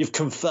 you've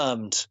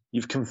confirmed it.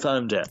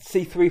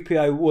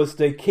 C-3PO was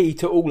the key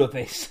to all of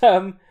this.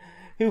 Who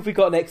have we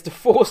got next? The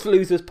Force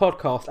Losers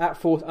podcast,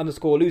 at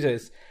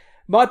Force_Losers.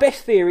 My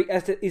best theory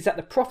is that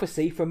the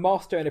prophecy from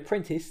Master and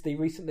Apprentice, the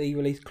recently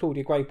released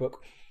Claudia Gray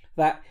book,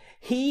 that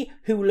he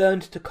who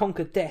learned to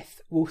conquer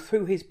death will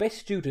through his best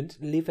student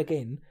live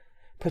again,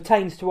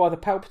 pertains to either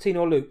Palpatine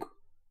or Luke.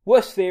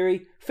 Worst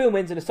theory, film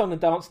ends in a song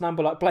and dance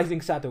number like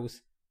Blazing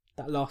Saddles.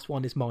 That last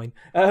one is mine.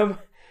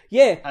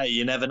 Yeah. Hey,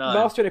 you never know.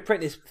 Master and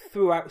Apprentice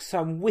threw out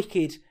some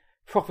wicked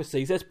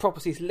prophecies. There's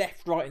prophecies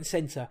left, right and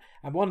centre.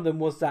 And one of them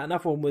was that.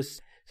 Another one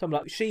was something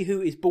like, she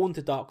who is born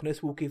to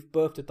darkness will give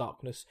birth to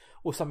darkness,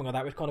 or something like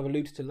that, which kind of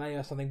alludes to Leia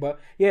or something. But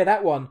yeah,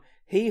 that one.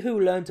 He who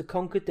learned to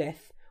conquer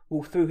death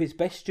will through his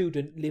best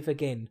student live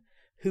again.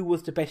 Who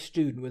was the best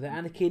student? Was it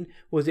Anakin?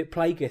 Was it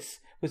Plagueis?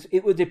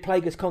 Did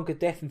Plagueis conquer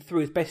death and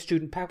through his best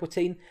student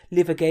Palpatine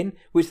live again?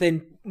 Which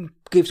then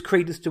gives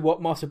credence to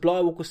what Master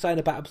Blywalker was saying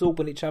about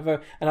absorbing each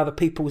other and other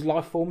people's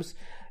life forms.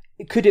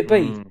 Could it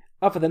be?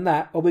 Other than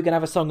that, are we going to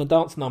have a song and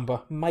dance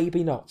number?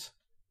 Maybe not.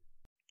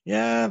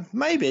 Yeah,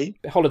 maybe.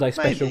 Holiday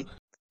special. Maybe.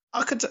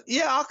 I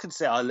could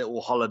see a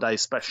little holiday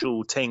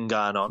special ting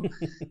going on.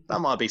 That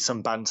might be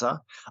some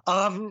banter.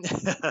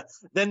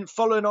 Then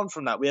following on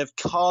from that, we have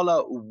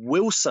Carla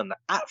Wilson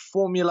at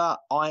Formula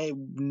I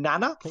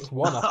Nana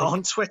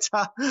on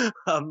Twitter.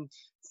 That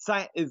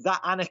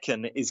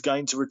Anakin is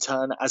going to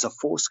return as a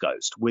Force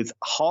ghost with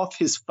half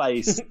his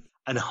face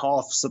and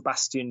half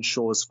Sebastian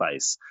Shaw's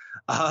face.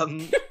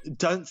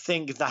 Don't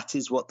think that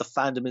is what the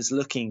fandom is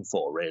looking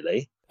for,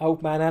 really.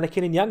 Old man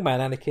Anakin and young man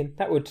Anakin.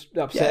 That would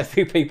upset a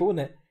few people,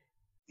 wouldn't it?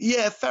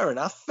 Yeah, fair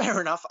enough.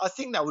 I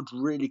think that would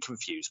really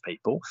confuse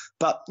people.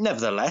 But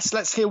nevertheless,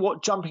 let's hear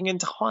what Jumping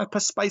into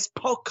Hyperspace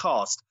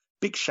podcast,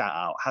 big shout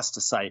out, has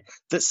to say.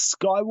 That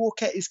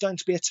Skywalker is going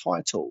to be a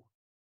title.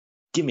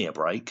 Give me a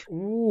break.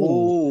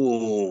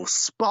 Ooh,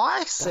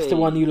 spicy. That's the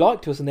one you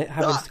liked, wasn't it?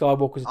 Having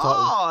Skywalker as a title.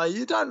 Oh,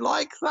 you don't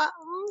like that?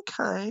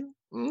 Okay.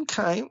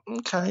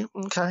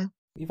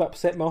 You've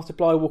upset Master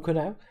Blywalker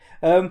now.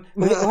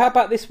 Well, how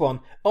about this one?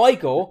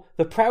 Igor,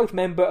 the proud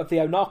member of the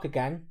Onaka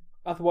gang,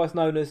 otherwise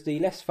known as the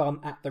less fun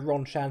at the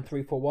Ron Shan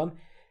 341.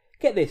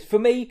 Get this, for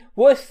me,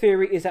 worst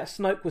theory is that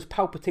Snoke was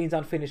Palpatine's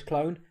unfinished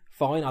clone.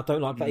 Fine, I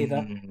don't like that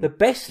either. The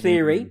best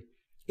theory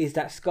is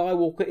that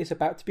Skywalker is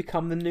about to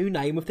become the new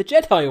name of the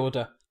Jedi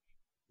Order.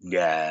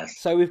 Yeah.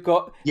 So we've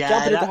got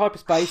Jumping into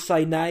Hyperspace,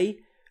 say nay.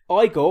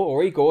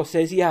 Igor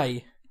says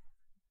yay.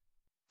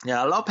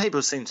 Yeah, a lot of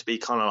people seem to be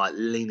kind of like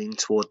leaning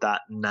toward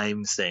that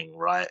name thing,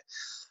 right?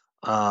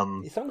 As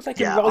long as they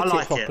can write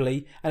it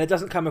properly and it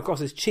doesn't come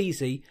across as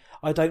cheesy,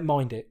 I don't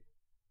mind it.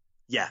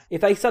 Yeah.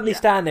 If they suddenly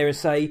stand there and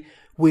say,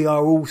 we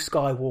are all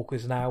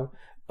Skywalkers now,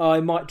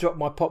 I might drop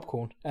my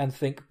popcorn and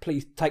think,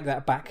 please take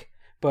that back.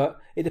 But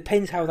it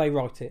depends how they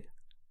write it.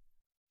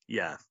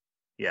 Yeah.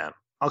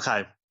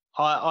 Okay.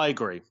 I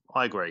agree.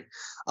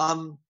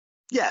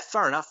 Yeah,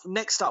 fair enough.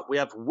 Next up, we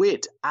have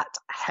Wid at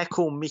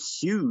Heckle Me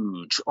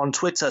Huge on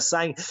Twitter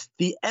saying,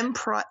 the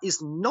Emperor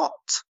is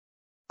not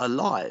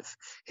alive.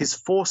 His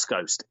Force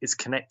Ghost is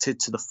connected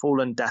to the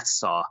fallen Death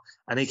Star,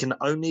 and he can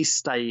only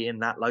stay in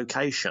that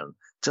location,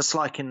 just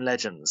like in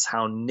Legends,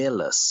 how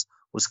Nihilus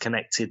was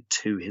connected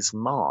to his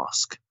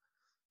mask.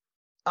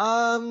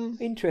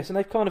 Interesting.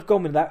 They've kind of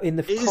gone with that in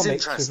the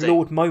comics with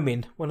Lord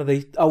Momin, one of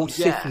the old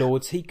Sith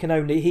Lords. He can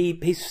only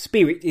his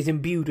spirit is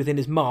imbued within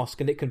his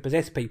mask, and it can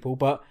possess people,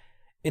 but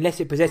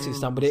unless it possesses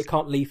somebody, it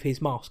can't leave his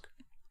mask.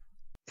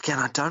 Again,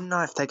 I don't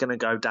know if they're going to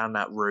go down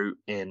that route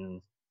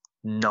in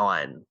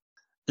 9.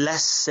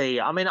 Let's see.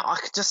 I mean, I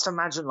could just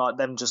imagine like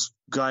them just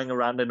going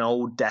around an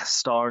old Death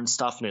Star and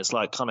stuff, and it's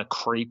like kind of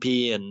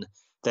creepy, and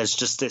there's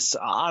just this.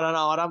 I don't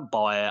know. I don't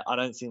buy it. I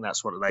don't think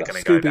that's what they're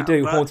going to go down.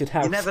 Scooby-Doo But haunted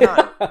house. You never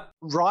know,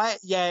 right?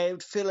 Yeah, it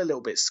would feel a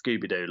little bit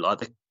Scooby-Doo,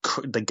 like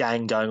the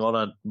gang going on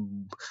a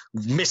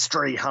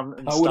mystery hunt.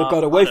 And I would have stuff.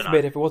 got away I don't from know.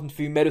 it if it wasn't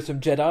for you meddlesome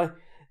Jedi.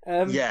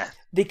 Yeah,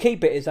 The key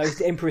bit is though,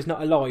 the Emperor's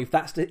not alive.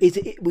 That's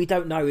we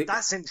don't know it.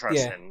 that's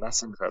interesting.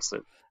 That's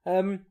interesting.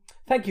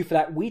 Thank you for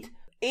that, Weed.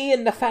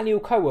 Ian Nathaniel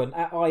Cohen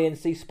at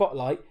INC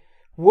Spotlight.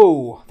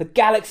 Whoa, the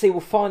galaxy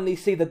will finally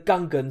see the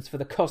Gungans for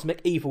the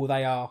cosmic evil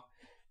they are.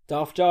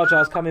 Darth Jar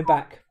Jar's coming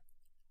back.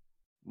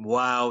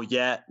 Wow,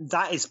 yeah,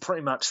 that is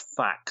pretty much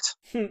fact.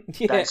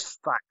 Yeah, That's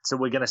fact. So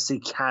we're going to see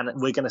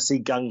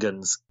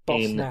Gungans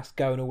Boss in. Nass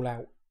going all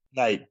out.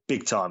 Hey,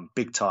 big time,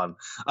 big time.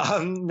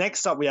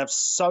 Next up, we have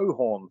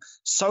Sohorn.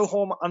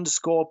 Sohorn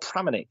 _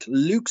 Pramanik.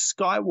 Luke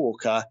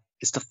Skywalker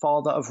is the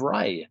father of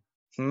Rey.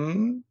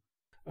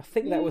 I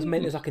think that was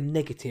meant as like a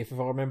negative, if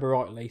I remember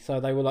rightly. So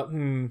they were like,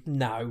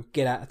 no,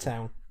 get out of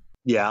town.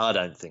 Yeah, I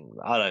don't think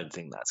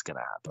that's going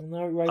to happen.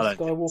 No, Ray I don't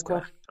think it's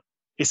gonna Skywalker. happen.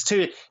 It's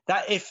too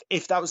that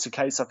if that was the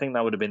case, I think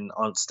that would have been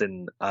answered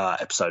in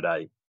episode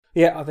 8.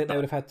 Yeah, I think they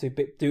would have had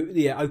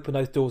to open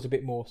those doors a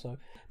bit more. So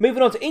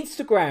moving on to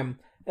Instagram,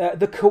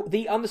 the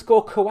 _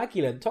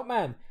 coagulant. Top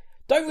man.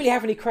 Don't really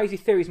have any crazy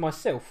theories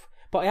myself,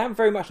 but I am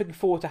very much looking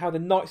forward to how the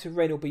Knights of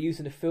Ren will be used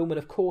in the film, and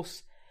of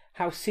course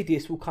how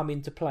Sidious will come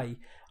into play.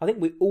 I think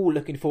we're all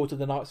looking forward to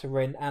the Knights of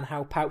Ren and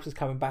how Palps is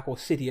coming back, or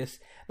Sidious.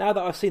 Now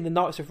that I've seen the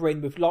Knights of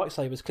Ren with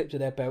lightsabers clipped to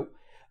their belt,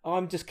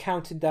 I'm just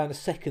counting down the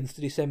seconds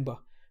to December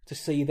to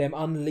see them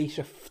unleash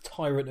a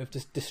tyrant of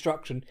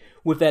destruction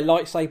with their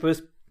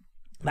lightsabers.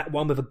 That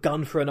one with a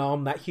gun for an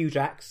arm, that huge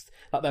axe,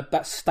 like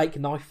that steak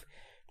knife.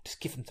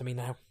 Just give them to me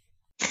now.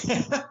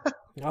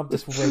 I'm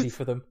just ready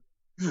for them.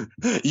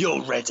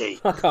 You're ready.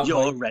 I can't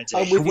You're wait. ready.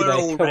 I'm with you We're there,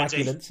 all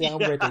ready. coagulants. Yeah, I'm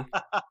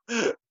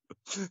ready.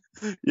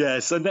 Yeah,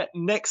 so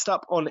next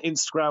up on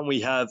Instagram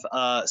we have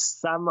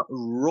Sam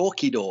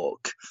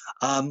Rockydog.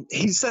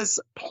 He says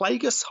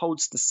Plagueis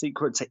holds the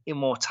secret to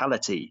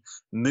immortality,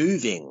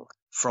 moving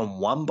from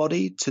one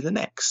body to the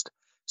next.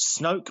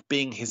 Snoke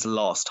being his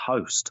last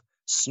host.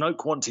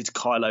 Snoke wanted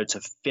Kylo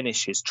to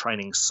finish his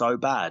training so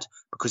bad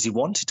because he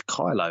wanted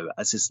Kylo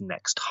as his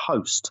next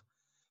host.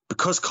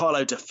 Because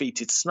Kylo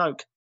defeated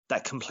Snoke,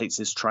 that completes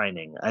his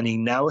training, and he's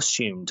now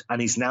assumed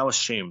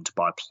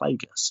by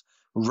Plagueis.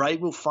 Rey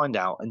will find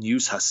out and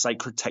use her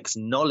sacred text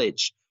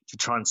knowledge to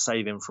try and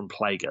save him from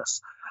Plagueis.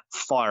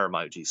 Fire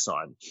emoji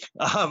sign.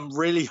 I'm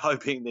really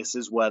hoping this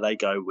is where they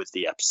go with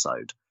the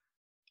episode.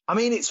 I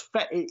mean, it's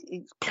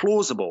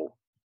plausible.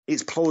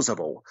 It's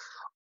plausible.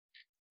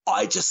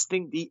 I just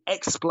think the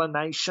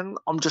explanation,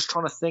 I'm just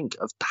trying to think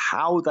of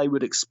how they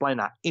would explain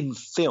that in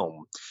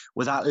film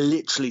without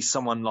literally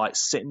someone like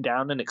sitting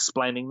down and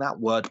explaining that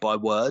word by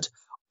word.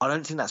 I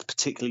don't think that's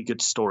particularly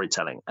good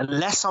storytelling,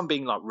 unless I'm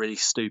being like really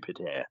stupid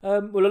here.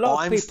 Well, a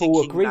lot of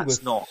people agree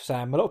with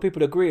Sam. A lot of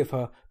people agree with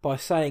her by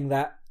saying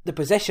that the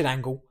possession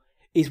angle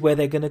is where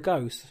they're going to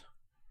go.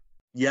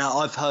 Yeah,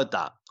 I've heard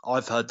that.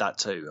 I've heard that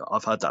too.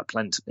 I've heard that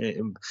plenty.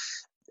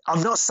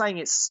 I'm not saying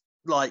it's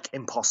like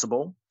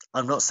impossible.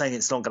 I'm not saying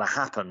it's not going to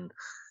happen.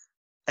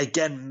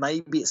 Again,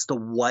 maybe it's the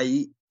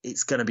way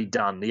it's going to be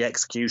done, the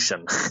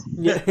execution.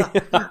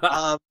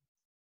 Yeah.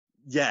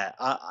 Yeah,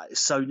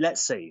 so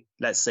let's see.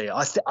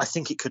 I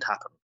think it could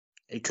happen.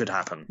 It could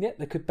happen. Yeah,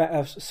 they could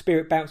have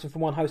spirit bouncing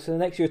from one host to the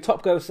next. You're a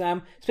top girl,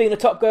 Sam. Speaking of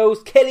top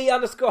girls, Kelly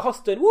 _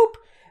 Hoston. Whoop!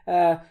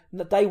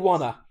 Day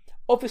one-er.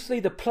 Obviously,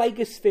 the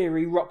Plagueis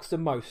theory rocks the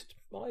most.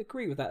 I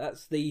agree with that.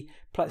 That's the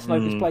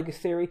Snoke's Plagueis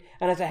theory.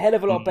 And it's a hell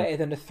of a lot better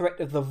than the threat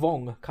of the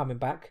Vong coming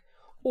back.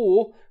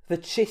 Or the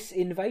Chiss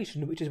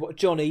invasion, which is what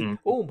Johnny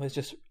Orm has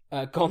just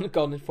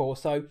gone for.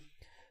 So,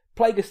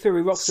 Plagueis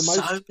theory rocks the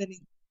most.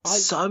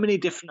 So many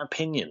different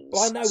opinions.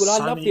 Well, I know. Well,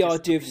 I love the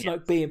idea of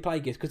Snoke being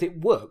Plagueis because it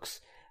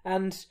works.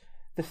 And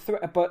the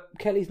threat, but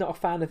Kelly's not a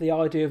fan of the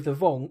idea of the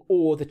Vong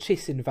or the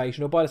Chiss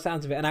invasion, or by the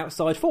sounds of it, an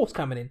outside force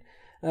coming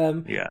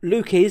in.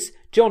 Luke is,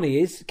 Johnny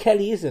is,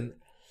 Kelly isn't.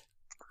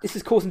 This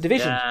is causing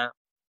division.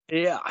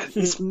 Yeah,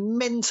 it's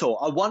mental.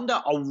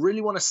 I really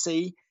want to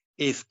see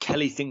if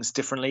Kelly thinks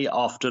differently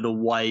after the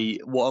way.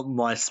 What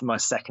my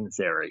second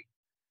theory.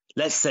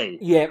 Let's see.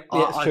 Yeah,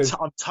 that's true.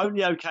 I'm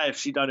totally okay if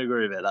she don't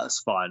agree with it. That's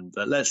fine.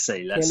 But let's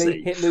see.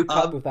 Kelly, hit Luke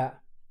up with that.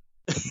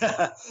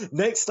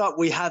 Next up,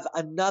 we have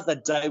another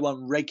Day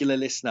One regular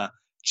listener,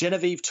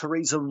 Genevieve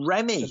Teresa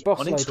Remy,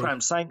 on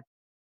Instagram, saying,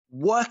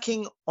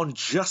 working on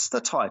just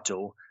the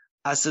title,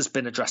 as has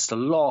been addressed a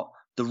lot,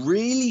 the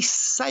really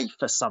safe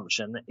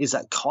assumption is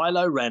that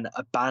Kylo Ren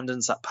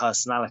abandons that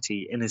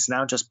personality and is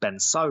now just Ben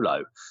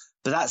Solo.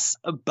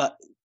 But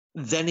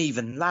then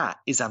even that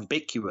is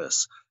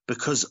ambiguous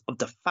because of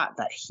the fact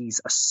that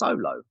he's a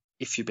Solo.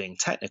 If you're being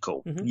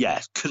technical,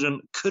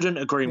 couldn't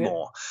agree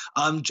more.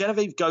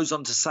 Genevieve goes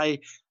on to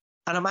say,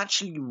 and I'm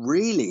actually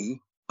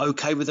really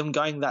okay with them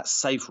going that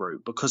safe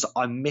route because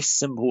I miss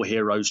simple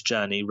heroes'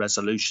 journey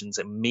resolutions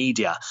in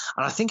media,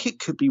 and I think it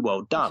could be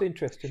well done. That's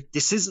interesting.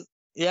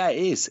 Yeah,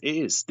 it is. It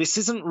is. This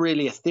isn't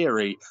really a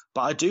theory,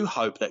 but I do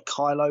hope that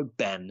Kylo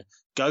Ben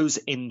goes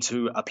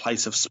into a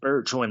place of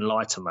spiritual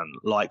enlightenment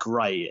like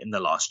Rey in The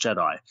Last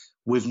Jedi.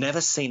 We've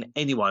never seen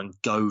anyone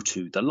go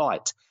to the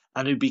light.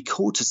 And it'd be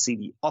cool to see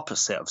the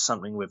opposite of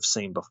something we've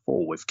seen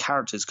before, with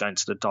characters going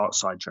to the dark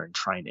side during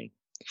training.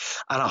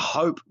 And I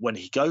hope when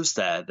he goes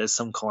there, there's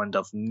some kind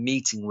of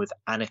meeting with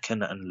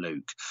Anakin and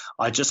Luke.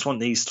 I just want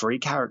these three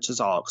characters'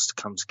 arcs to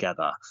come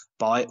together,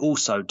 but I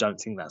also don't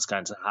think that's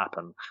going to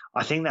happen.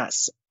 I think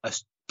that's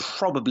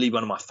probably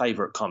one of my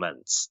favourite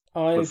comments.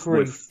 I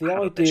agree. The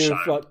idea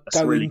of like that's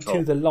going really cool.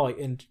 to the light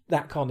and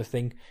that kind of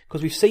thing,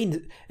 because we've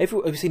seen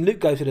Luke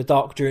go to the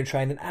dark during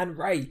training and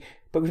Rey,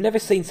 but we've never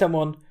seen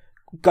someone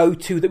go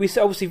to that. We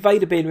obviously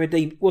Vader being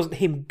redeemed wasn't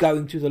him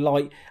going to the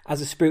light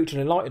as a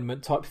spiritual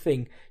enlightenment type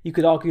thing. You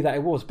could argue that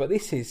it was, but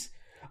this is.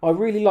 I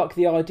really like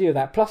the idea of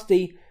that. Plus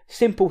the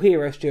simple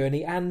hero's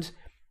journey and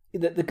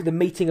the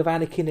meeting of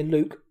Anakin and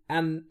Luke,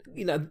 and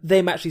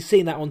them actually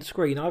seeing that on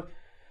screen.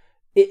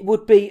 It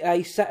would be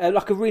a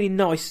really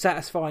nice,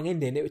 satisfying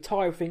ending. It would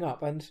tie everything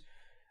up, and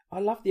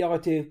I love the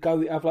idea of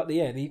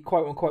the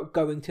quote unquote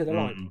going to the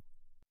light.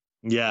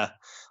 Yeah,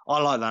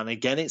 I like that. And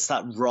again, it's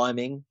that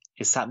rhyming,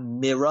 it's that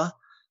mirror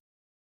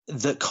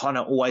that kind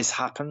of always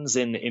happens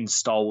in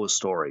Star Wars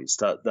stories.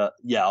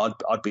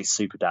 I'd be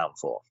super down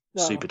for.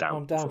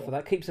 I'm down for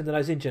that. Keep sending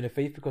those in,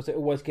 Genevieve, because it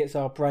always gets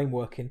our brain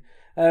working.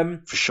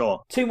 For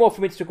sure. 2 more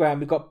from Instagram.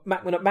 We've got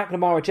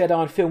McNamara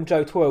Jedi and Film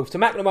Joe 12. So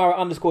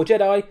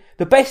McNamara_Jedi,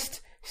 the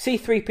best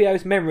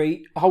C-3PO's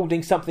memory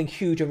holding something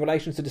huge in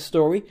relation to the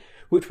story,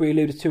 which we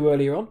alluded to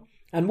earlier on.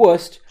 And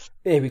worst,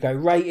 there we go,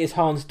 Rey is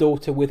Han's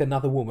daughter with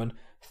another woman.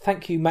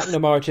 Thank you,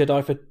 McNamara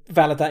Jedi, for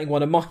validating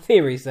one of my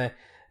theories there.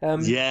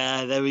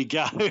 Yeah, there we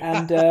go.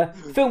 And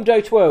Film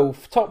Joe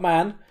 12, top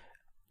man.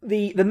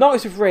 The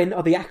Knights of Ren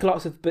are the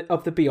acolytes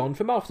of the Beyond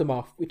from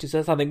Aftermath, which is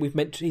something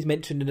he's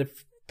mentioned in a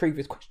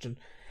previous question.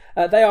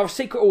 They are a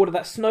secret order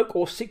that Snoke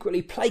or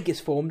secretly Plagueis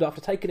formed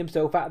after taking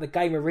himself out of the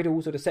game of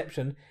riddles or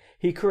deception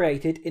he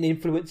created in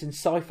influencing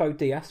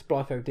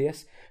Blytho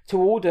Diaz to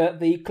order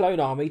the clone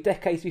army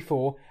decades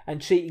before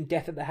and cheating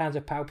death at the hands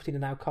of Palpatine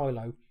and now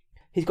Kylo.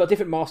 He's got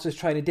different masters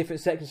training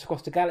different sectors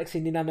across the galaxy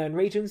in the unknown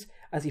regions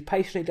as he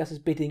patiently does his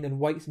bidding and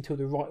waits until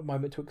the right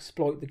moment to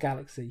exploit the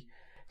galaxy.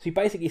 So he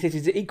basically says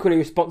he's equally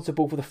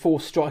responsible for the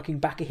Force striking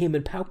back at him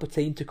and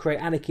Palpatine to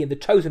create Anakin the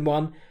Chosen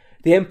One.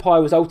 The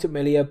Empire was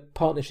ultimately a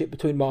partnership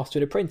between Master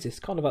and Apprentice,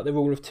 kind of like the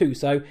rule of two.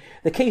 So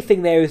the key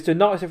thing there is the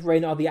Knights of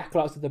Ren are the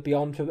acolytes of the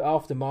Beyond from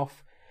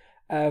Aftermath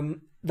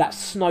that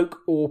Snoke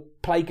or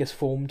Plagueis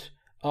formed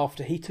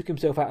after he took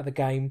himself out of the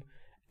game,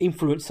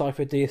 influenced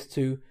Blytho Diaz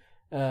to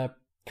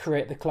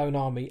create the clone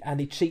army, and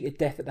he cheated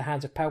death at the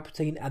hands of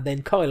Palpatine and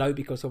then Kylo,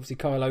 because obviously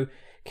Kylo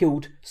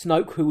killed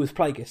Snoke, who was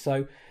Plagueis.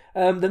 So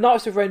the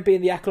Knights of Ren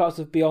being the acolytes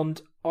of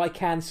Beyond, I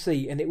can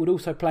see, and it would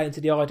also play into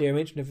the idea I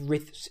mentioned of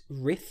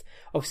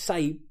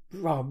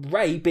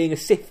Rey being a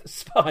Sith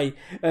spy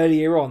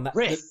earlier on.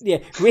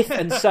 Rith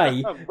and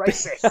Say.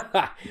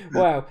 Racist.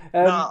 Wow.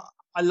 No,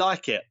 I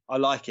like it.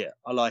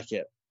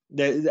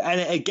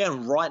 And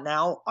again, right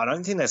now, I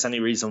don't think there's any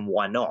reason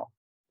why not.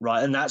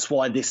 Right, and that's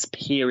why this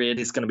period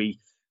is going to be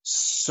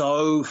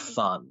so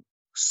fun.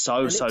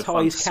 So fun. It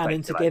ties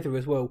canon together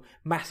as well,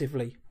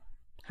 massively.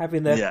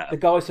 Having the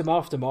guys from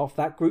Aftermath,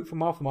 that group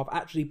from Aftermath,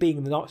 actually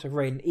being the Knights of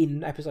Ren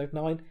in Episode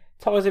 9,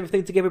 ties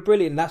everything together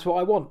brilliant, and that's what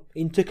I want.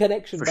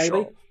 Interconnection,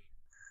 baby.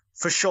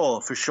 For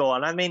sure.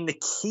 And I mean, the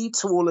key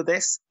to all of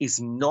this is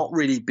not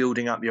really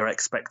building up your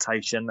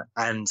expectation.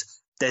 And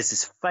there's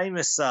this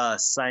famous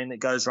saying that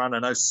goes around. I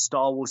know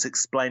Star Wars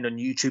Explained on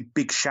YouTube.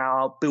 Big shout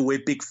out. Bill, we're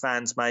big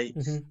fans, mate.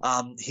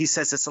 Mm-hmm. He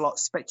says it's a lot,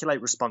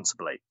 speculate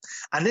responsibly.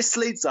 And this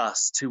leads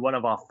us to one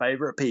of our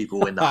favourite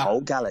people in the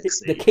whole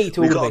galaxy. The key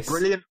to all of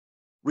this.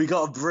 We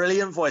got a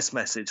brilliant voice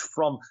message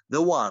from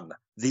the one,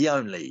 the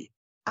only,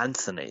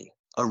 Anthony,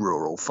 a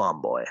rural farm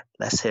boy.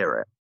 Let's hear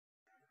it.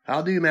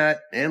 How do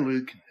Matt and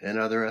Luke and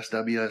other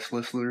SWS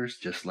listeners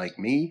just like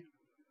me,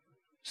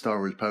 Star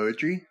Wars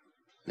Poetry,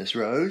 Miss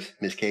Rose,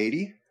 Miss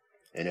Katie,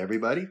 and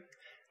everybody?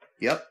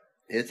 Yep,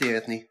 it's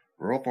Anthony,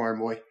 rural farm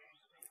boy.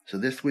 So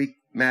this week,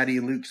 Maddie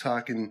and Luke's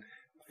talking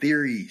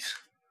theories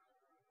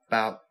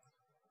about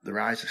the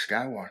rise of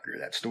Skywalker.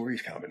 That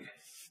story's coming.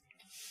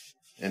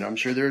 And I'm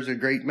sure there's a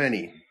greatly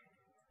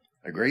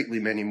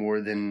many more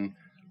than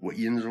what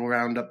Yins will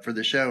round up for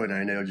the show. And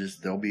I know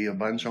there'll be a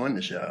bunch on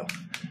the show.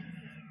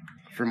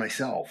 For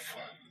myself,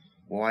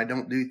 well, I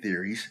don't do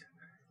theories.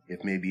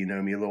 If maybe you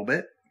know me a little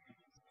bit,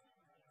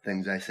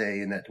 things I say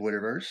in that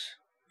Twitterverse,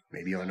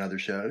 maybe on other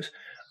shows,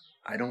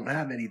 I don't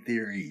have any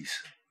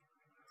theories.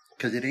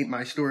 Because it ain't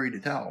my story to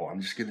tell.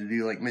 I'm just going to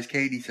do like Miss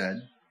Katie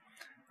said.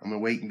 I'm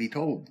going to wait and be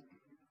told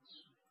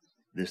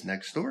this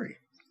next story.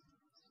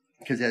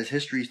 Because as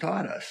history's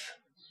taught us,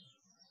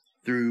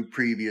 through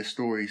previous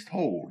stories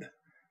told,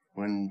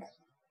 when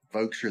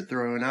folks are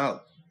throwing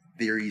out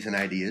theories and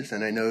ideas,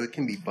 and I know it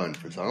can be fun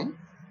for some,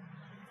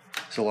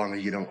 so long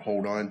as you don't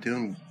hold on to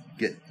them,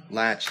 get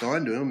latched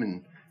onto them,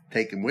 and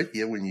take them with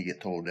you when you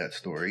get told that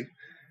story.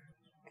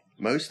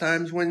 most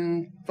times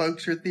when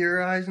folks are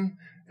theorizing,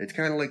 it's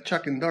kind of like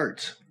chucking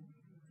darts.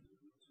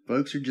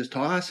 Folks are just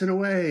tossing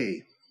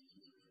away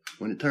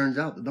when it turns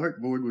out the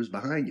dartboard was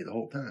behind you the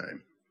whole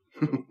time.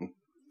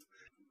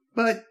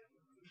 But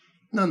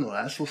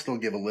nonetheless, we'll still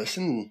give a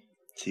listen and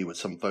see what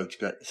some folks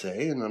got to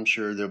say, and I'm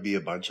sure there'll be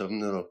a bunch of them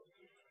that'll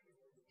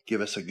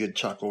give us a good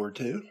chuckle or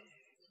two.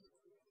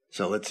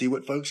 So let's see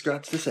what folks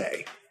got to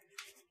say.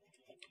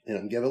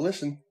 And give a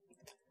listen.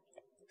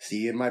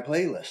 See you in my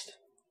playlist.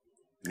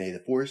 May the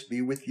force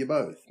be with you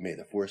both. May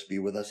the force be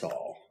with us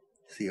all.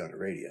 See you on the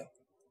radio.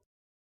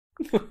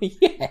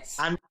 Yes.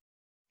 And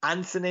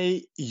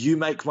Anthony, you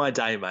make my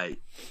day,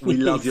 mate. We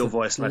love your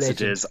voice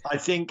messages. I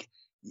think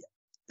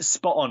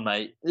spot on,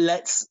 mate.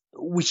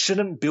 We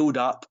shouldn't build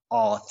up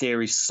our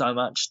theories so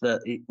much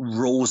that it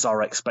rules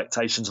our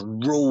expectations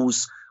and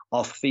rules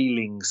our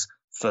feelings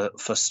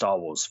for Star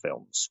Wars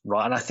films,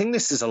 right? And I think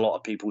this is a lot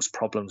of people's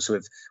problems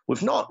with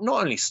not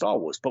only Star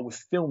Wars, but with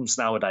films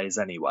nowadays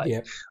anyway.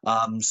 Yeah.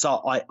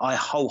 So I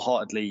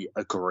wholeheartedly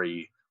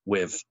agree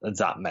with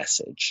that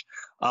message.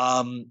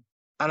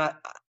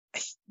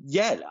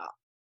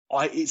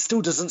 It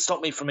still doesn't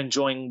stop me from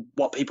enjoying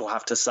what people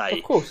have to say.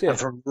 Of course, yeah. And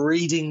from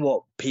reading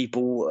what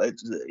people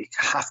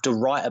have to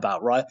write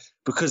about, right?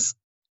 Because,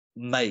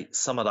 mate,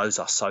 some of those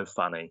are so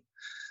funny.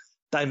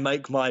 They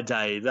make my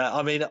day.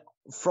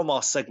 From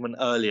our segment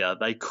earlier,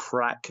 they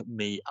crack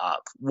me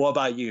up. What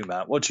about you,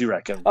 Matt? What do you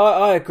reckon?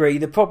 I agree.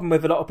 The problem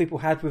with a lot of people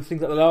had with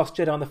things like The Last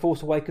Jedi and The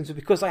Force Awakens was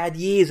because they had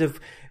years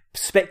of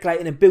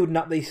speculating and building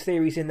up these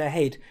theories in their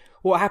head.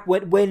 What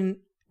happened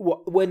when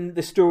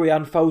the story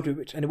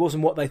unfolded, and it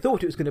wasn't what they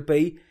thought it was going to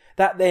be,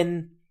 that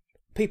then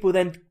people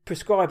then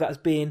prescribe that as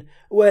being,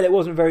 well, it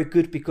wasn't very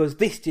good because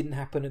this didn't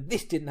happen and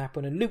this didn't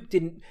happen and Luke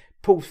didn't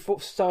pull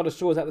Star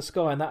Destroyers out of the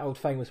sky, and that old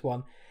famous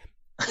one.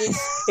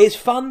 It's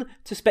fun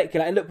to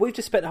speculate. And look, we've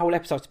just spent the whole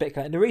episode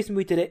speculating. And the reason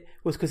we did it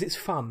was because it's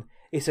fun.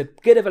 It's a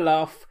bit of a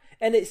laugh.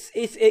 And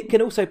it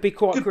can also be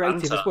quite good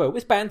creative banter as well.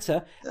 It's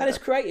banter. Yeah. And it's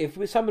creative.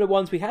 With some of the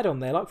ones we had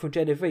on there, like from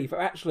Genevieve,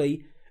 are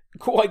actually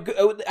quite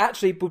good.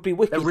 Actually would be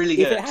wicked really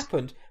if it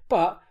happened.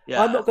 But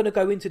I'm not going to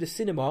go into the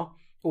cinema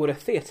or the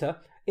theatre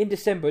in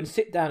December and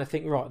sit down and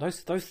think, right,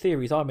 those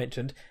theories I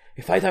mentioned,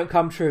 if they don't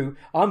come true,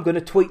 I'm going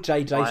to tweet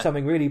JJ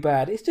something really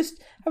bad. It's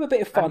just have a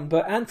bit of fun.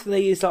 But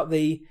Anthony is like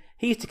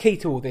he's the key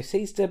to all this.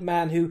 He's the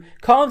man who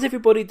calms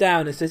everybody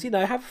down and says,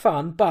 have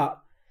fun,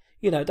 but,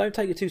 don't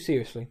take it too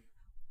seriously.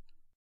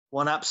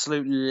 One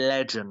absolute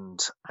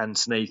legend,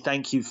 Anthony.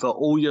 Thank you for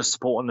all your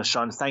support on the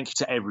show, and thank you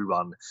to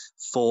everyone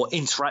for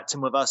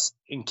interacting with us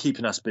and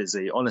keeping us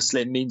busy.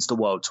 Honestly, it means the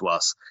world to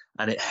us,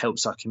 and it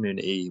helps our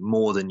community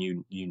more than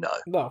you know.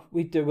 Well,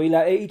 we do. We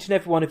like each and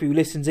every one of you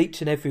listens each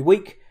and every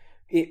week.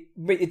 It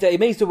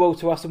means the world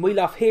to us, and we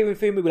love hearing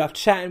from you. We love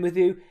chatting with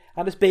you.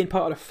 And just being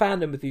part of the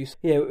fandom with you.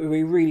 Yeah,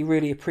 we really,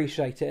 really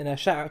appreciate it. And a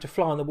shout out to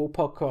Fly on the Wall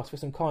podcast for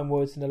some kind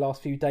words in the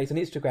last few days on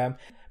Instagram.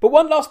 But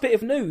one last bit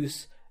of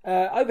news.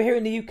 Over here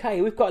in the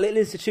UK, we've got a little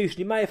institution,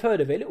 you may have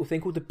heard of it, a little thing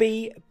called the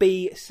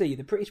BBC,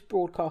 the British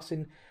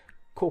Broadcasting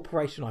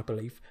Corporation, I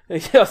believe.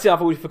 I've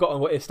already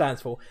forgotten what it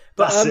stands for.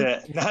 But,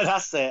 that's it. No,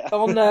 that's it.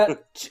 on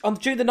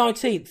June the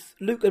 19th,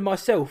 Luke and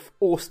myself,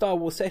 or Star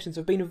Wars Sessions,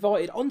 have been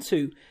invited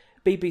onto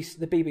the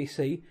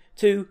BBC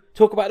to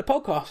talk about the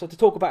podcast, so to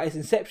talk about its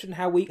inception,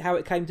 how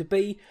it came to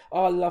be,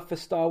 our love for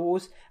Star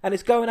Wars, and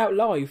it's going out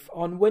live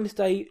on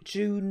Wednesday,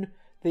 June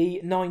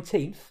the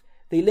 19th.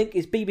 The link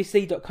is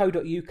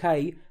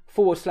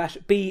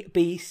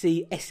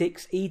bbc.co.uk/BBC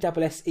Essex,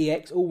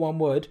 ESSEX, all one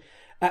word,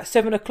 at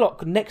 7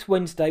 o'clock next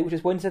Wednesday, which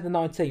is Wednesday the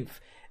 19th.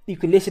 You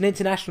can listen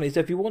internationally, so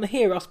if you want to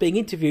hear us being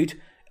interviewed,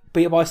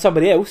 be it by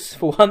somebody else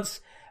for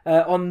once,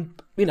 on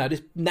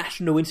this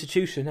national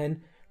institution,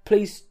 then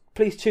please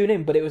tune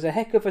in. But it was a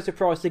heck of a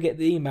surprise to get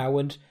the email,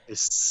 and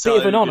it's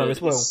bit of an honour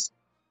as well.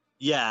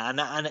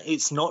 And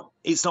it's not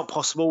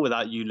possible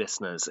without you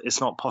listeners. It's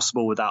not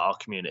possible without our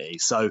community.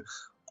 So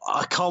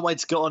I can't wait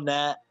to get on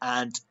there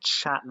and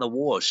chat in the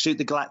war, shoot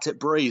the galactic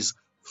breeze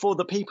for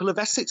the people of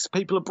Essex, the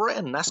people of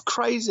Britain. That's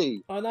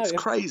crazy. I know. It's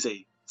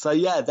crazy. So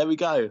yeah, there we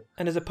go.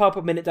 And there's a pub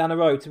a minute down the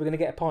road, so we're going to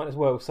get a pint as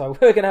well. So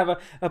we're going to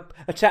have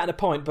a chat and a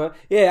pint. But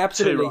yeah,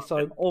 absolutely.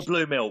 So or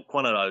blue milk,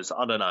 one of those.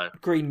 I don't know.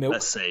 Green milk.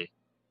 Let's see.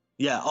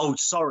 Yeah. Oh,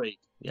 sorry.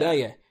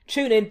 Yeah.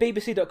 Tune in,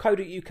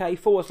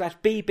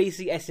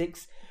 bbc.co.uk/BBC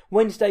Essex,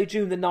 Wednesday,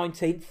 June the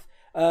 19th.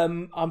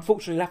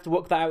 Unfortunately, you'll have to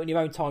work that out in your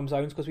own time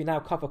zones because we now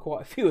cover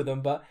quite a few of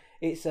them, but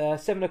it's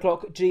 7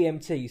 o'clock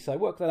GMT, so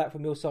work that out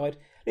from your side.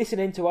 Listen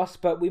in to us,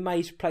 but we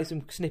may play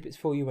some snippets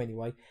for you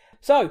anyway.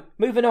 So,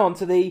 moving on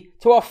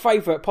to our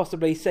favourite,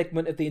 possibly,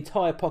 segment of the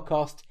entire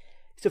podcast.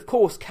 It's, of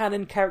course,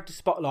 Canon Character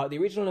Spotlight, the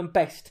original and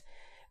best.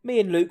 Me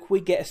and Luke,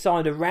 we get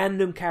assigned a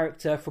random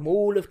character from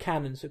all of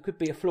canon, so it could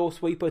be a floor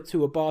sweeper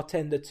to a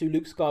bartender to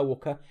Luke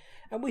Skywalker,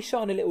 and we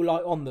shine a little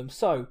light on them.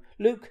 So,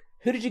 Luke,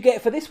 who did you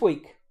get for this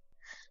week?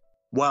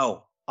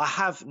 Well, I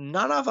have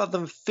none other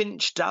than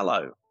Finch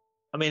Dallow.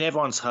 I mean,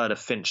 everyone's heard of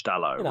Finch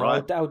Dallow,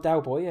 right? Old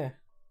Dow boy, yeah.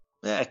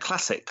 Yeah,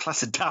 classic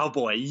Dow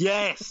boy.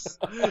 Yes,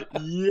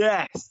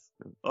 yes.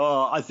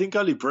 Oh, I think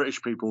only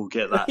British people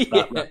get that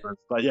Yeah. reference.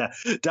 But yeah,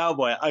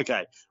 Dalboy.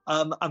 Okay.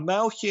 A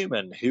male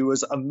human who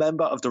was a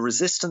member of the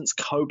Resistance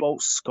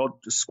Cobalt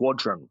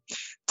Squadron.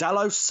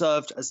 Dallo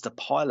served as the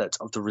pilot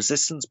of the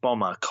Resistance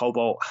bomber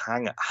Cobalt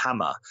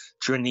Hammer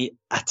during the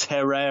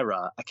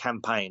Aterera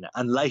campaign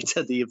and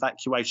later the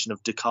evacuation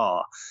of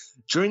Dakar.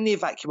 During the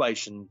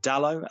evacuation,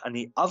 Dallo and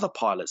the other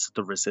pilots of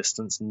the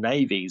Resistance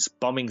Navy's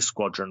bombing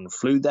squadron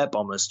flew their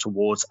bombers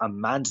towards a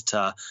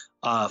Mandata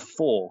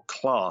 4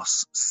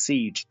 class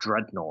siege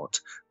dreadnought,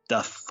 the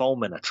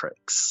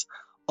Fulminatrix.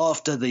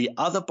 After the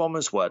other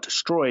bombers were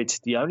destroyed,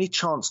 the only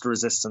chance the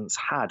Resistance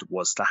had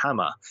was the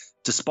Hammer.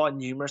 Despite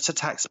numerous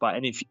attacks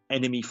by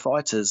enemy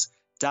fighters,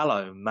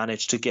 Dallo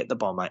managed to get the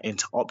bomber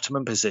into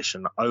optimum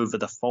position over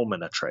the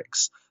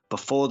Fulminatrix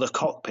before the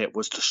cockpit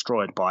was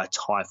destroyed by a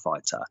TIE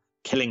fighter,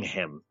 killing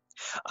him.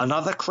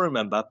 Another crew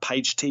member,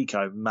 Paige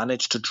Tico,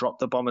 managed to drop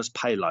the bomber's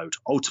payload,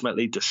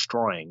 ultimately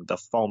destroying the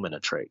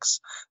Fulminatrix,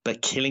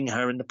 but killing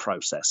her in the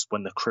process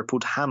when the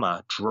crippled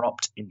Hammer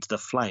dropped into the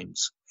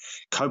flames.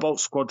 Cobalt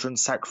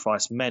Squadron's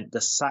sacrifice meant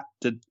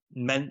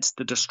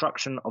the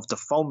destruction of the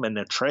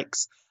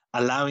Fulminatrix,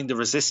 allowing the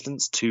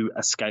Resistance to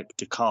escape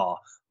Dakar.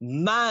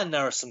 Man,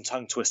 there are some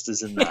tongue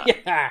twisters in there.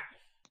 Yeah.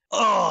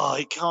 Oh,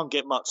 it can't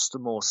get much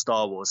more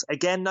Star Wars.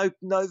 Again,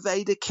 no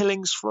Vader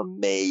killings from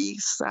me,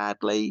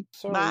 sadly.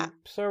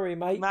 Sorry,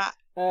 mate. Matt.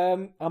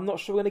 I'm not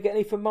sure we're going to get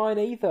any from mine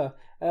either.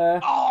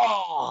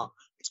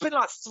 It's been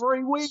like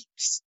 3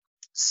 weeks.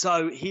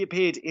 So he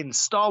appeared in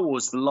Star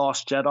Wars The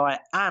Last Jedi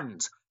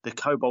and the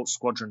Cobalt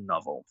Squadron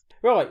novel.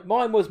 Right,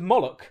 mine was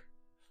Moloch.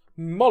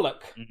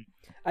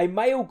 A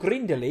male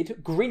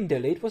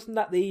Grindelid, wasn't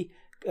that the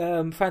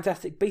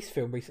Fantastic Beast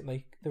film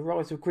recently, The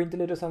Rise of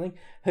Grindelid or something,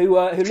 who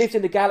lived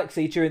in the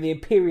galaxy during the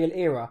Imperial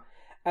era.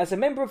 As a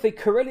member of the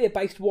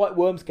Corellia-based White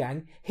Worms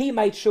gang, he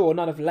made sure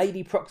none of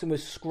Lady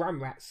Proxima's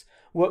scrum rats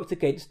worked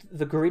against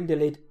the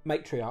Grindelid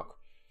matriarch.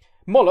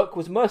 Moloch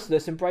was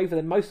merciless and braver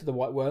than most of the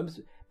White Worms,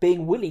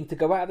 being willing to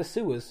go out of the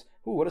sewers.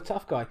 Ooh, what a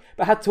tough guy.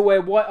 But had to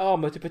wear white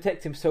armour to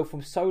protect himself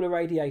from solar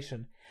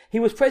radiation. He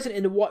was present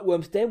in the White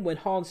Worm's den when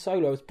Han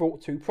Solo was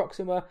brought to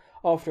Proxima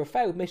after a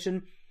failed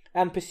mission,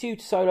 and pursued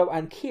Solo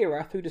and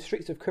Kira through the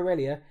streets of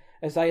Corellia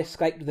as they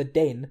escaped the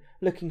den,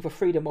 looking for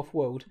freedom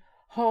off-world.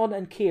 Han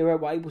and Kira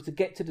were able to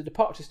get to the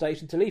departure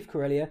station to leave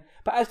Corellia,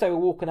 but as they were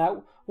walking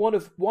out, one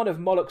of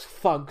Moloch's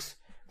thugs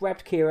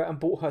grabbed Kira and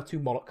brought her to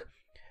Moloch.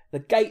 The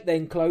gate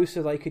then closed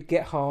so they could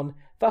get Han,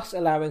 thus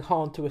allowing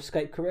Han to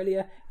escape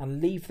Corellia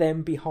and leave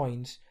them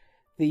behind.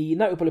 The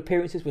notable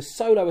appearances were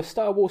Solo: A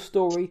Star Wars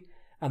Story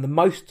and The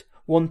Most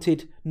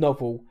Wanted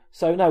novel.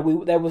 So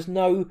no, there was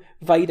no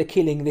Vader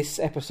killing this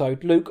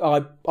episode. Luke,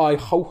 I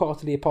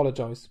wholeheartedly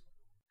apologise.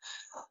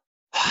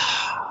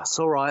 It's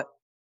all right.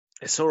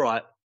 It's all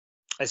right.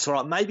 It's all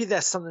right. Maybe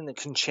there's something that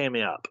can cheer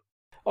me up.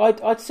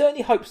 I'd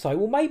certainly hope so.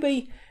 Well,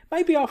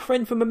 maybe our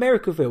friend from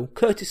Americaville,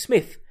 Curtis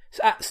Smith,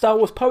 at Star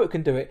Wars Poet,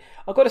 can do it.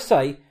 I've got to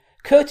say,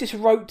 Curtis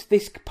wrote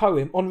this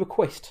poem on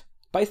request.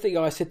 Basically,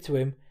 I said to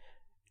him,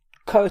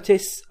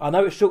 Curtis, I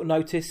know it's short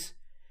notice.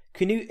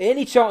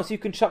 Any chance you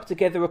can chuck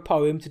together a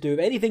poem to do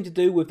anything to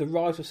do with the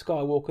Rise of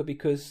Skywalker,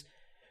 because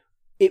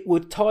it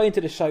would tie into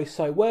the show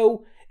so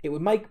well, it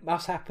would make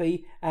us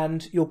happy,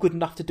 and you're good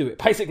enough to do it,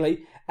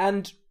 basically.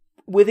 And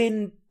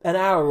within an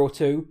hour or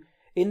two,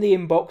 in the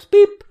inbox,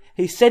 beep,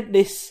 he sent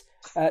this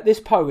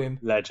poem.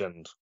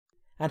 Legend.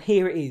 And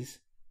here it is.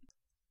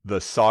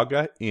 The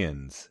saga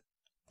ends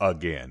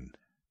again.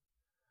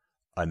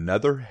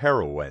 Another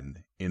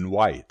heroine in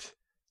white,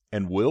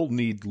 and we'll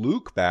need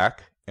Luke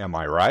back, am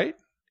I right?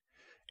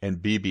 And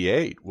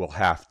BB-8 will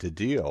have to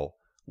deal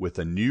with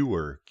a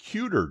newer,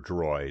 cuter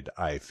droid,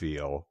 I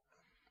feel.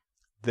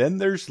 Then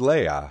there's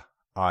Leia,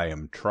 I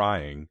am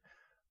trying,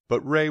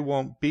 but Rey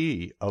won't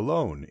be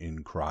alone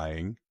in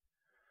crying.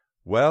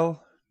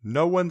 Well,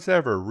 no one's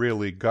ever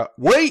really got—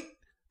 Wait!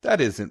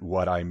 That isn't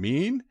what I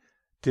mean.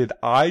 Did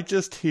I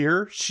just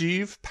hear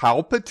Sheev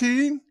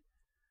Palpatine?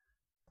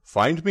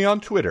 Find me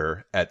on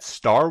Twitter at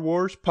Star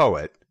Wars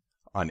Poet,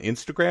 on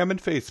Instagram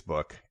and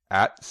Facebook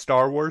at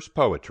Star Wars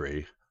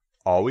Poetry.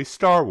 Always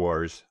Star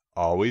Wars,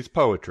 always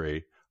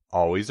poetry,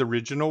 always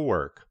original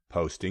work,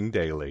 posting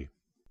daily.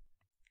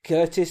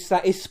 Curtis,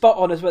 that is spot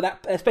on as well,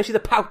 that, especially the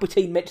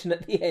Palpatine mention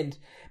at the end.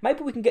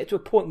 Maybe we can get to a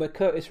point where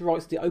Curtis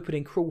writes the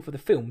opening crawl for the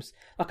films,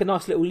 like a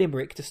nice little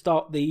limerick to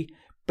start the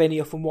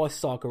Benioff and Weiss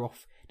saga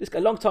off. Just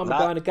a long time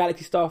ago in a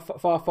galaxy far,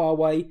 far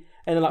away,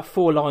 and then like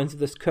 4 lines of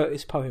this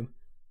Curtis poem.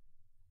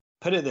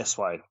 Put it this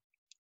way.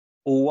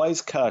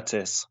 Always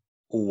Curtis,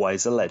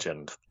 always a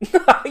legend.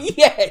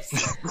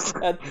 Yes!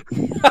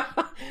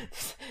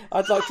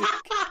 I'd like to...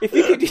 If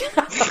you could...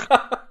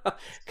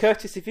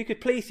 Curtis, if you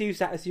could please use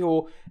that as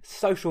your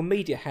social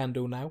media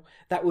handle now,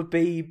 that would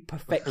be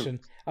perfection.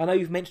 I know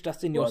you've mentioned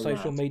us in your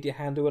social media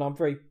handle, and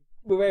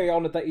we're very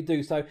honoured that you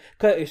do so.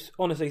 Curtis,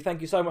 honestly,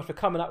 thank you so much for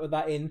coming up with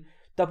that in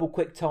double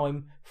quick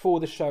time for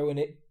the show, and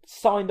it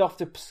signed off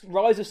the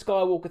Rise of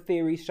Skywalker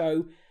Theory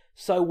show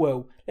so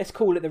well. Let's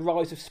call it the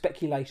Rise of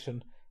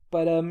Speculation.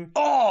 But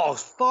oh,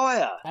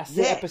 fire! That's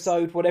yes. the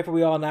episode, whatever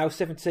we are now,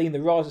 17,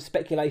 the rise of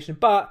speculation.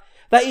 But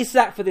that is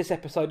that for this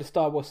episode of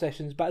Star Wars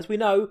Sessions. But as we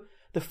know,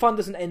 the fun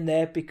doesn't end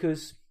there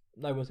because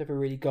no one's ever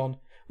really gone.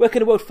 Where can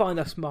the world find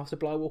us, Master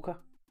Blywalker?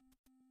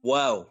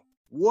 Well,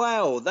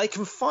 they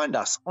can find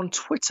us on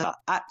Twitter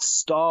at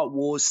Star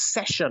Wars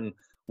Session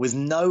with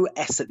no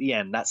S at the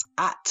end. That's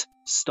at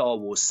Star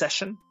Wars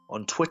Session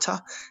on Twitter.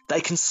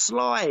 They can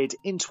slide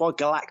into our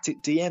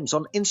galactic DMs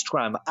on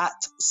Instagram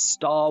at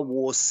Star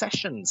Wars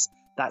Sessions.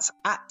 That's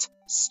at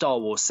Star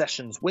Wars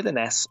Sessions with an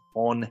S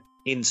on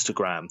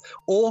Instagram.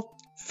 Or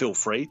feel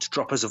free to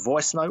drop us a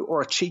voice note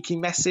or a cheeky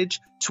message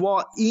to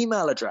our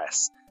email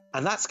address.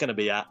 And that's going to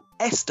be at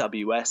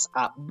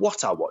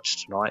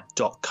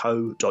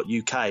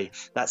sws@whatIwatchtonight.co.uk.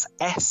 That's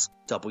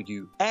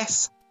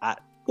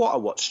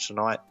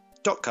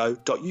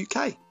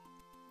sws@whatIwatchtonight.co.uk.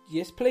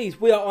 Yes, please.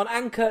 We are on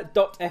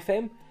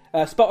Anchor.fm,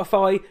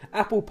 Spotify,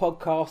 Apple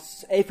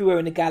Podcasts, everywhere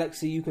in the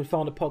galaxy you can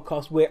find a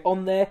podcast. We're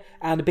on there.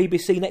 And the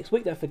BBC next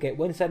week, don't forget,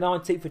 Wednesday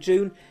 19th of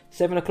June,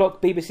 7 o'clock,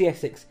 BBC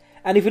Essex.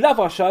 And if you love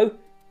our show,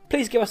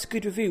 please give us a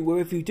good review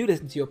wherever you do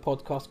listen to your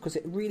podcast, because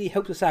it really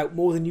helps us out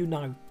more than you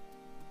know.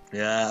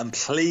 Yeah, and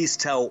please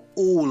tell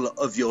all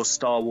of your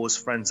Star Wars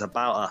friends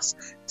about us.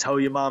 Tell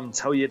your mum,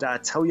 tell your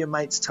dad, tell your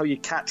mates, tell your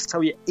cats,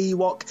 tell your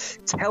Ewok,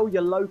 tell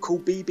your local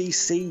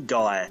BBC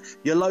guy,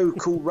 your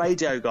local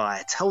radio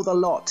guy, tell the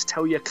lot,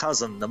 tell your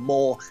cousin. The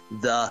more,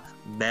 the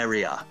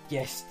merrier.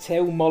 Yes,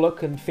 tell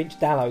Moloch and Finch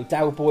Dallow,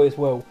 Dal Boy as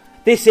well.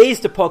 This is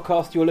the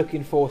podcast you're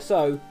looking for,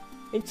 so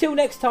until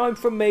next time,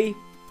 from me,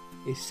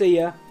 is see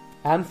ya,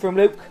 and from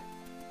Luke,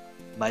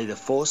 may the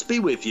Force be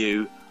with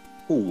you,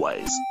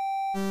 always.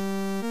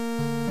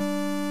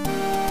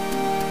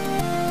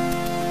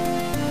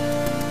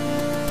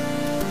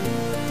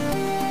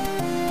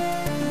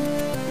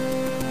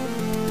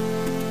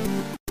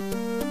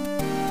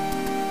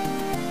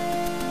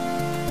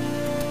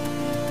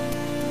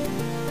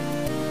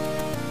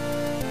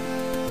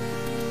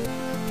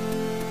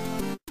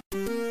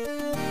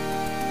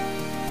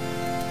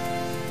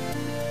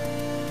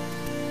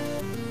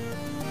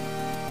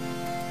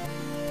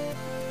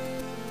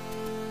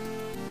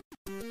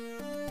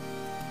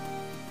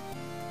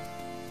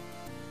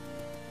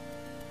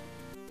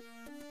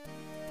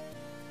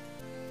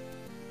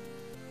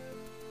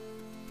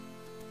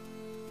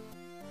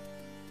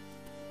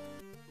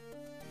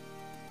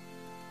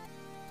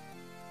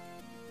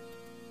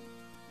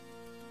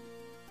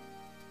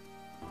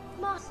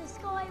 Master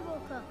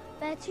Skywalker,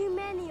 there are too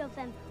many of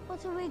them.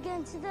 What are we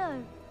going to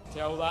do?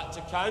 Tell that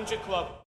to Kanja Club.